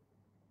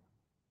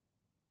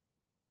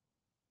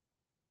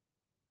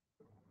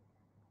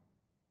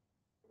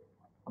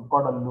 I've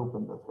got a loop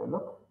in this way.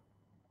 Look,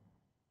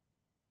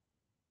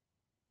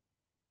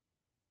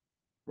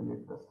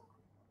 delete this.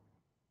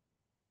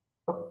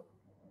 Look,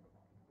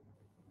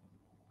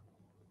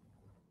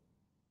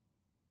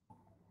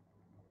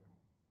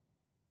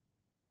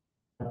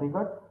 take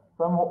it.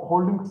 So I'm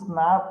holding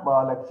snap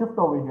like shift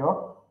over here.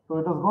 So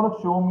it is going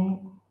to show me.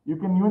 You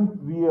can even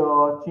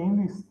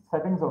change these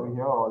settings over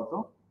here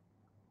also.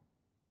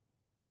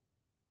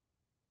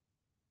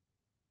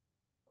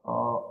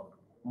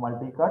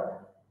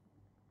 Multi-cut.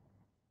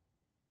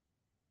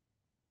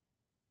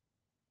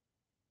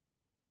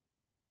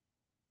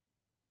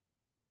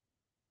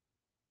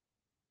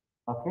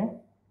 Okay.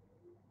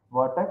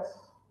 Vertex.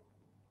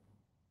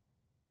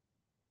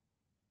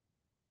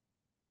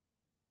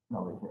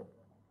 Over here.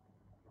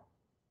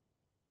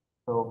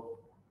 So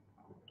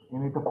you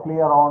need to play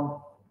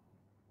around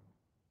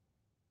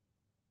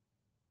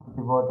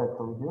the vertex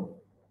over here.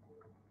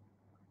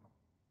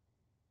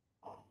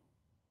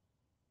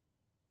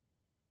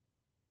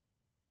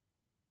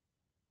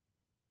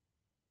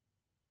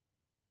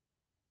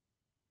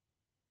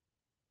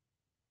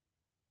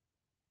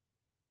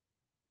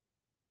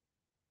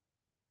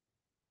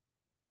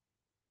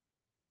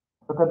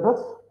 Look at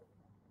this.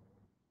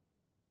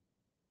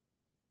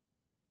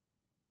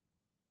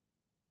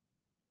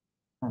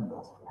 And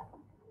this way.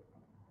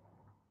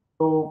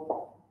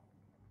 So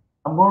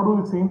I'm going to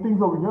do the same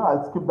things over here.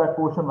 I'll skip that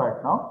portion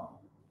right now.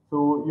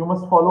 So you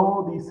must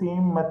follow the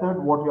same method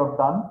what you have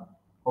done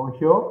over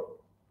here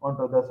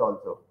onto this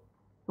also.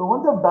 So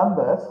once you've done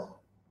this,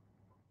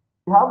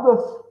 you have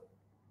this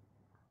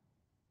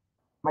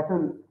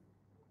metal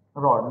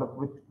rod, look,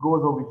 which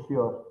goes over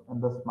here in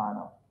this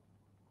manner.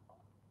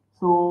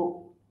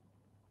 So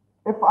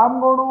if I'm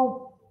going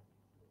to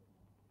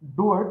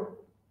do it,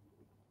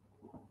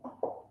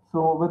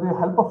 so with the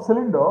help of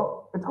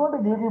cylinder, it's going to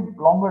take a little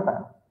longer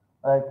time,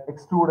 like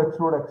extrude,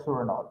 extrude,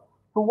 extrude and all.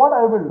 So what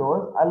I will do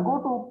is, I'll go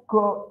to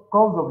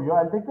curves over here.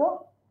 I'll take a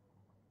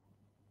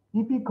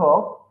EP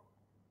curve,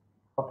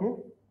 okay,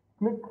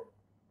 click,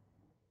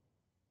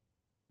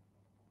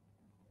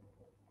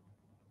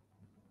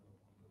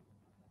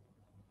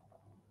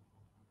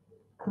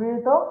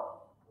 create a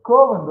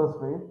curve in this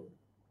way,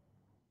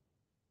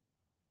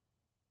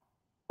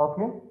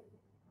 okay,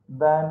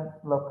 then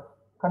look,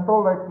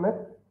 control right click,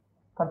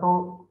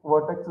 control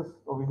vertex is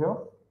over here,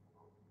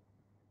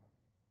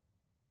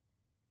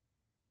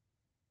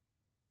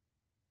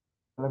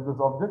 select this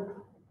object,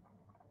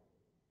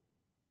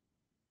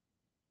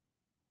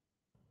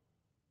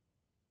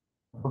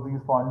 so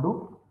these for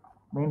undo,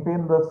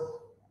 maintain this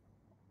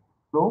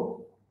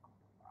flow,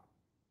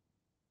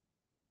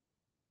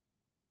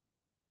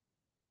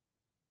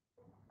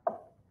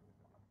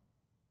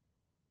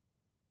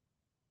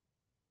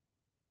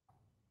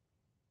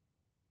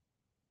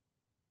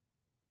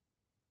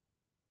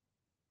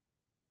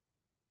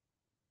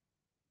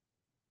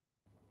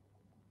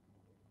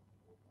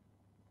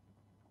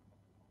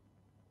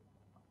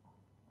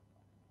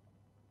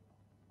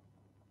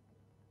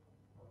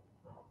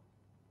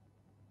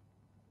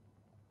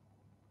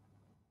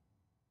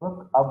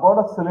 look, I've got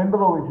a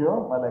cylinder over here,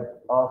 like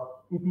a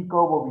EP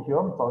curve over here,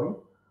 I'm sorry.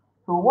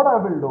 So what I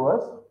will do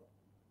is,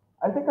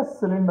 I'll take a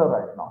cylinder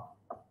right now.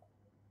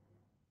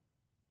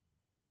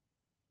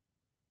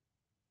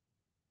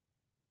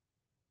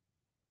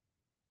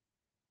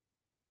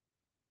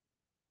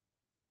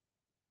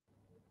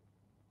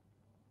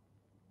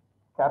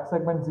 Cap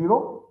segment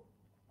 0,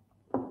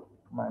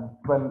 and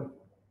 12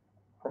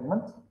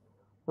 segments.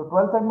 So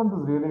 12 segments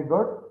is really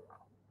good.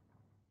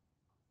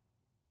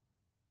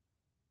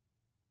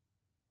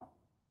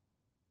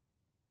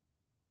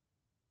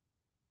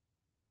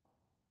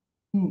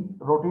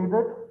 Rotate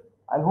it.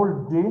 I'll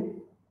hold J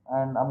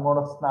and I'm going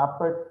to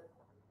snap it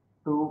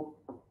to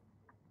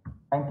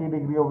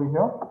 90-degree over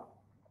here.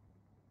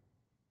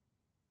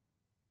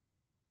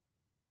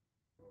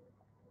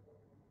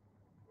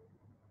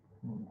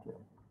 Okay.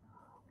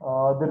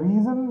 The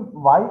reason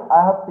why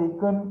I have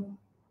taken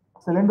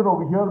cylinder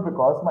over here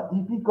because my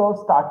EP curve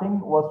starting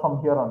was from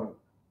here only.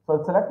 So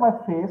I'll select my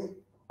face.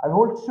 I'll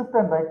hold shift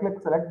and right click,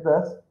 select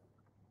this.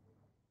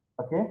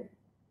 Okay.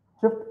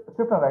 Shift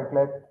and right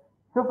click,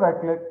 shift right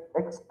click,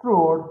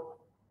 extrude.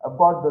 I've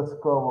got this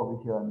curve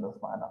over here in this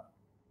manner.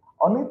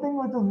 Only thing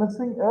which is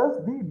missing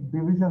is the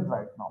divisions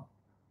right now.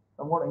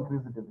 I'm going to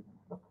increase the divisions.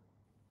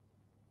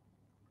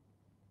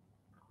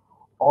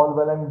 All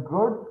well and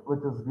good, which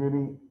is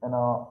really in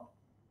a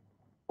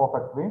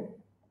perfect way.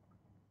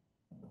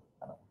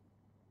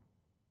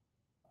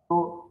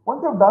 So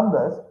once you've done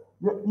this,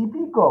 your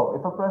EP curve,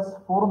 if I press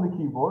 4 on the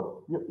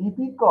keyboard, your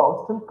EP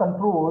curve still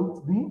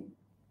controls the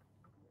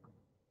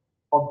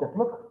object.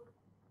 Look.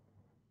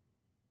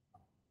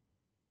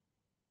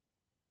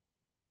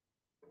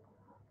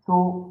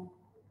 So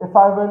if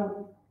I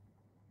will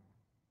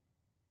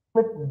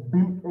click,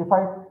 if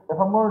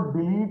I'm going to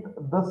delete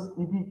this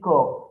EP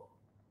curve,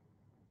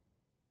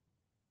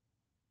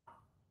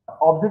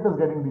 object is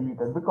getting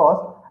deleted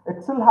because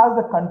it still has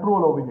the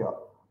control over here.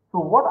 So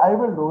what I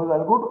will do is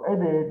I'll go to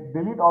edit,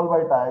 delete all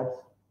by types,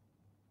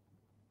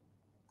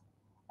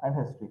 and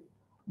history.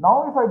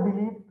 Now if I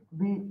delete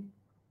the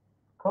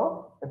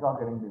curve, it's not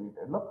getting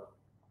deleted. Look,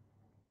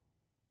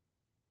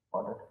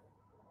 got it.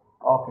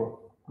 Okay.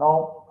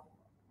 Now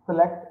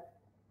select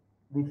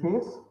the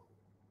face,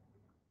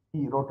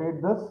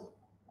 rotate this,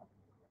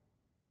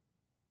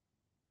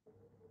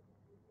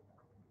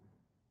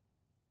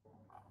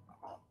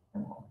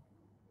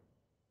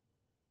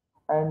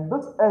 and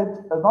this edge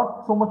is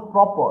not so much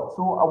proper.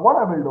 So what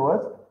I will do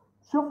is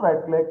shift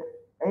right click,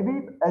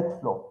 edit edge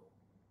flow.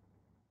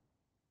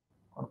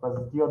 I'll press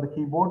G on the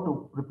keyboard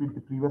to repeat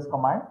the previous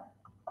command.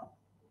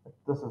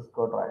 This is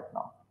good right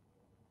now.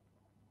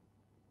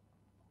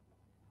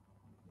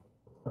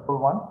 Control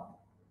 1,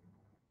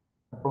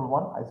 Control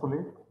 1,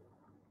 isolate.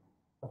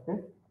 Okay.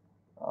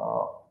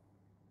 Uh,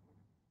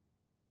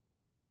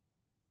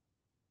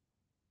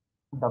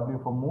 W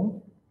for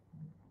move.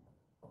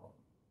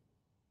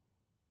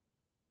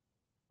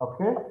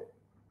 Okay.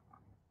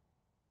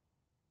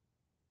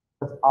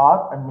 Press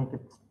R and make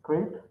it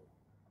straight.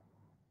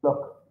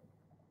 Look,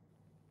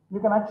 you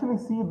can actually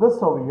see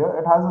this over here.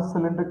 It has a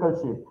cylindrical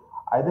shape.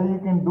 Either you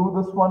can do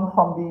this one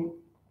from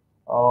the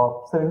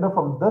cylinder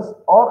from this,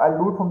 or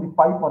I'll do it from the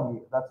pipe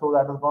only. That's so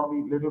that is going to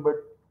be a little bit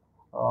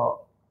uh,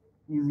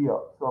 easier.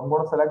 So I'm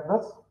going to select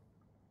this.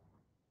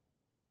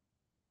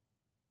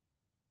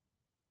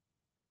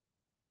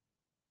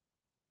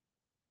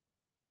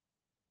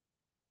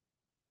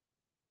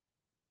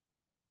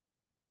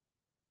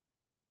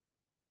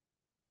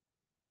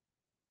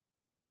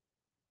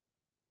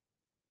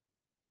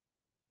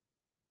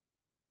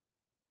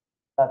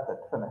 That's it.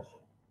 Finish.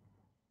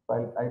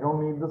 So I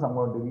don't need this. I'm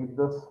going to delete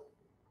this.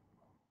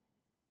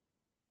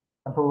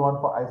 Control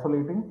 1 for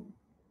isolating.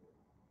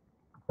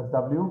 Press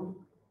W.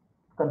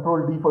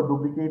 Control D for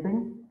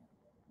duplicating.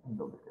 And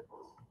duplicate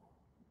this.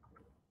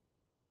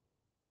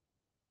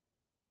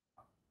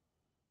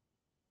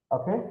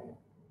 Okay.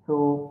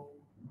 So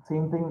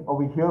same thing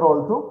over here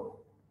also.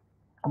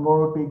 I'm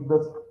going to take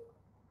this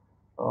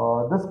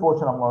this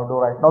portion I'm going to do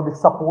right now, the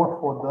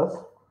support for this.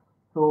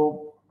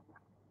 So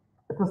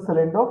it's a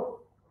cylinder.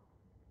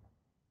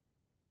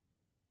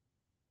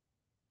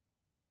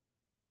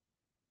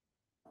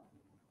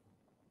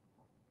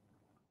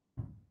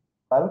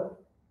 Valve,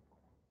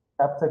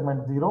 cap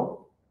segment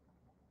 0.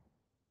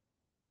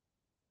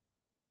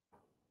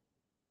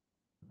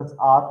 That's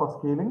R for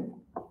scaling.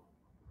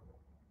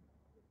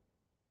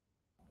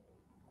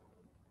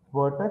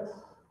 Vertex,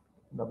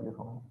 W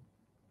for move.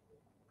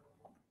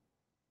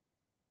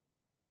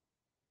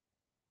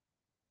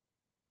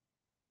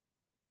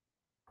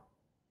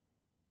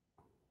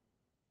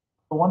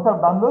 So once I've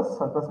done this,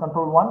 I'll press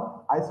Control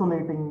 1,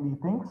 isolating the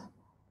things.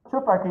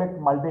 Shift right click,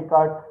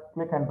 multi-cut,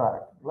 click and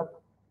drag.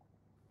 Look.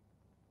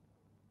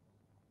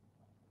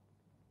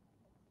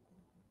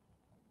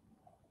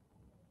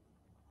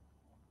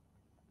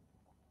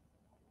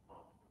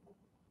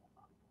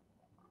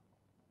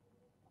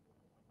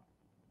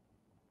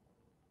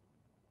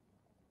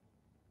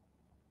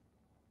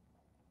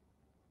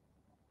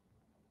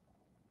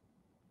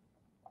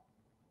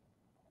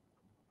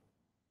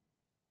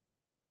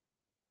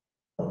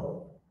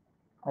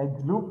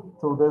 Edge loop.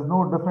 So there's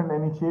no different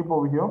any shape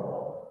over here.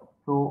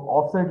 So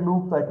offset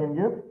loops I can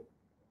give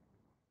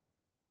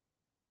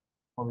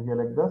over here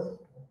like this.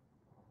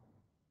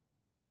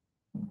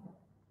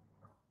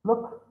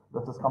 Look,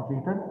 this is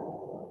completed.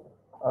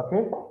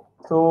 Okay.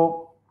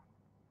 So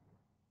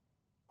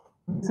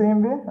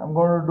same way, I'm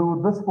going to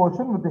do this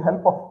portion with the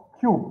help of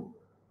cube.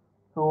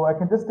 So I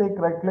can just take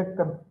right click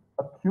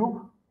a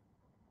cube.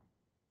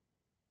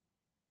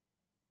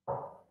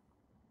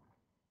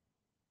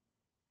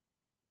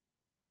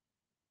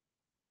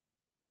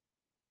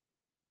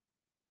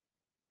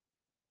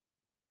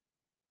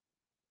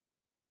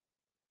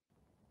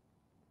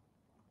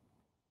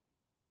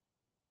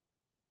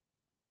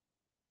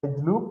 Edge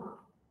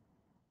loop.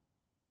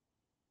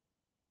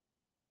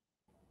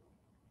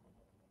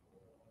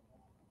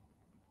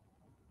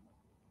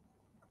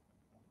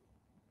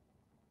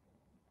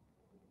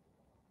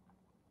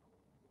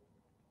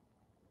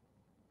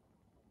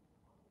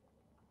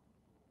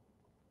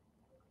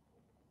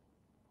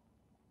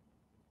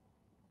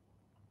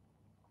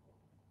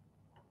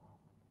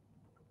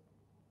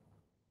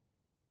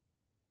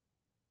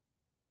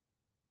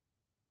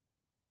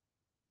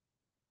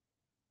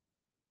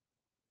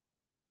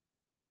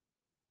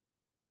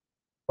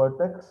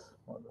 Vertex.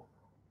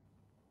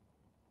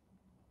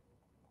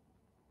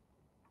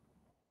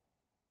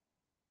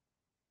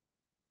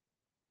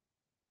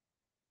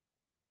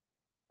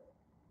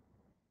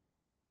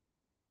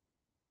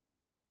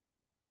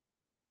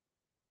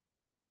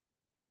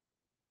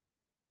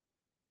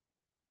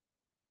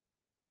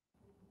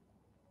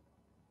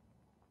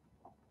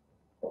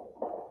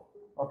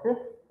 Okay,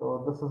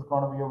 so this is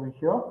going to be over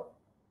here.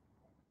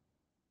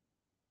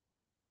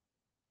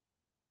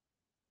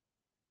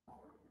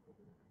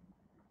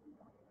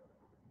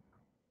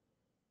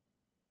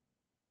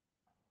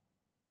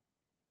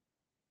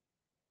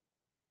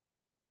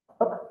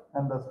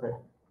 And this way.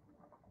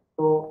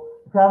 So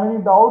if you have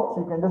any doubts,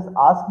 you can just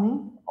ask me,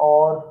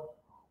 or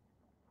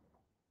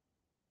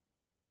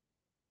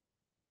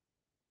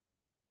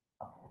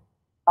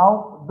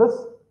Now this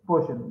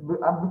portion,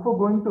 and before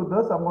going to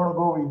this, I'm going to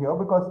go over here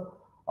because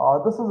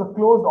this is a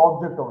closed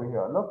object over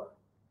here. Look,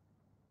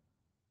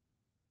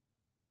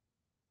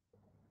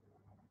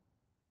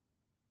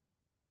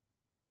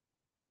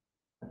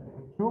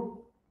 cube,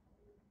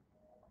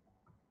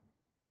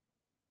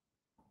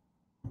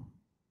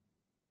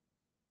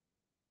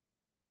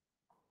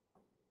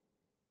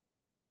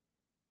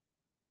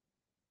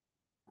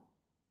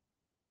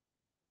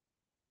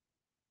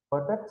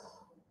 vertex.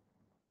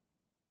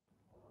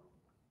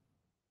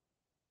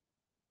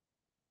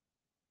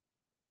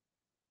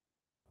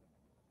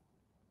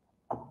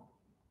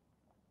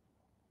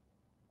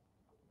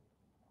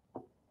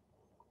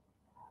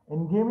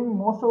 In gaming,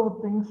 most of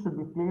the things should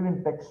be played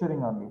in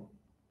texturing only.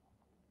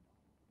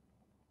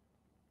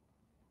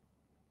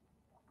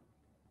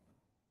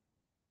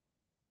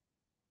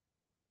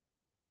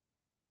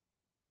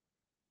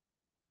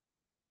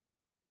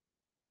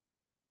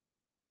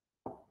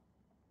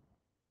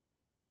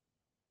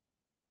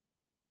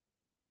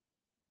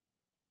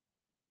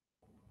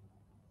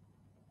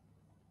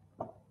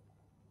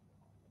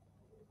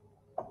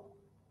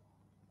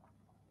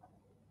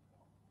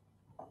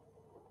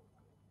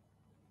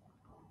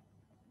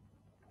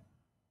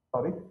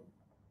 Sorry.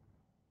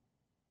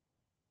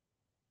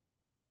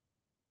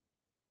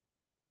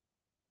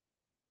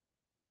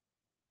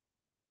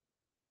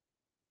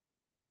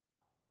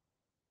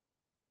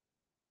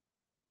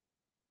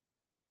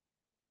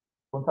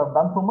 Once I've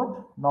done so much,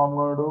 now I'm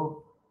going to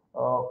do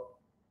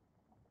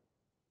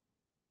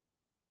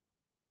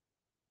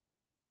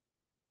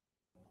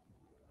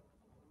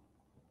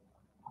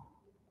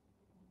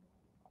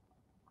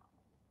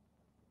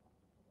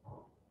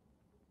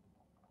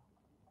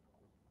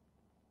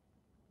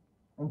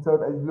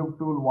insert edge loop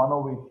tool one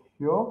over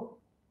here,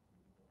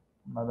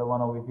 another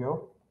one over here.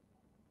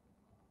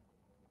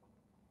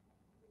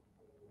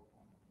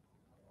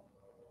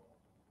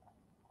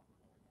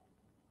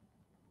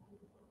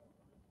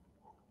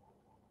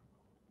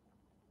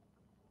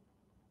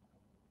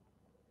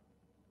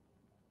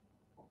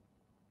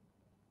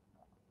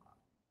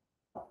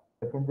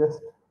 I can just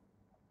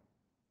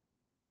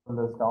pull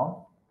this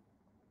down.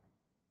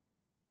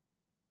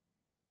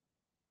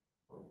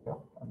 Yeah,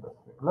 and this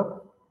way.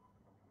 Look,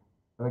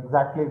 I've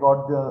exactly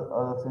got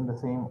the in the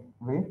same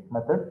way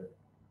method.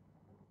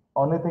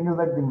 Only thing is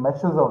that the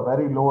meshes are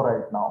very low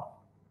right now.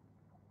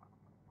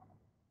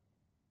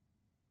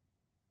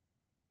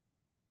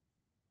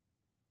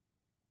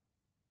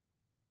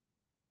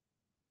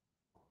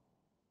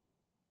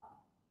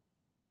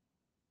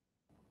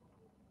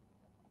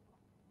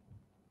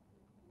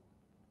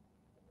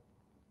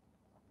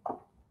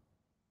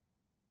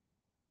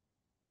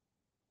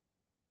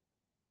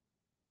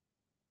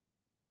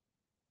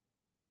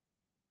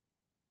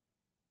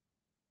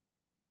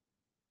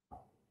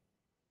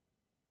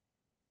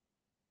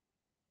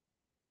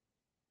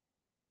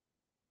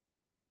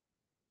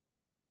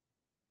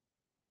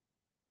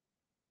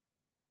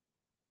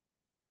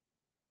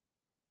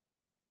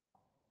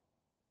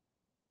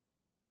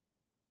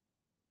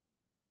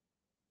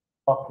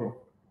 Okay,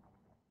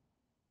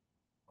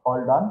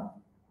 all done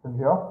till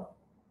here.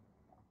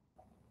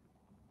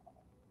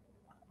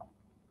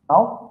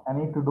 Now I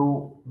need to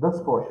do this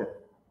portion.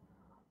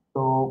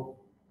 So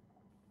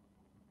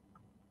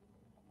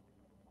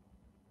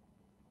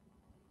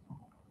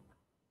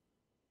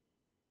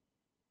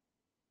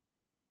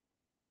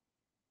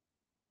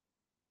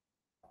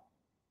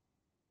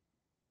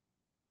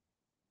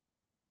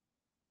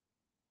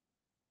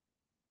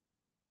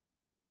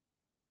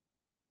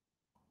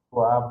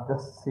So I've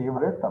just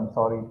saved it. I'm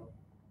sorry.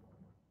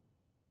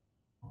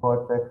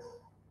 Vertex.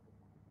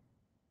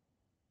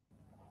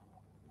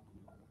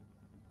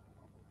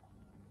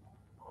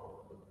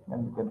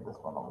 And get this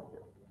one over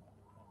here.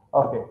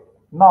 Okay.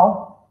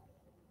 Now,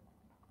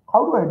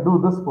 how do I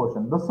do this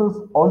portion? This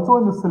is also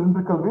in the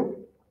cylindrical way.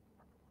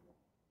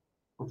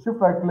 So shift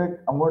right click.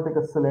 I'm going to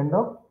take a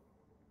cylinder.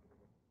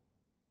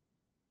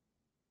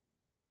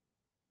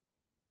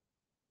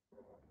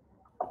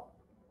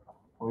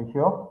 Over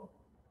here.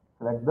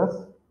 Select this.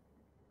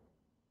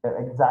 They're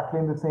exactly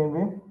in the same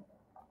way.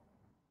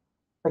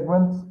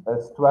 Segments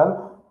is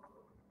 12.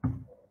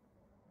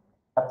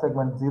 At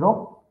segment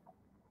 0.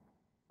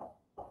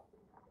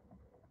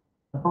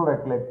 Control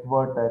right click.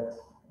 Vertex.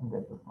 And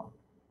get this one.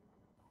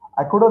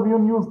 I could have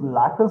even used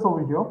lattice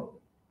over here.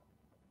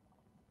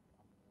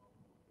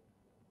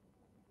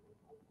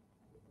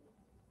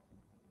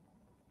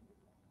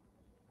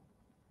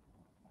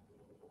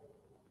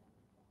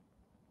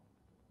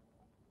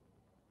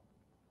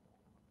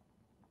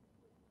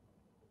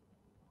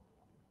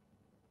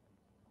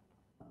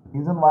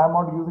 Reason why I'm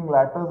not using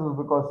lattice is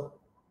because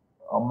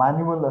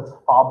manual is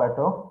far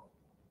better.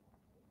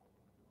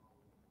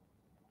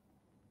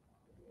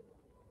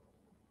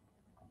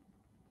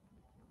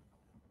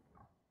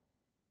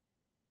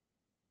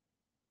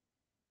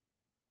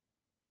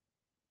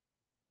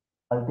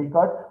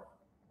 Multi-cut.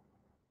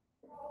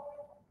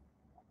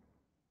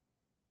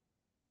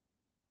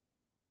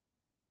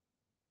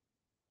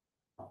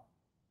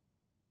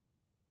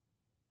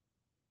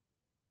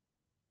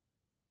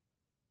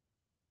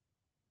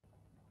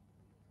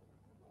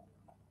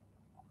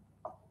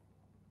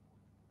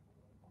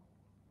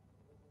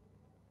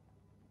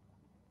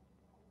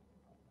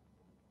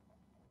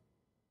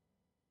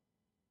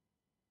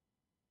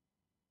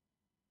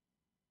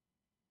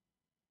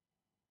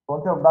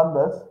 Once I've done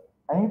this,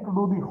 I need to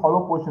do the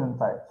hollow portion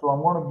inside. So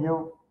I'm going to give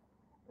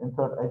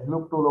insert edge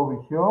loop tool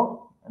over here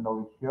and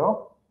over here.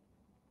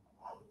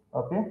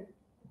 Okay,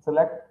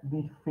 select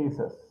the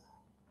faces,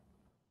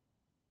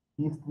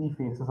 these three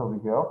faces over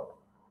here.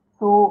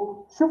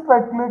 So shift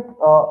right click,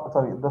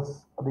 sorry,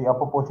 this the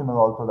upper portion is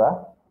also there.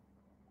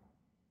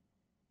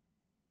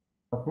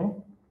 Okay,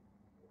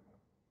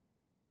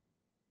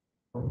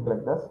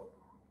 like this.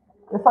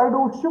 If I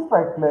do shift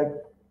right click,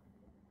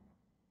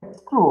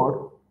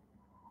 extrude,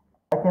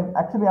 I can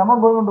actually, I'm not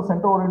going into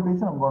center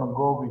orientation, I'm going to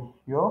go over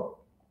here,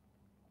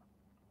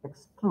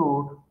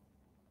 extrude,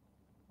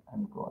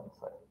 and go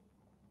inside.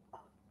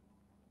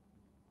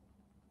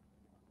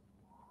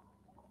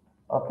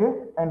 Okay,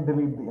 and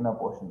delete the inner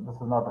portion. This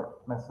is not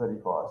necessary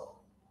for us.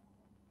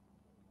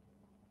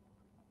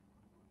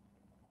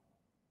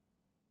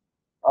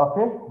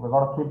 Okay, we're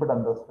going to keep it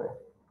on this way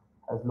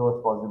as low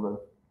as possible.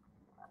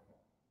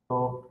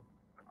 So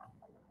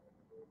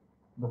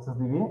this is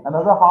the way.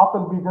 Another half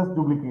will be just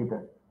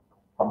duplicated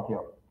from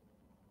here.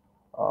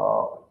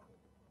 Uh,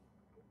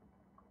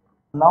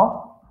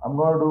 Now I'm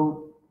going to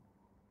do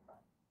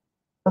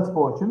this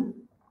portion.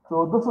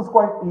 So this is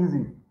quite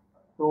easy.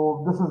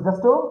 So this is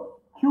just a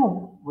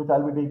cube which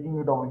I'll be taking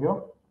it over here.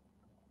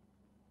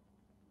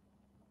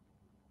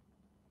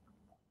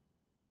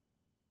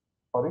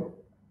 Sorry.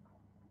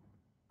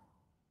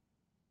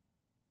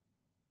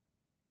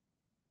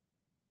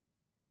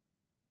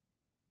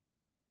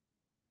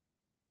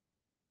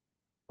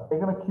 I've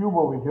taken a cube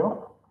over here.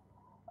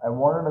 I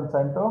want it in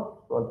center,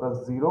 so I'll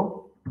press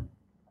 0.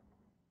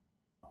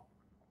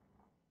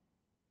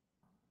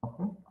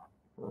 Okay,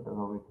 so it is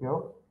over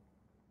here.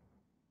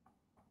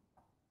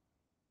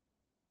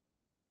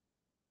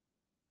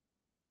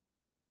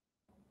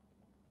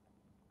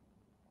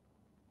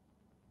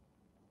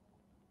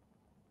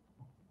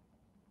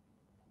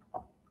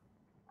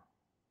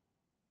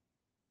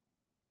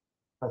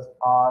 Press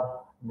R,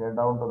 get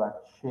down to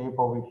that shape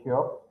over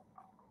here.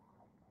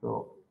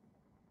 So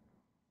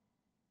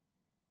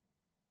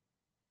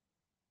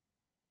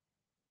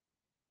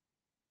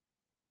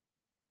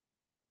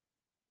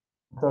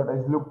insert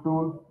edge loop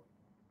tool.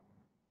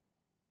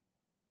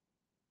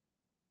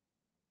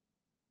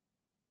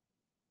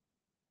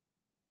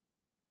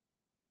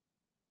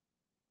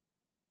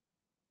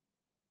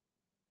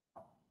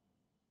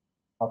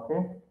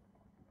 Okay,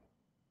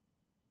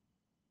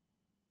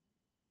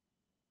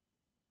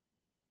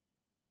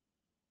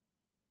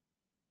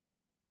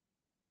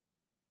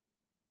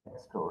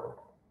 extrude it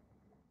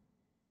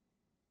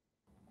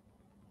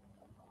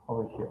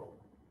over here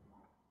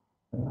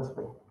in this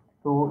way.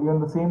 So even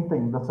the same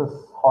thing. This is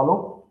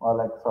hollow, or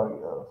like sorry,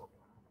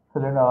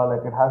 cylinder.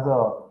 Like it has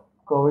a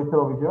curvature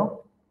over here.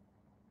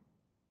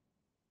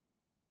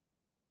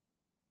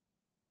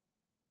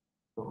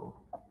 So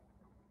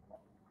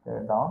get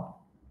it down.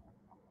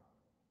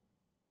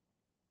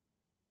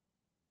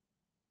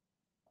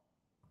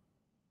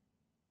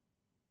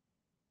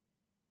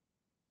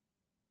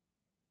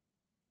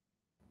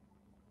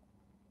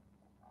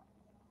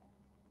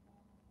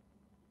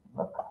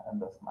 Look in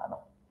this manner.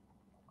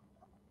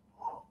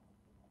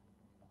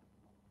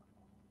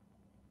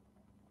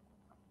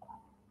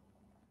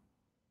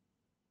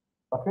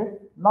 Okay.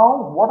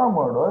 Now what I'm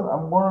going to do is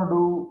I'm going to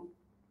do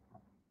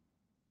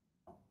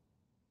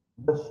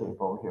this shape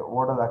over here.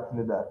 What is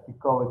actually that? The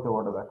curvature.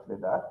 What is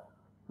actually that?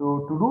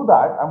 So to do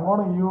that, I'm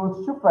going to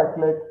use shift right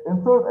click,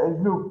 insert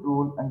edge loop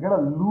tool, and get a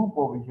loop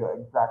over here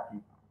exactly.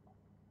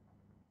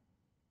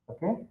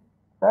 Okay.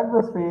 Select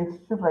this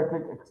face, shift right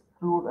click,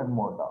 extrude, and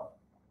more down.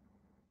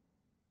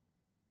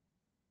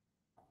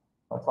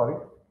 Sorry,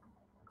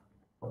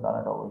 I've done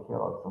it over here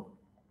also.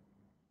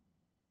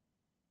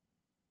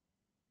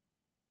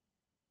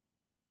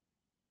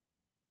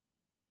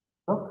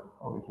 Look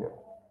over here.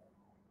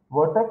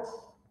 Vertex,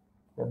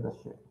 get this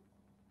shape.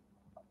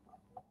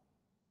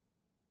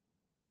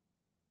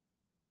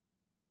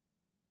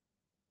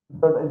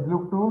 Insert edge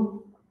loop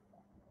tool.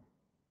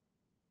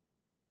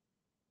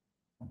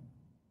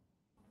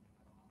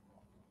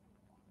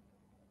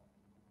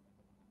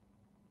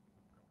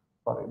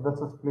 Sorry, this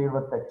is played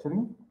with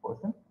texturing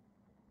portion.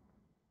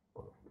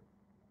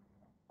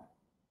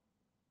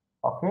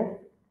 Okay,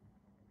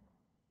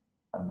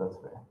 and this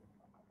way.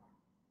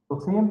 So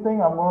same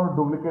thing, I'm going to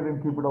duplicate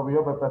and keep it over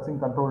here by pressing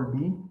Ctrl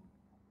D,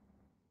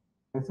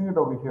 placing it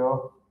over here.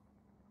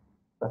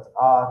 That's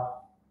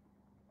R,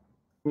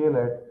 scale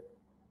it,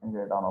 and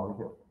get it down over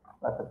here.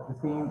 That's it. The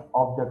same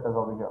object as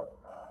over here.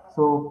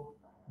 So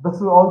this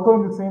is also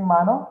in the same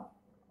manner.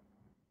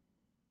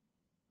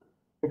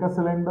 Take a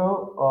cylinder.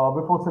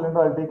 Before cylinder,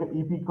 I'll take an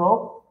EP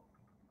curve.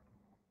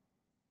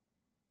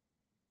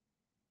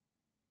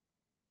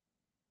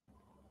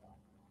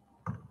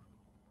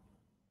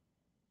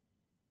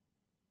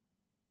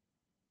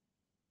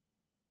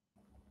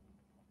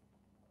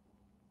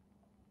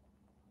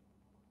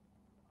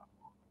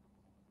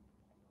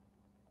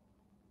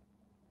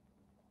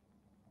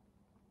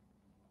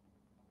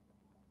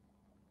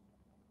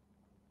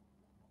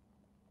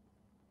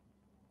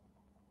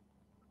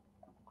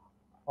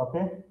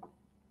 Okay.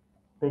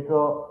 take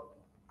a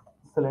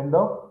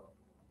cylinder,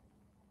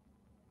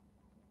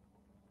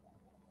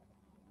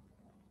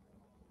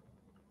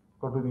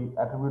 go to the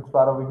attributes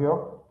bar over here,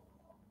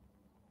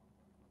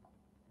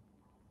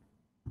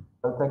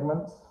 all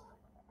segments,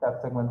 cap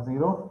segment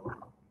 0,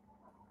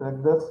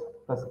 select this,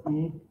 press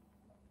E,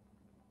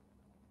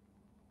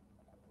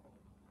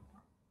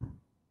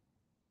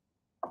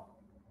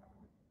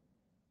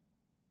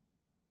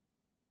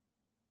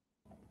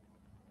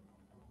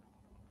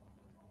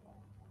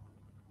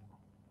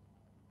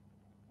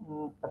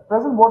 at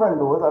present what I'll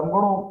do is I'm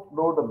going to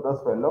do it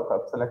this way. Look,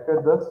 I've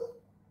selected this.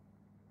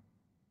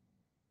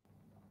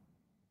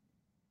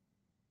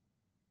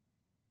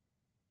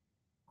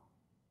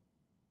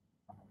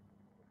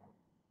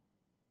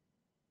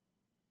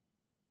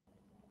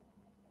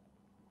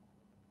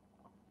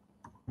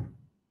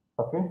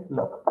 Okay,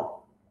 look.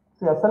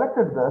 See, I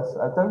selected this.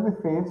 I select the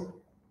face,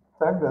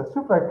 select this,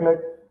 shift right click,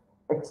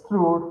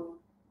 extrude,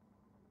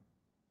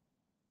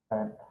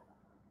 and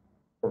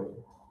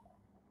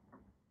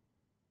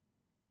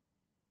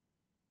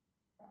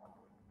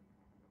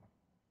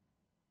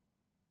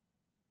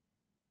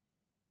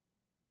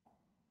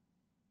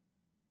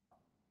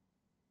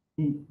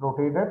E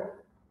rotate it,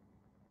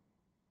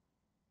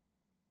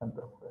 and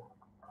this way.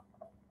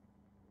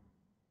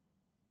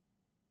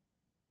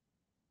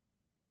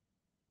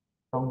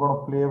 So I'm going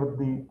to play with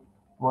the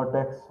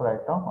vertex right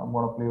now. I'm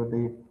going to play with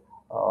the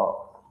uh,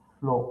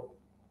 flow.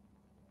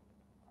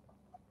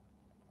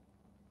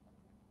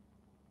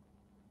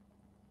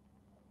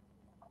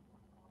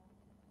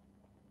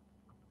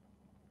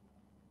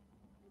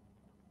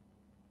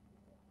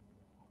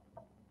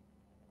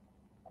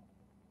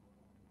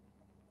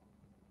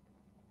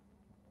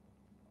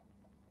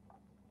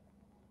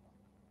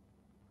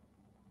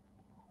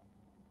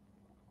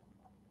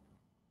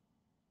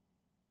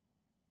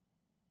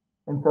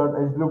 Insert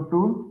edge loop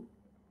tool.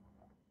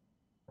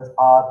 Press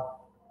R,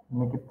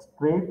 make it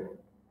straight.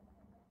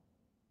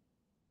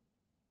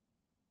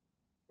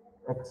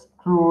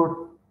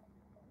 Extrude,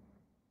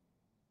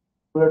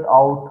 pull it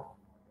out,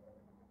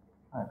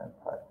 and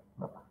inside.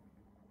 Look.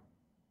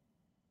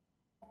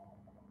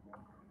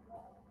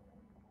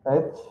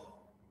 Edge,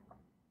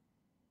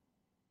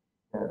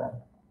 there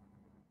done.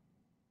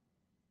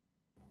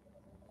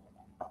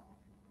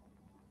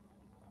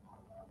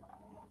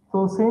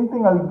 So same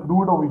thing, I'll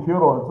do it over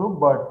here also,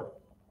 but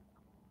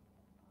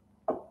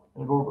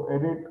I'll go to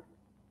edit,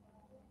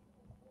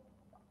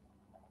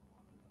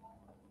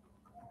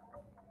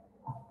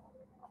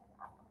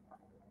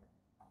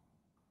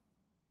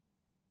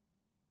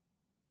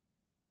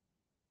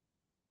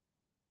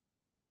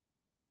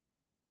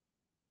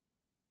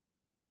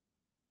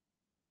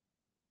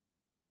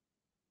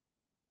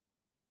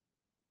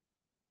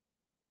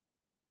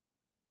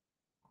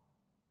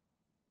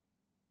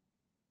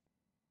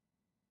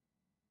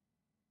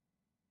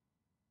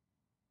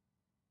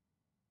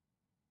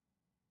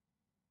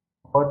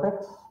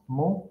 vertex,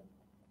 move.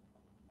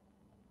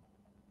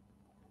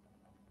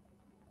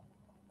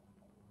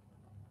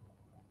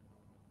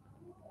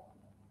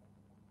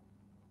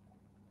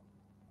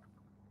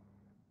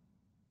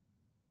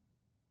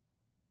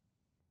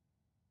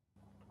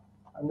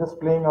 I'm just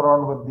playing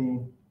around with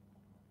the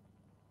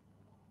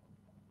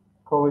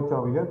curvature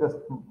over here, just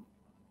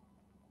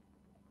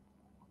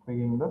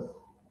making this.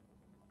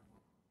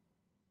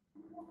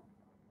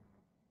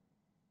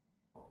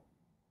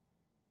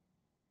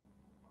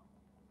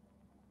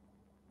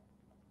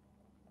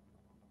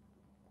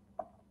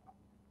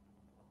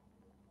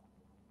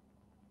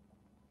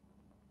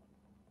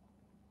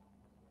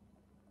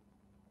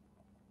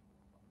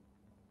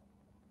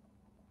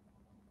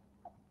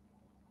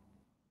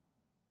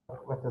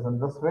 Which is in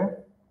this way.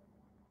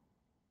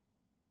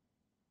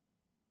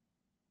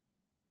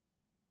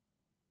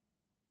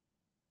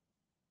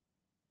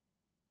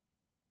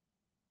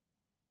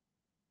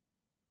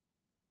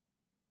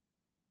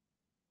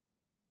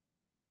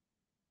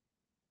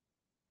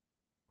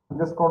 I'm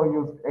just going to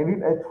use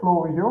edit edge flow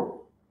over here.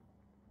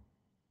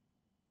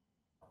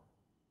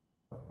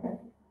 Okay.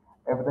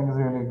 Everything is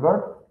really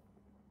good.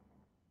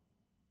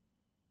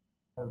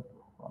 There's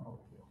one over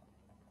here.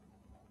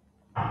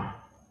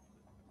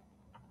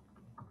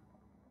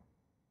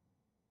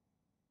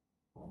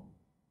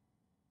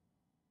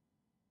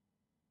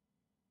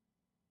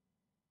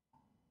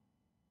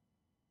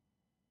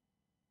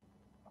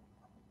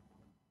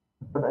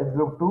 But edge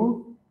loop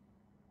tool.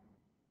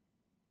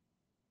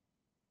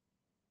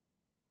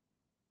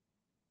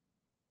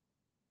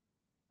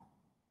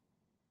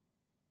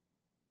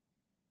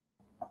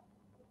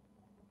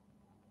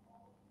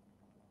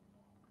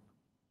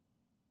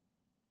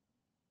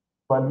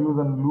 So I'll use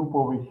a loop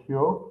over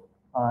here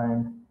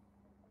and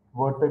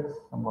vertex.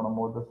 I'm going to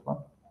move this one.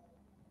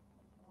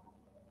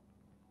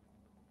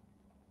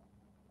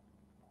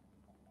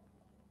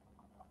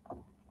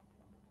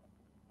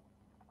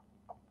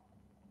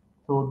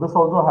 So this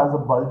also has a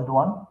bulged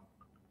one.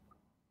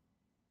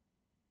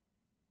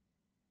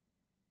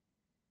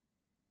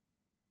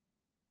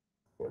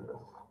 Scale this.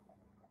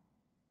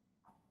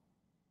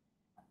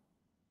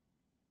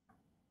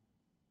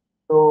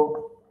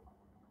 So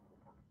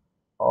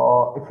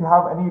if you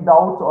have any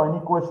doubts or any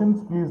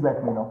questions, please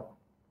let me know.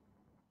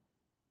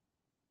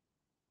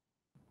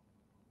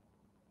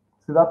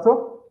 See that, sir?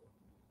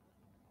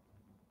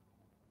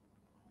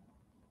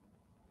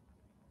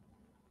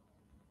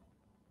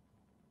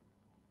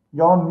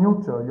 You're on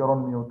mute, sir. You're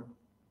on mute.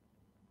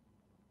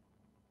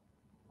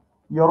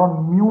 You're on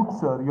mute,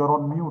 sir. You're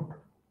on mute.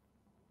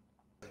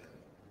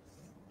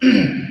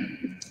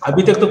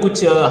 अभी तक तो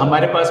कुछ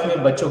हमारे पास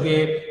में बच्चों के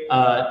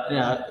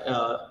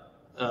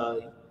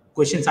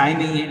questions आए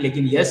नहीं हैं,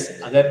 लेकिन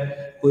यस, अगर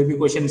कोई भी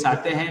क्वेश्चंस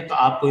आते हैं तो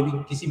आप कोई भी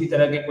किसी भी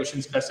तरह के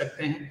क्वेश्चंस कर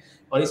सकते हैं,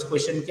 और इस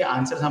क्वेश्चन के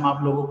आंसर्स हम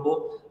आप लोगों को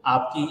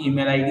आपकी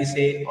ईमेल आईडी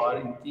से और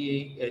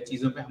इनकी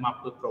चीज़ों पे हम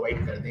आपको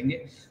प्रोवाइड कर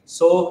देंगे.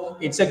 So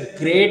it's a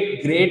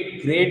great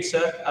great great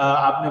sir,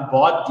 आपने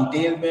बहुत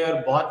डिटेल में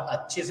और बहुत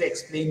अच्छे से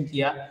एक्सप्लेन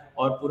किया,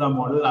 और पूरा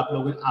मॉडल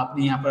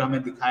आपने यहाँ पर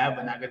हमें दिखाया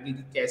बना करके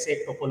कि कैसे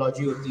एक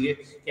टोपोलॉजी होती है,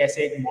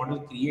 कैसे एक मॉडल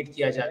क्रिएट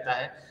किया जाता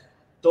है.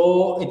 तो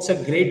it's a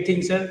great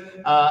thing sir.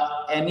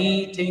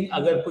 Anything,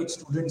 अगर कोई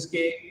स्टूडेंट्स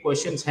के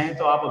क्वेश्चंस हैं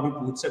तो आप अभी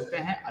पूछ सकते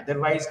हैं,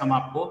 अदरवाइज हम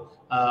आपको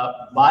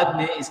बाद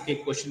में इसके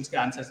क्वेश्चंस के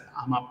आंसर्स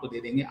हम आपको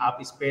दे देंगे, आप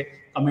इस पे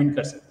कमेंट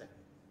कर सकते हैं.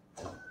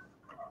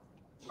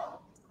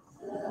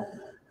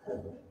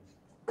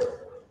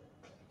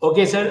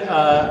 ओके सर,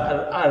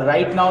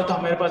 राइट नाउ तो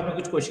हमारे पास में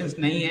कुछ क्वेश्चंस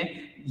नहीं है.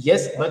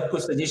 यस, बट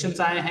कुछ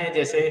सजेशंस आए हैं,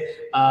 जैसे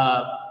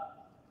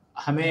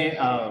हमें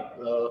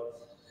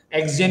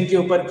एक्सजेन के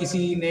ऊपर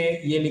किसी ने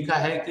ये लिखा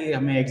है कि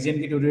हमें एक्सजेन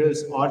की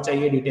ट्यूटोरियल्स और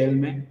चाहिए डिटेल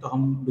में, तो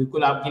हम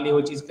बिल्कुल आपके लिए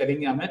वो चीज़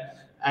करेंगे हमें.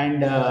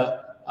 एंड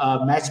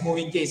मैच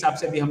मूविंग के हिसाब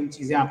से भी हम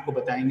चीज़ें आपको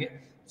बताएंगे.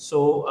 So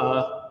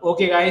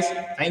okay guys,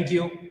 thank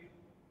you.